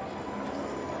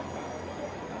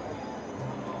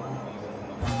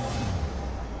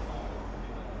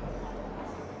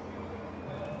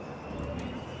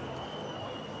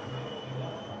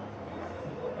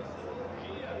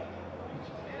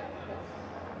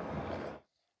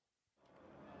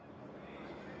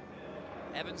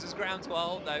 Evans is ground to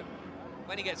hold, though.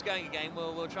 When he gets going again,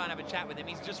 we'll try and have a chat with him.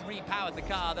 He's just repowered the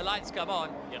car, the lights come on,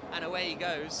 and away he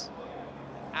goes.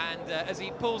 And as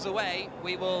he pulls away,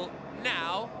 we will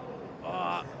now...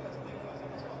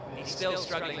 he's still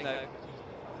struggling, though.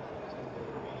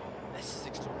 This is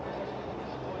extraordinary.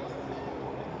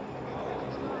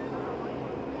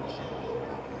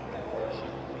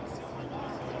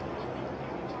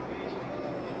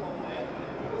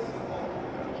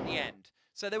 The end.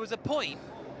 So there was a point,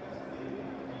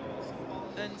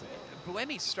 and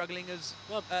Buemi's struggling as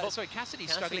well.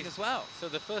 Cassidy's struggling as well. So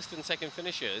the first and second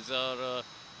finishers are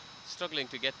struggling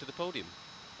to get to the podium.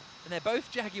 And they're both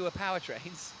Jaguar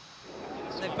powertrains.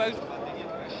 They've both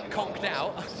conked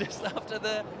out just after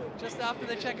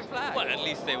the checkered flag. Well, at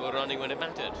least they were running when it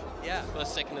mattered. Yeah.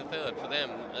 First, second, and third for them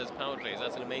as powertrains.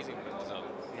 That's an amazing result.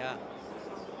 Yeah.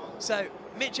 So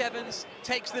Mitch Evans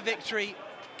takes the victory.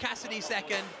 Cassidy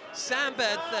second, Sam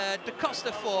Bird third, Da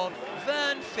Costa fourth,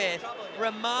 Verne fifth.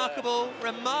 Remarkable,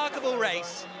 remarkable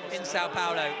race in Sao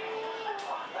Paulo.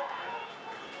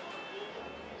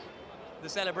 The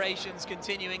celebrations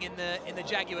continuing in the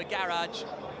Jaguar garage,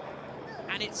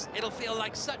 and it'll feel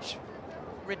like such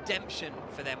redemption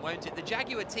for them, won't it? The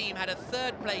Jaguar team had a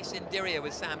third place in Diriyah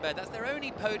with Sam Bird. That's their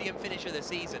only podium finish of the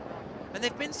season, and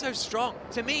they've been so strong.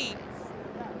 To me,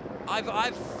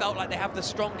 I've felt like they have the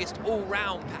strongest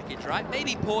all-round package, right?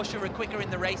 Maybe Porsche are quicker in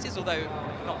the races, although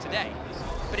not today.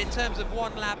 But in terms of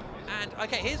one lap, and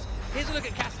okay, here's a look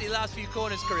at Cassidy the last few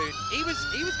corners, Karun. He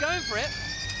was going for it.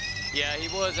 Yeah, he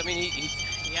was. I mean,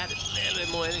 he had a little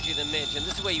bit more energy than Mitch, and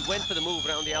this is where he went for the move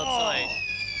around the outside.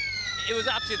 It was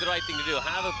absolutely the right thing to do.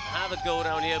 Have a go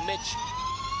around here. Mitch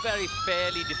very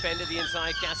fairly defended the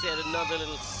inside. Cassidy had another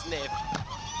little sniff,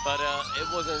 but it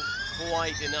wasn't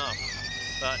quite enough.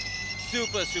 But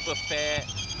super, super fair,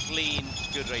 clean,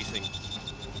 good racing.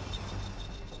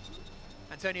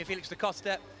 Antonio Felix da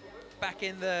Costa back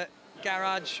in the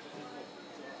garage.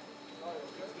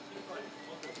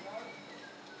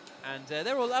 And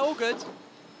they're all good.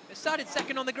 They started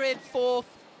second on the grid, fourth.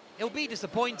 He'll be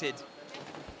disappointed,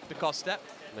 da Costa.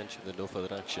 mention the no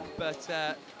further action. But,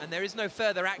 and there is no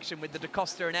further action with the Da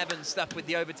Costa and Evans stuff with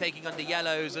the overtaking under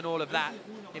yellows and all of that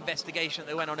investigation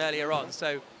that went on earlier on.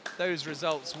 So those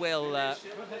results will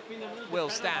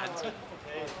stand.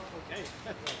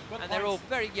 And they're all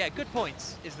very, good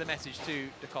points is the message to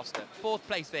Da Costa. 4th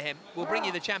place for him. We'll bring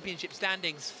you the championship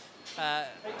standings in a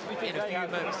few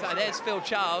moments. There's Phil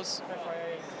Charles,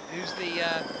 who's the...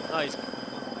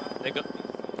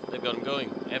 They've got him going.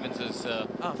 Evans is...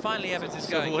 finally Evans is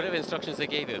so going. Whatever instructions they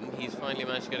gave him, he's finally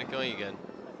managed to get it going again.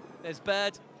 There's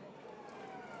Baer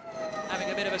having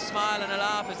a bit of a smile and a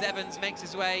laugh as Evans makes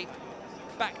his way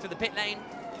back to the pit lane.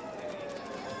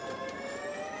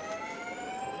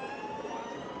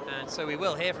 And so we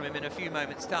will hear from him in a few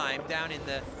moments' time down in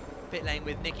the pit lane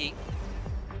with Nicky.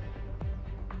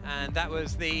 And that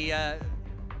was the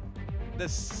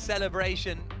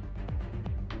celebration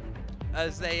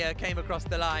as they came across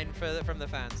the line from the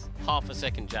fans. Half a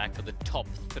second, Jack, for the top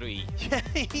 3.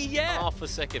 Yeah. Half a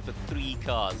second for 3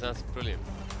 cars. That's brilliant.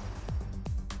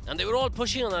 And they were all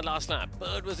pushing on that last lap.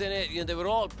 Baer was in it. You know, they were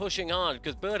all pushing hard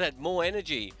because Baer had more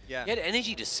energy. Yeah. He had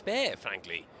energy to spare,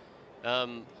 frankly.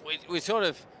 We sort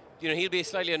of, you know, he'll be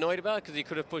slightly annoyed about it because he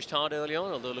could have pushed hard early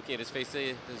on, although looking at his face,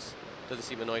 he doesn't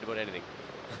seem annoyed about anything.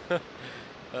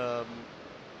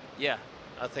 Yeah,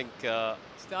 I think...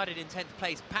 Started in 10th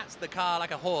place, pats the car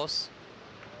like a horse.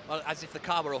 Well, as if the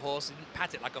car were a horse. He didn't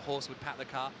pat it like a horse would pat the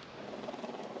car.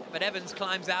 But Evans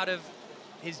climbs out of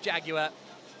his Jaguar.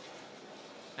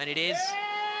 And it is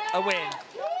a win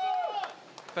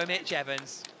for Mitch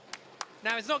Evans.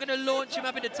 Now, it's not going to launch him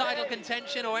up into title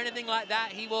contention or anything like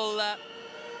that. He will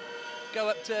go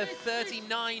up to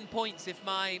 39 points if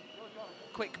my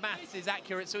quick maths is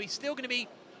accurate. So he's still going to be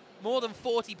more than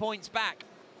 40 points back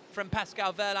from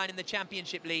Pascal Wehrlein in the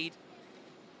championship lead.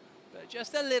 But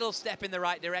just a little step in the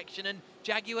right direction, and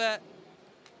Jaguar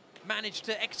managed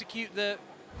to execute the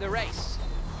race.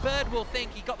 Baer will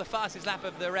think he got the fastest lap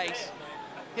of the race.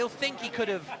 He'll think he could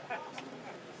have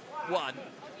won,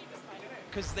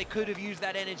 because they could have used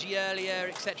that energy earlier,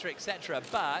 etc., etc.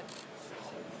 But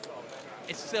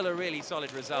it's still a really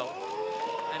solid result.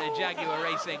 And a Jaguar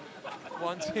racing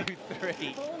 1, 2,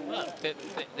 3. Well,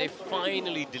 they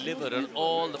finally delivered on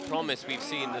all the promise we've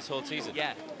seen this whole season.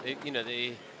 Yeah. They've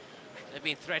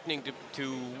been threatening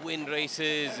to win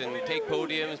races and take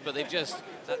podiums, but they've just,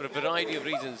 for a variety of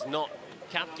reasons, not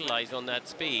capitalized on that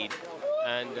speed.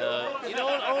 And,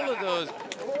 all of those,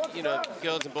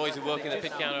 girls and boys who work in the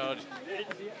pit garage,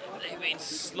 they've been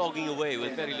slogging away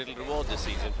with very little reward this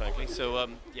season, frankly. So,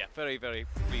 yeah, very, very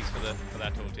pleased for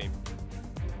that whole team.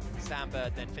 Sam Baer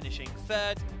then finishing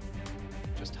 3rd,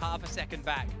 just half a second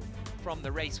back from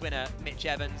the race winner, Mitch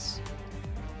Evans.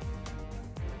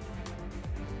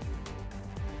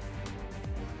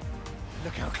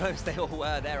 Look how close they all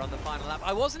were there on the final lap.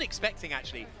 I wasn't expecting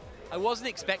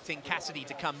Cassidy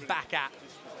to come back at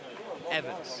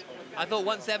Evans. I thought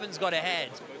once Evans got ahead,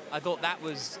 I thought that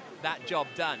was that job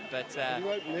done. But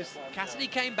Cassidy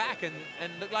came back and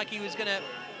looked like he was going to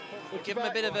give him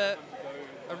a bit of a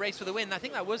race for the win. I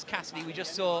think that was Cassidy we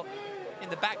just saw in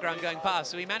the background going past,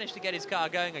 so he managed to get his car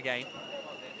going again.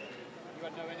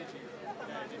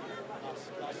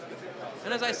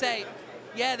 And as I say,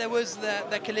 yeah, there was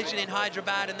the collision in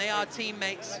Hyderabad, and they are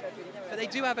teammates, but they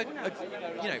do have a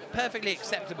perfectly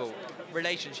acceptable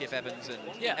relationship, Evans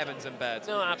and Baer.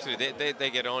 No, absolutely. They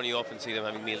get on. You often see them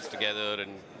having meals together,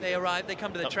 and they arrive. They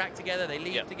come to the track together. They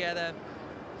leave together.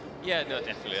 Yeah, no,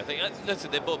 definitely. I think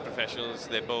listen, they're both professionals.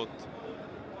 They're both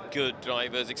good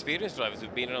drivers, experienced drivers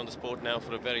who've been around the sport now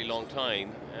for a very long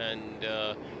time, and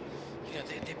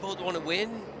they both want to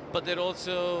win, but they're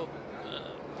also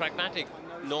pragmatic,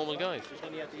 normal guys. It's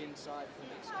only at the inside.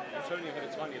 It's only had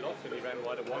a tiny lot when he ran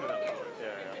wide at one.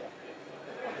 Yeah.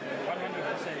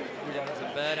 100%.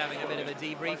 And Baer having a bit of a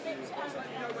debrief.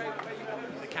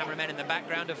 The cameramen in the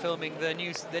background are filming the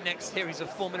next series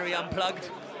of Formula E Unplugged,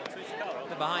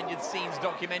 the behind-the-scenes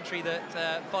documentary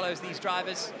that follows these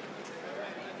drivers.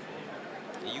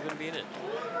 Are you going to be in it?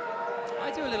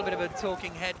 I do a little bit of a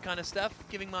talking head kind of stuff,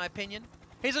 giving my opinion.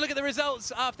 Here's a look at the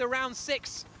results after round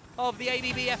 6 of the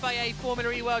ABB FIA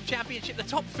Formula E World Championship. The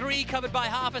top 3 covered by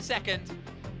half a second.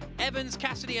 Evans,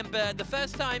 Cassidy and Baer, the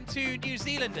first time 2 New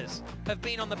Zealanders have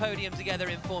been on the podium together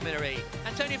in Formula E.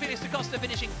 Antonio Felix da Costa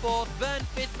finishing 4th, Vern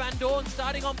 5th, Van Dorn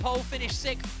starting on pole, finished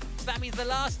 6th. So that means the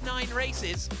last 9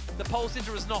 races, the pole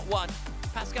sitter has not won.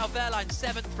 Pascal Wehrlein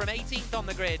 7th from 18th on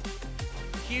the grid.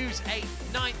 Hughes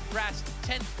 8th, 9th Rast,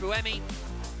 10th Buemi.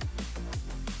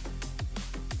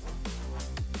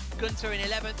 Gunter in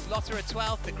 11th, Lotterer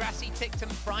 12th, De Grassi, Ticktum,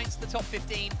 Freins the top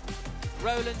 15.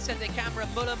 Roland, Sete Camera,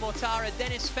 Muller, Mortara,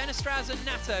 Dennis, Fenestraz and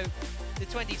Nato the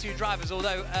 22 drivers,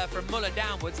 although from Muller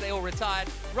downwards, they all retired.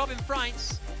 Robin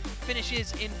Freins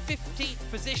finishes in 15th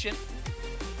position.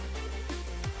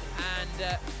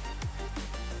 And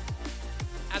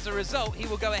as a result, he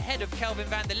will go ahead of Kelvin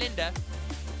van der Linde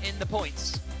in the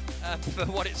points, for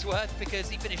what it's worth, because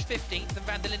he finished 15th and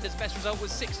van der Linde's best result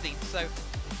was 16th. So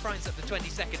Freins up to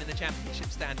 22nd in the championship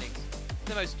standings.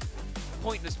 The most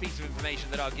pointless piece of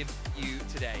information that I'll give you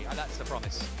today. That's a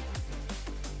promise.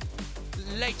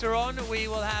 Later on, we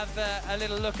will have a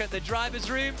little look at the driver's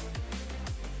room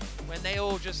when they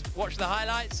all just watch the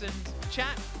highlights and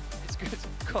chat. It's good.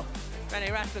 Cool. René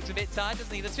Rast looks a bit tired,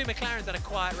 doesn't he? The two McLarens had a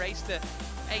quiet race to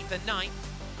 8th and 9th.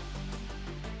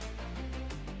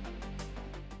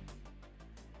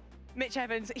 Mitch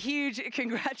Evans, huge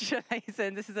congratulations.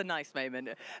 This is a nice moment.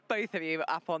 Both of you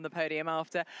up on the podium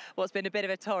after what's been a bit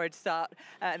of a torrid start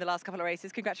in the last couple of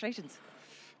races. Congratulations.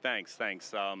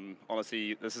 Thanks.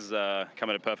 Honestly, this is come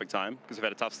at a perfect time because we've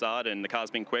had a tough start and the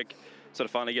car's been quick. So to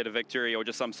finally get a victory or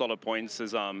just some solid points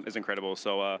is incredible.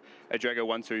 So at Drago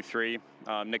 1, 2, 3,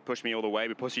 Nick pushed me all the way.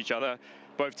 We pushed each other.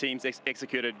 Both teams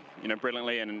executed,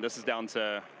 brilliantly, and this is down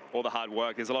to all the hard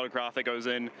work. There's a lot of craft that goes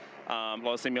in, a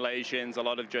lot of simulations, a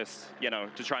lot of just,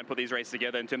 to try and put these races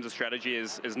together in terms of strategy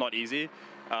is not easy.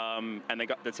 And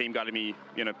the team guided me,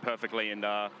 perfectly. And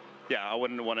yeah, I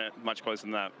wouldn't want it much closer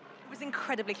than that. It was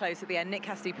incredibly close at the end. Nick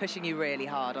Cassidy pushing you really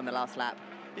hard on the last lap.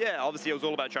 Yeah, obviously it was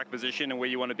all about track position and where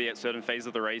you want to be at certain phases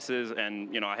of the races.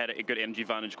 And, I had a good energy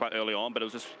advantage quite early on, but it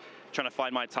was just trying to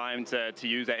find my time to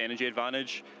use that energy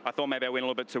advantage. I thought maybe I went a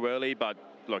little bit too early, but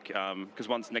look, because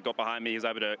once Nick got behind me, he was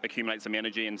able to accumulate some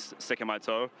energy and stick in my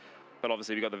toe. But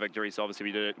obviously we got the victory, so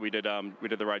obviously we did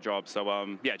the right job.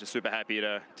 So yeah, just super happy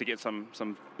to get some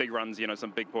big runs,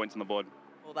 some big points on the board.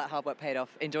 All that hard work paid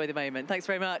off. Enjoy the moment. Thanks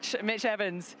very much, Mitch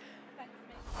Evans.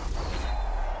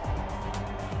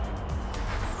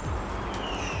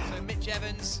 So Mitch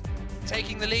Evans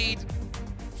taking the lead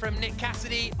from Nick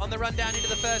Cassidy on the run down into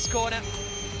the first corner.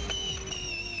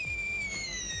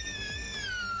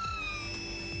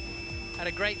 Had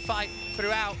a great fight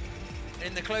throughout.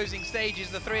 In the closing stages,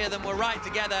 the three of them were right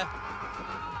together.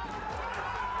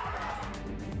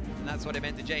 And that's what it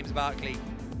meant to James Barclay,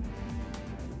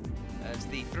 as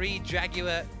the three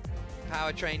Jaguar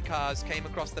powertrain cars came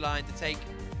across the line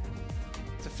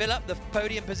to fill up the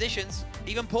podium positions.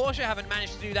 Even Porsche haven't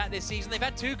managed to do that this season. They've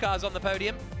had two cars on the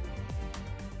podium.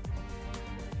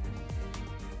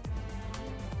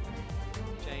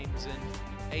 James and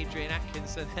Adrian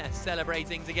Atkinson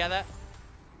celebrating together.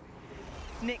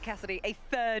 Nick Cassidy, a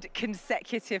third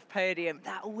consecutive podium.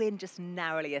 That win just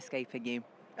narrowly escaping you.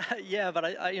 Yeah, but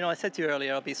I said to you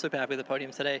earlier, I'll be super happy with the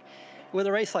podium today. With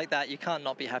a race like that, you can't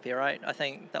not be happy, right? I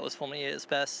think that was Formula E at its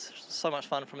best. So much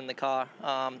fun from in the car.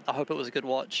 I hope it was a good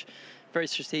watch. Very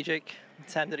strategic.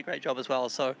 Sam did a great job as well.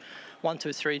 So 1,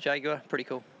 2, 3 Jaguar, pretty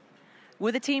cool.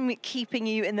 Were the team keeping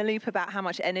you in the loop about how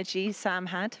much energy Sam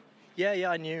had? Yeah,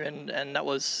 I knew, and that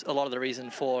was a lot of the reason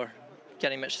for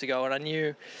getting Mitch to go. And I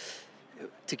knew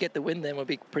to get the win then would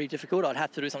be pretty difficult. I'd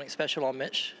have to do something special on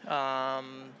Mitch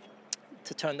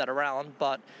to turn that around,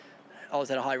 but I was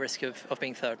at a high risk of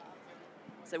being third.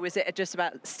 So was it just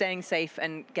about staying safe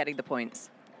and getting the points?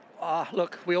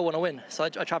 Look, we all want to win, so I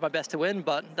tried my best to win,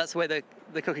 but that's the way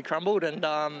the cookie crumbled, and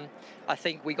I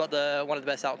think we got one of the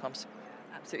best outcomes.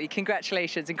 Absolutely.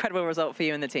 Congratulations. Incredible result for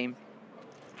you and the team.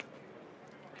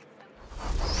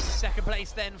 Second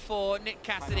place then for Nick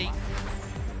Cassidy.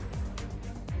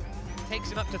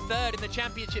 Takes him up to third in the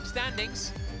championship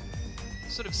standings.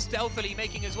 Sort of stealthily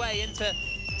making his way into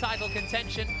title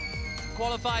contention.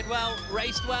 Qualified well,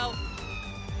 raced well.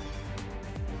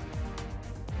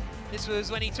 This was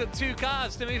when he took two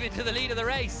cars to move into the lead of the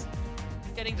race,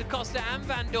 getting to Costa and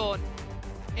Van Dorn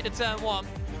into turn 1.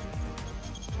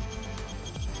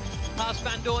 Past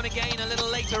Van Dorn again a little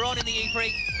later on in the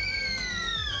E-Prix.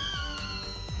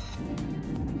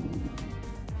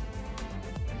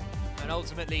 And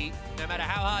ultimately, no matter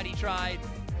how hard he tried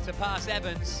to pass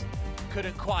Evans,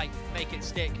 couldn't quite make it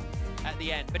stick at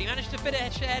the end. But he managed to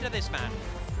finish ahead of this man.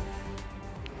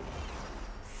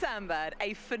 Sam Baer,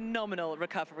 a phenomenal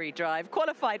recovery drive.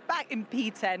 Qualified back in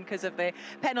P10 because of the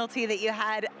penalty that you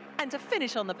had. And to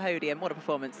finish on the podium, what a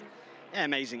performance. Yeah,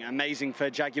 amazing for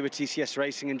Jaguar TCS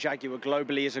Racing and Jaguar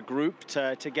globally as a group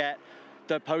to get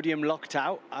the podium locked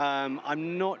out.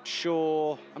 I'm not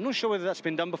sure whether that's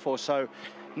been done before, so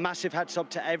massive hats up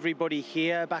to everybody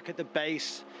here back at the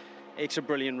base. It's a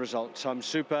brilliant result, so I'm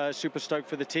super stoked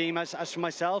for the team. As for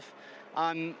myself,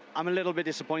 I'm a little bit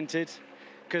disappointed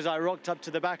because I rocked up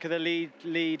to the back of the lead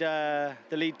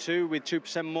 2 with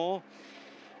 2% more,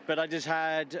 but I just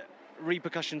had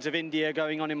repercussions of India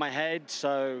going on in my head,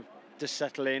 so just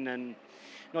settle in and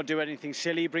not do anything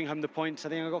silly, bring home the points. I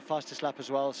think I got fastest lap as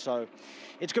well, so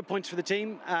it's good points for the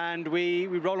team, and we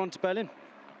roll on to Berlin.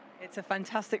 It's a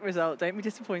fantastic result. Don't be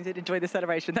disappointed. Enjoy the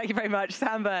celebration. Thank you very much,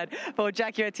 Sam Bird, for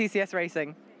Jaguar TCS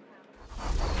Racing.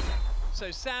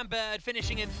 So Sam Bird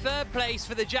finishing in 3rd place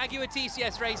for the Jaguar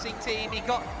TCS Racing team. He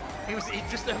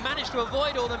just managed to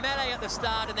avoid all the melee at the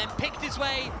start and then picked his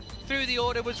way through the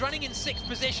order, was running in 6th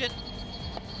position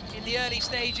in the early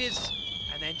stages,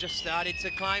 and then just started to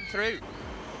climb through,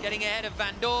 getting ahead of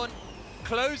Van Dorn,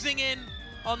 closing in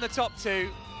on the top 2.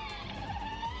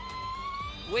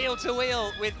 Wheel to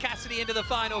wheel with Cassidy into the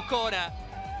final corner,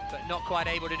 but not quite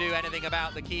able to do anything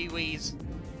about the Kiwis,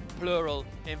 plural,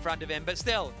 in front of him. But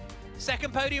still,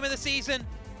 2nd podium of the season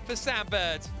for Sam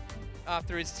Bird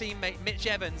after his teammate Mitch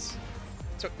Evans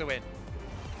took the win.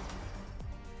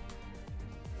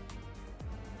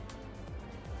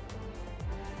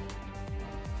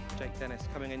 Jake Dennis,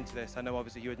 coming into this, I know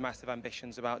obviously you had massive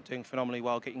ambitions about doing phenomenally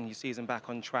well, getting your season back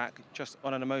on track. Just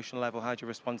on an emotional level, how do you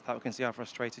respond to that? We can see how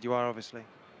frustrated you are, obviously.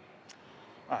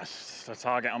 It's a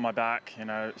target on my back, you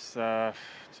know. It's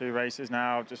 2 races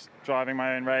now, just driving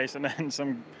my own race, and then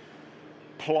some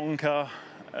plonker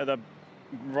at the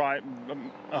right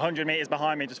 100 meters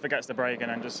behind me just forgets to brake and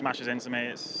then just smashes into me.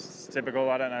 It's typical.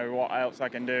 I don't know what else I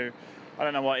can do. I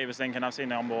don't know what he was thinking. I've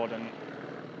seen it on board, and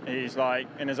he's like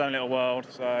in his own little world,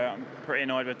 so I'm pretty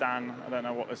annoyed with Dan. I don't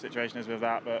know what the situation is with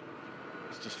that, but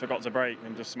he's just forgot to brake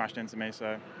and just smashed into me.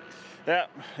 So yeah,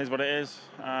 is what it is.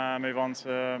 Move on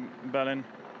to Berlin.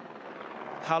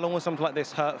 How long was something like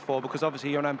this hurt for? Because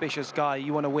obviously you're an ambitious guy,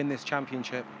 you want to win this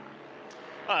championship.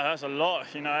 Oh, that's a lot,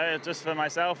 you know, just for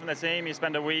myself and the team. You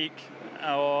spend a week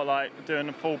or like doing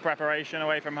a full preparation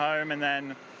away from home, and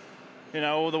then, you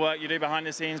know, all the work you do behind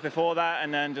the scenes before that,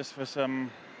 and then just for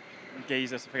some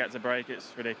geezers to forget to brake,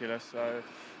 it's ridiculous. So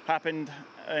happened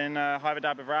in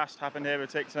Hyverdab with Rast, happened here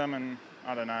with Tictum, and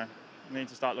I don't know, I need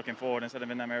to start looking forward instead of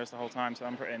in their mirrors the whole time, so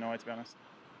I'm pretty annoyed, to be honest.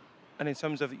 And in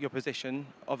terms of your position,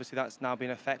 obviously that's now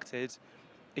been affected.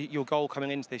 Your goal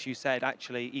coming into this, you said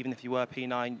actually, even if you were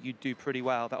P9, you'd do pretty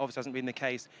well. That obviously hasn't been the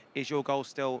case. Is your goal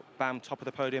still, bam, top of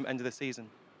the podium, end of the season?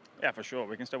 Yeah, for sure.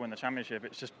 We can still win the championship.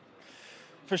 It's just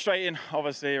frustrating.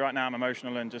 Obviously, right now I'm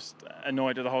emotional and just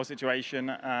annoyed with the whole situation.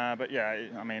 But yeah,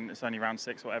 I mean, it's only round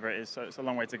 6, whatever it is, so it's a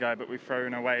long way to go. But we've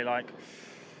thrown away like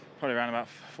probably around about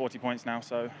 40 points now.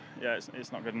 So yeah,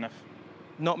 it's not good enough.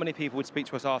 Not many people would speak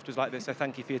to us afterwards like this, so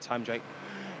thank you for your time, Jake.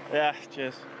 Yeah,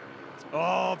 cheers.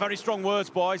 Oh, very strong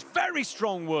words, boys. Very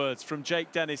strong words from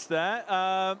Jake Dennis there.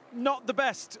 Not the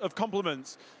best of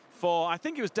compliments for, I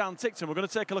think it was Dan Tictum. We're going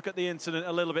to take a look at the incident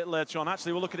a little bit later on.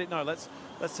 Actually, we'll look at it now. Let's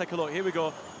take a look. Here we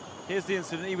go. Here's the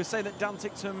incident. He was saying that Dan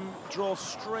Tictum drove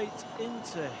straight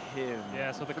into him.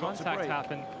 Yeah, so the contact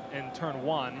happened in turn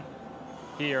 1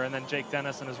 here, and then Jake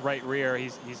Dennis in his right rear,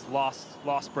 he's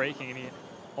lost braking, and he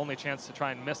only chance to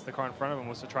try and miss the car in front of him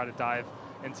was to try to dive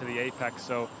into the apex.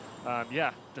 So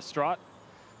yeah, distraught,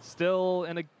 still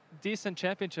in a decent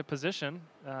championship position,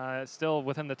 still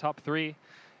within the top 3,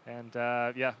 and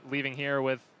yeah, leaving here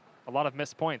with a lot of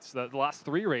missed points. The last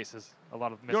 3 races, a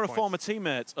lot of missed You're points. a former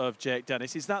teammate of Jake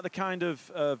Dennis. Is that the kind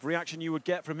of reaction you would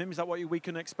get from him? Is that what we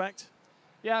can expect?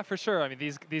 Yeah, for sure. I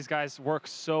mean, these guys work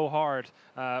so hard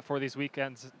for these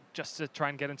weekends just to try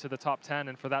and get into the top 10,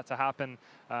 and for that to happen,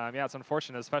 yeah, it's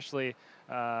unfortunate, especially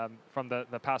from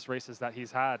the past races that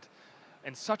he's had.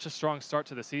 And such a strong start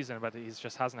to the season, but he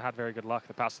just hasn't had very good luck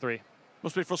the past 3.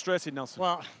 Must be frustrating, Nelson.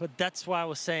 Well, but that's why I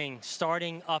was saying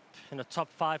starting up in the top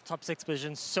 5, top 6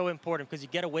 position is so important, because you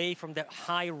get away from that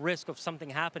high risk of something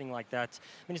happening like that.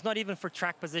 I mean, it's not even for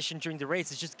track position during the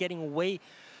race. It's just getting away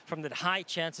from the high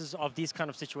chances of these kind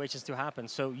of situations to happen.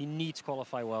 So you need to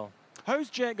qualify well.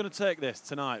 How's Jake going to take this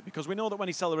tonight? Because we know that when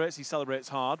he celebrates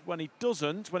hard. When he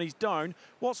doesn't, when he's down,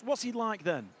 what's he like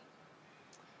then?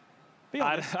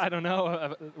 I don't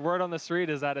know. Word on the street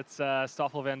is that it's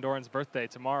Stoffel Van Doren's birthday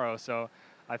tomorrow, so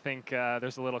I think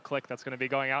there's a little click that's going to be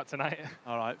going out tonight.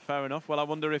 All right, fair enough. Well, I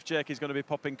wonder if Jake is going to be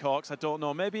popping corks. I don't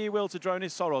know. Maybe he will to drown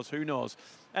his sorrows. Who knows?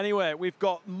 Anyway, we've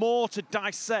got more to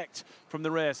dissect from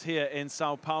the race here in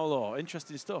Sao Paulo.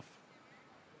 Interesting stuff.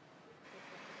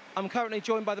 I'm currently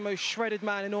joined by the most shredded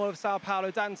man in all of Sao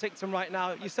Paulo, Dan Tictum, right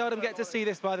now. You seldom get to see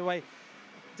this, by the way.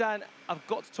 Dan, I've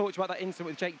got to talk to you about that incident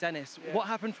with Jake Dennis. Yeah. What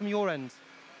happened from your end?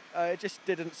 It just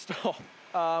didn't stop.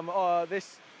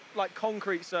 This like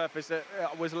concrete surface that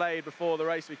was laid before the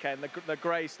race weekend, the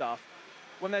grey stuff,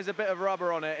 when there's a bit of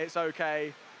rubber on it, it's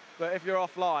okay. But if you're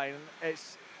offline,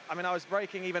 I mean, I was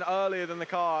braking even earlier than the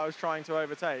car I was trying to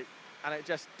overtake, and it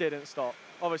just didn't stop.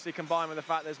 Obviously, combined with the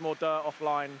fact there's more dirt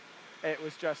offline, it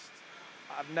was just,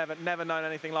 I've never known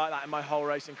anything like that in my whole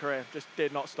racing career. Just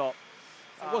did not stop.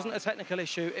 So it wasn't a technical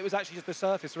issue, it was actually just the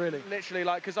surface, really. Literally,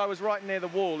 like, because I was right near the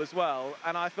wall as well,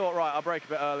 and I thought, right, I'll brake a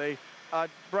bit early. I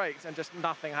braked and just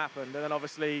nothing happened. And then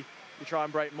obviously you try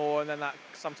and brake more, and then that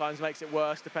sometimes makes it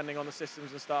worse depending on the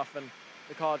systems and stuff. And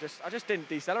the car I just didn't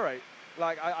decelerate.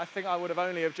 Like, I think I would have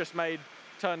only have just made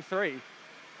turn 3. You know,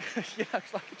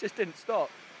 it's like it just didn't stop.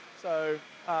 So,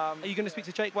 are you going to speak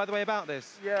to Jake, by the way, about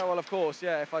this? Yeah, well, of course,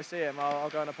 yeah. If I see him, I'll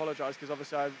go and apologise, because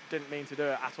obviously I didn't mean to do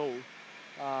it at all.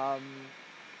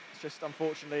 It's just,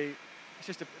 unfortunately, it's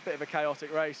just a bit of a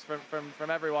chaotic race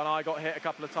from everyone. I got hit a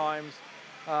couple of times.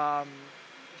 I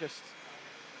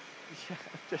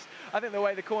think the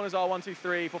way the corners are, 1, 2,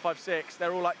 3, 4, 5, 6,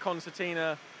 they're all like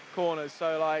concertina corners.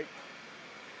 So, like,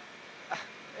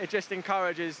 it just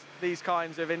encourages these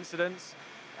kinds of incidents.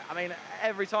 I mean,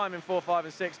 every time in 4, 5,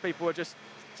 and 6, people were just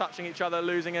touching each other,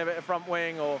 losing a bit of front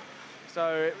wing,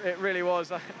 so it really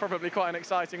was probably quite an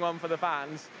exciting one for the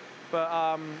fans,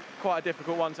 but quite a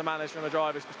difficult one to manage from a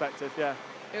driver's perspective. Yeah.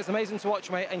 It was amazing to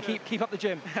watch, mate, and keep up the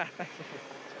gym. Thank you.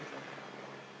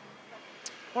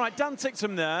 All right, Dan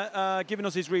Ticktum there, giving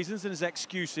us his reasons and his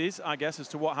excuses, I guess, as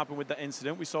to what happened with that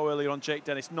incident. We saw earlier on Jake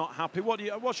Dennis not happy.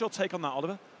 What's your take on that,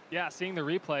 Oliver? Yeah, seeing the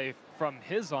replay from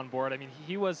his onboard, I mean,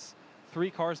 he was 3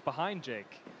 cars behind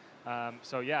Jake.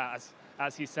 So yeah,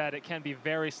 as he said, it can be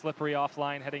very slippery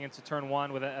offline heading into turn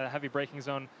 1 with a heavy braking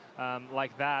zone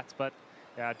like that. But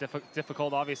yeah,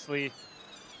 difficult, obviously.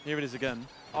 Here it is again.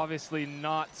 Obviously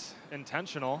not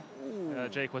intentional.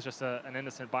 Jake was just an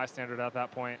innocent bystander at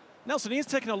that point. Nelson, he's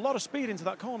taken a lot of speed into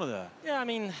that corner there. Yeah, I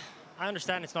mean, I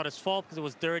understand it's not his fault because it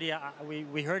was dirty.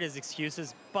 We heard his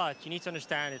excuses, but you need to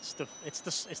understand it's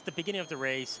the beginning of the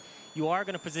race. You are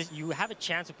going to position. You have a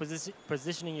chance of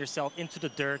positioning yourself into the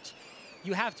dirt.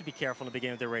 You have to be careful in the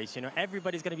beginning of the race. You know,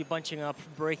 everybody's going to be bunching up,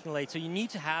 braking late, so you need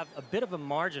to have a bit of a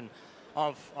margin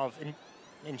of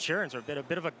insurance, or a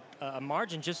bit of a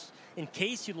margin just in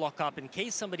case you lock up, in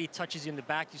case somebody touches you in the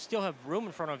back. You still have room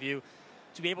in front of you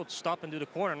to be able to stop and do the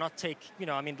corner, not take, you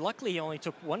know, I mean, luckily he only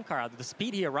took 1 car out. The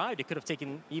speed he arrived, it could have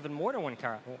taken even more than 1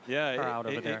 car, out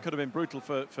over there. It could have been brutal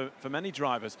for many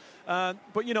drivers.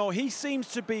 But, you know, he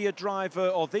seems to be a driver,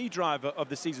 or the driver of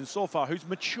the season so far, who's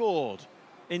matured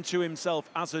into himself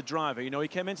as a driver. You know, he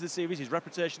came into the series, his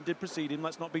reputation did precede him,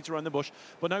 let's not beat around the bush,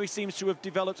 but now he seems to have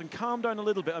developed and calmed down a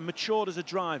little bit and matured as a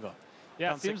driver.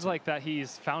 Yeah, it seems like that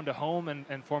he's found a home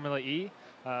in Formula E.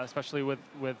 Especially with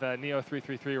Neo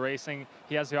 333 Racing,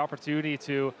 he has the opportunity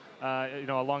to, you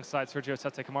know, alongside Sergio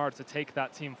Tete Camargo, to take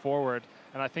that team forward,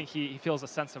 and I think he feels a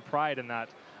sense of pride in that.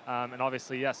 And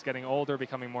obviously, yes, getting older,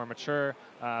 becoming more mature,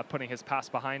 putting his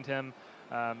past behind him.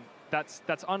 That's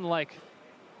unlike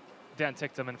Dan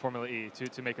Ticktum in Formula E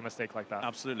to make a mistake like that.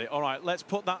 Absolutely. All right, let's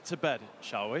put that to bed,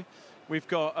 shall we? We've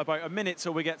got about a minute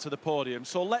till we get to the podium,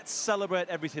 so let's celebrate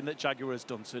everything that Jaguar has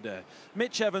done today.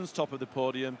 Mitch Evans, top of the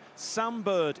podium, Sam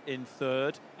Bird in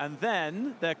 3rd, and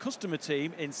then their customer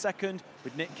team in 2nd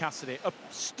with Nick Cassidy. A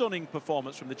stunning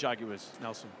performance from the Jaguars,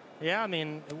 Nelson. Yeah, I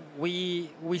mean, we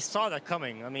saw that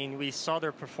coming. I mean, we saw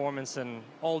their performance in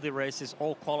all the races,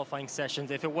 all qualifying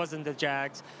sessions. If it wasn't the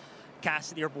Jags,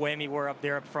 Cassidy or Buemi were up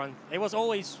there up front. It was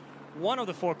always, one of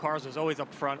the 4 cars was always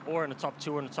up front, or in the top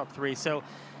 2 or in the top 3. So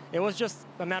it was just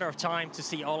a matter of time to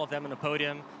see all of them on the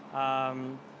podium.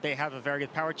 They have a very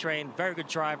good powertrain, very good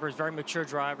drivers, very mature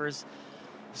drivers.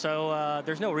 So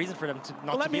there's no reason for them to not to be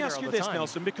there all the time. Let me ask you this,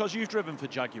 Nelson, because you've driven for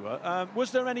Jaguar.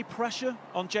 Was there any pressure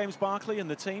on James Barclay and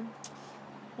the team?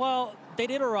 Well, they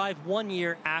did arrive 1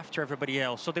 year after everybody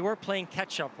else, so they were playing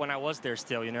catch-up when I was there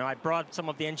still. You know, I brought some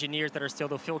of the engineers that are still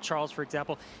there. Phil Charles, for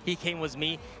example, he came with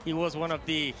me. He was one of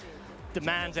the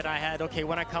demands that I had. Okay,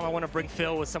 when I come, I want to bring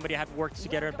Phil with somebody I had worked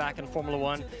together back in Formula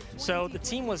 1. So the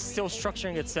team was still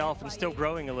structuring itself and still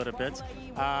growing a little bit.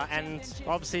 And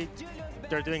obviously,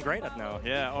 they're doing great at now.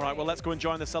 Yeah, all right, well, let's go and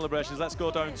join the celebrations. Let's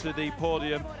go down to the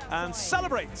podium and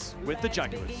celebrate with the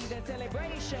Jaguars.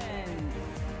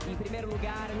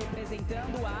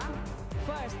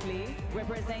 Firstly,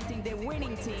 representing the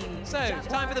winning team. So,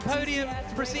 time for the podium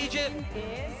procedure.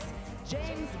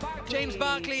 James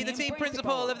Barclay, the team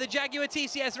principal of the Jaguar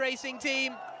TCS Racing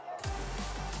team,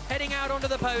 heading out onto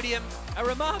the podium. A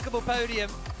remarkable podium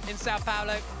in Sao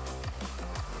Paulo.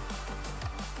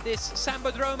 This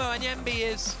Sambodromo Anyembi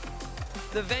is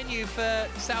the venue for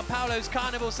Sao Paulo's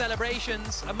Carnival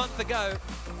celebrations a month ago.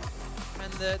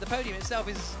 And the podium itself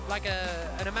is like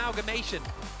an amalgamation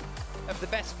of the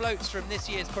best floats from this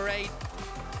year's parade.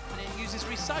 And it uses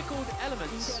recycled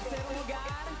elements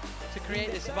to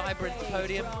create this vibrant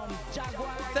podium.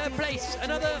 3rd place,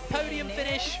 another podium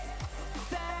finish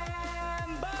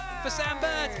for Sam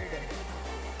Bird.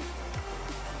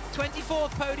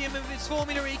 24th podium of his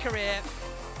Formula E career.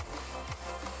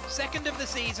 Second of the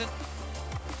season.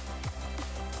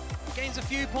 Gains a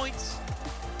few points.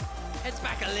 Heads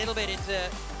back a little bit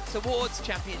towards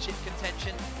championship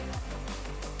contention.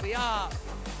 We are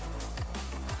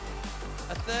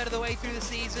a third of the way through the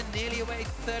season, nearly a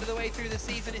third of the way through the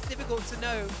season. It's difficult to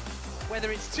know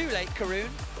whether it's too late, Karun,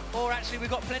 or actually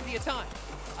we've got plenty of time.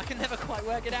 I can never quite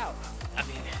work it out. I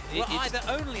mean, we're either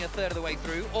only a third of the way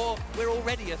through, or we're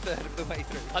already a third of the way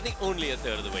through. I think only a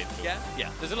third of the way through. Yeah? Yeah.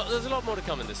 There's a lot more to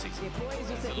come in this season.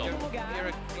 There's a lot more. You're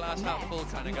a glass half full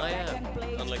kind of guy. I am,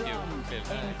 unlike you.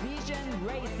 Envision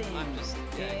Racing. I'm just,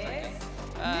 yeah,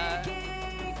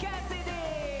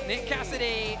 exactly. Nick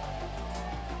Cassidy,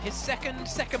 his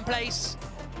second place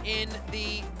in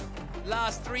the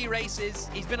last 3 races.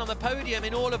 He's been on the podium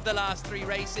in all of the last 3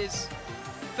 races.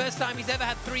 First time he's ever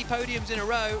had 3 podiums in a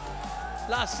row.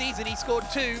 Last season he scored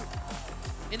 2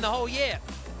 in the whole year.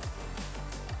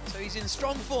 So he's in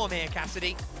strong form here,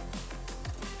 Cassidy.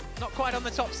 Not quite on the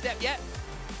top step yet.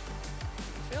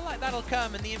 I feel like that'll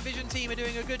come, and the Envision team are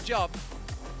doing a good job.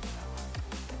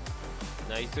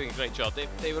 No, he's doing a great job.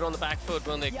 They were on the back foot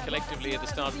when they collectively at the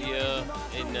start of the year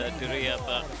in Diriyah,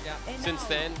 but since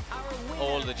then,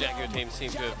 all the Jaguar teams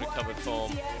seem to have recovered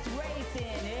form.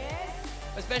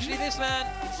 Especially this man.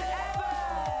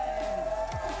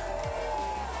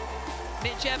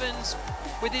 Mitch Evans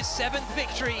with his 7th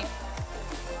victory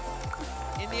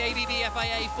in the ABB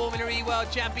FIA Formula E World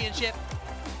Championship.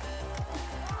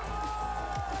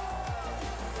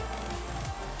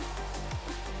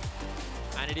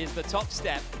 And it is the top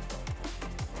step.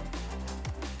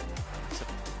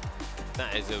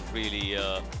 That is a really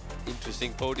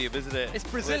interesting podium, isn't it? It's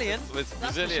Brazilian. With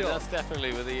that's Brazilian, for sure. that's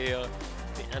definitely with the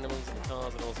animals and the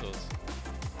cars and all sorts.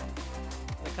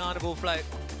 The carnival float,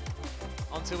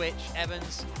 onto which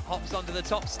Evans hops onto the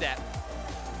top step.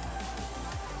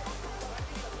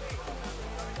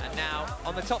 And now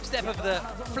on the top step of the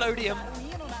floatium,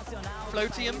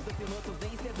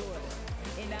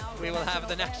 we will have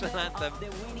the national anthem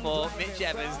for Mitch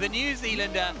Evans, the New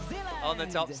Zealander, on the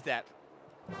top step.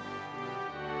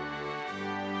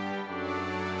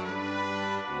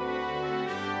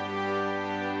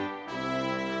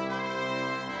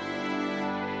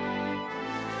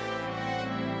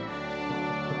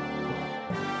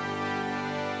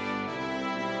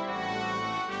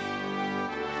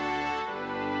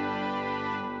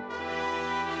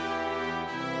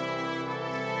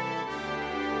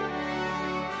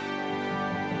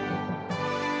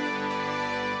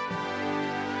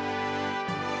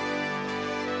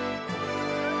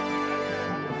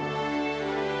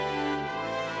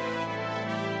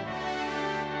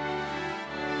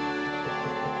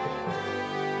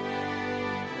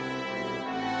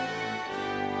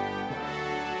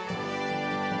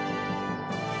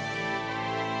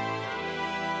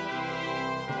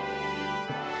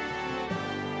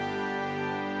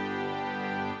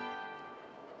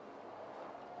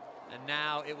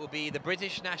 Now it will be the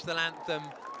British national anthem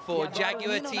for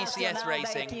Jaguar TCS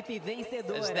Racing,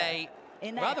 as they,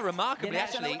 rather remarkably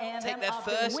actually, take their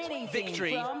first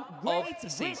victory of the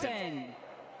season.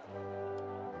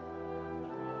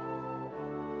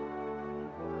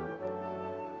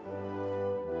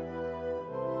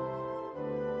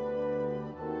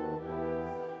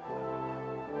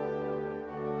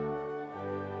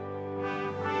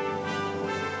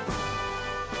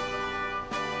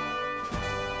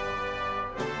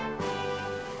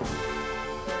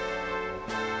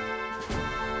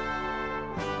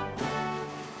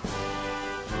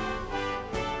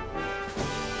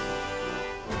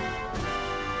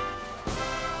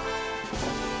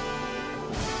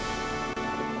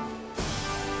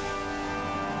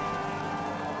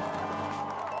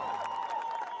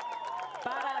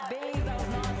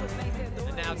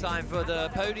 And now time for the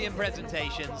podium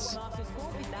presentations.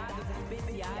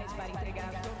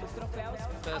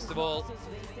 First of all,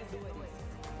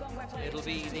 it'll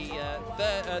be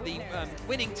the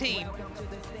winning team.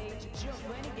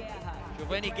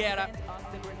 Giovanni Guerra,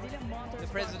 the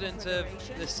president of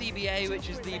the CBA, which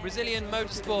is the Brazilian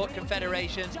Motorsport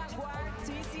Confederation.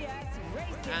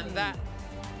 And that,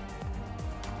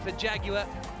 for Jaguar,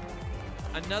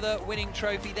 another winning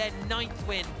trophy, their 9th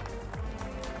win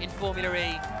in Formula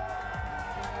E.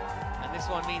 And this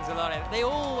one means a lot. They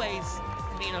always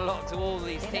mean a lot to all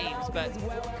these teams, but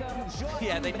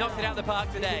yeah, they knocked it out of the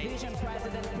park today.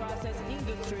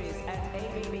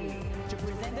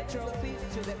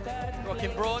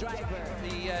 Rockin Broad,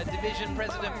 the division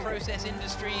president Process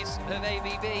Industries of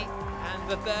ABB, and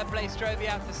the 3rd place trophy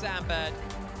out to Sam Bird.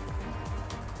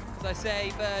 As I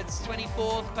say, Bird's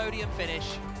 24th podium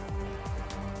finish.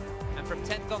 And from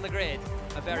 10th on the grid,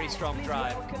 a very strong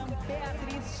drive.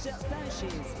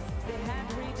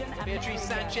 Beatriz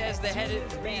Sanchez, the head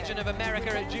of region of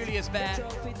America at Julius Baer.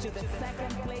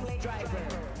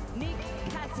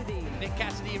 Nick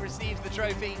Cassidy receives the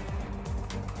trophy.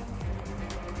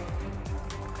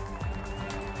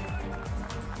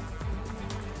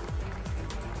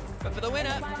 But for the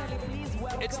winner,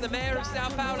 it's the mayor of Sao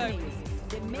Paulo,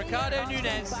 Ricardo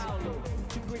Nunes,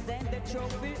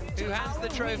 who hands the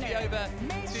trophy over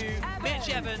to Mitch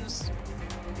Evans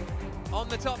on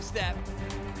the top step.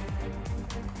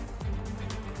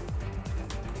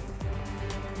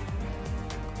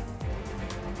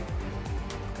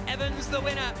 Evans, the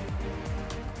winner,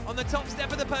 on the top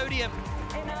step of the podium.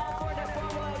 And now for the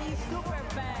Paulo E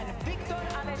superfan, Victor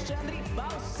Alexandre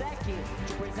Balsecchi,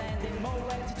 to present the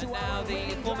Moet to Now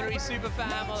the Paulo E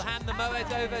superfan will hand the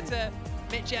Moet over to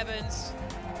Mitch Evans,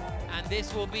 and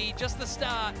this will be just the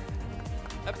start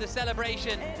of the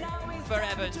celebration for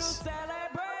Evans.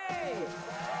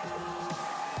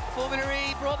 Formula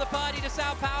E brought the party to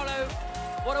Sao Paulo.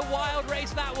 What a wild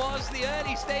race that was. The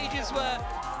early stages were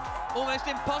almost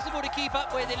impossible to keep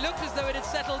up with. It looked as though it had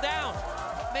settled down,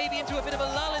 maybe into a bit of a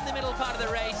lull in the middle part of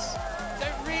the race.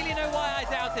 Don't really know why I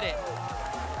doubted it.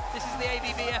 This is the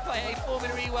ABB FIA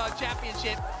Formula E World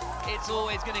Championship. It's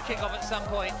always going to kick off at some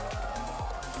point.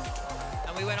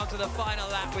 And we went on to the final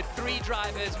lap with 3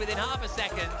 drivers within half a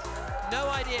second. No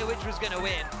idea which was going to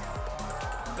win,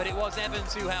 but it was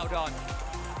Evans who held on.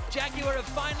 Jaguar have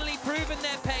finally proven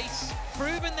their pace,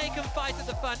 proven they can fight at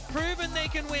the front, proven they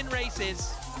can win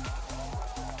races.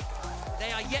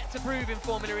 They are yet to prove in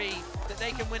Formula E that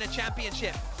they can win a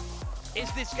championship.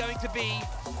 Is this going to be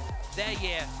their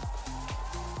year?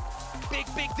 Big,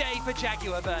 big day for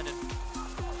Jaguar, Vernon.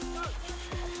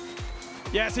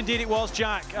 Yes, indeed it was,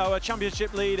 Jack. Our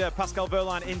championship leader, Pascal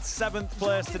Wehrlein, in 7th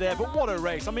place today. But what a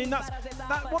race. I mean,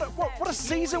 what a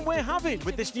season we're having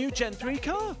with this new Gen 3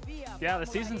 car. Yeah, the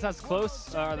season's as close,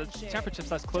 the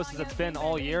championship's as close as it's been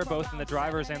all year, both in the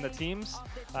drivers and the teams.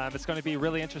 It's going to be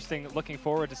really interesting, looking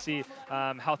forward to see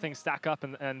how things stack up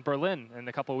in Berlin in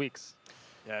a couple of weeks.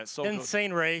 Yeah, it's so insane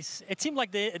good. Race. It seemed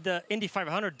like the Indy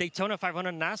 500, Daytona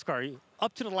 500 NASCAR,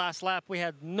 up to the last lap, we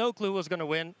had no clue who was going to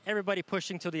win. Everybody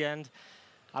pushing to the end.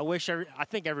 I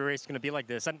think every race is going to be like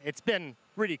this, and it's been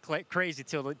really crazy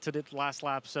to the last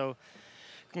lap. So,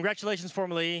 congratulations,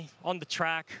 Formula E, on the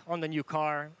track, on the new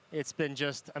car. It's been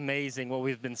just amazing what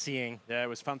we've been seeing. Yeah, it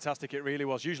was fantastic. It really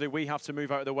was. Usually we have to move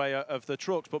out of the way of the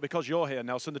trucks, but because you're here,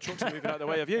 Nelson, the trucks are moving out of the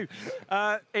way of you.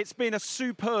 It's been a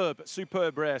superb,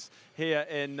 superb race here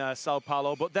in Sao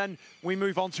Paulo. But then we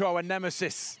move on to our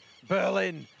nemesis,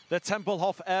 Berlin. The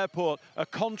Tempelhof Airport, a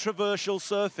controversial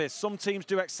surface. Some teams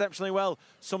do exceptionally well.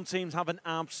 Some teams have an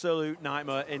absolute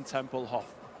nightmare in Tempelhof.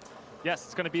 Yes,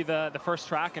 it's going to be the first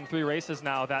track in 3 races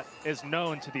now that is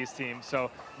known to these teams. So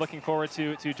looking forward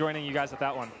to joining you guys at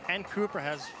that one. And Cooper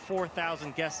has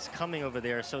 4,000 guests coming over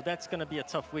there. So that's going to be a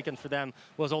tough weekend for them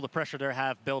with all the pressure they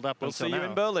have built up until now. We'll see you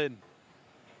in Berlin.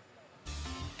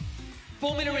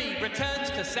 Formula E returns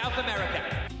to South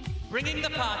America, bringing the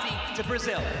party to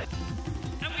Brazil.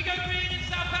 And we go green in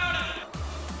Sao Paulo.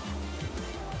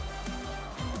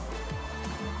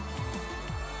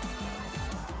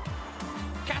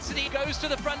 Cassidy goes to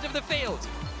the front of the field.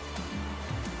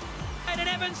 And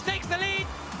Evans takes the lead.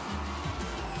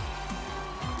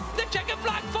 The checkered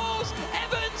flag falls.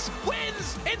 Evans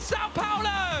wins in Sao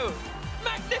Paulo.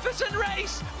 Magnificent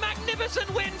race,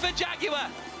 magnificent win for Jaguar.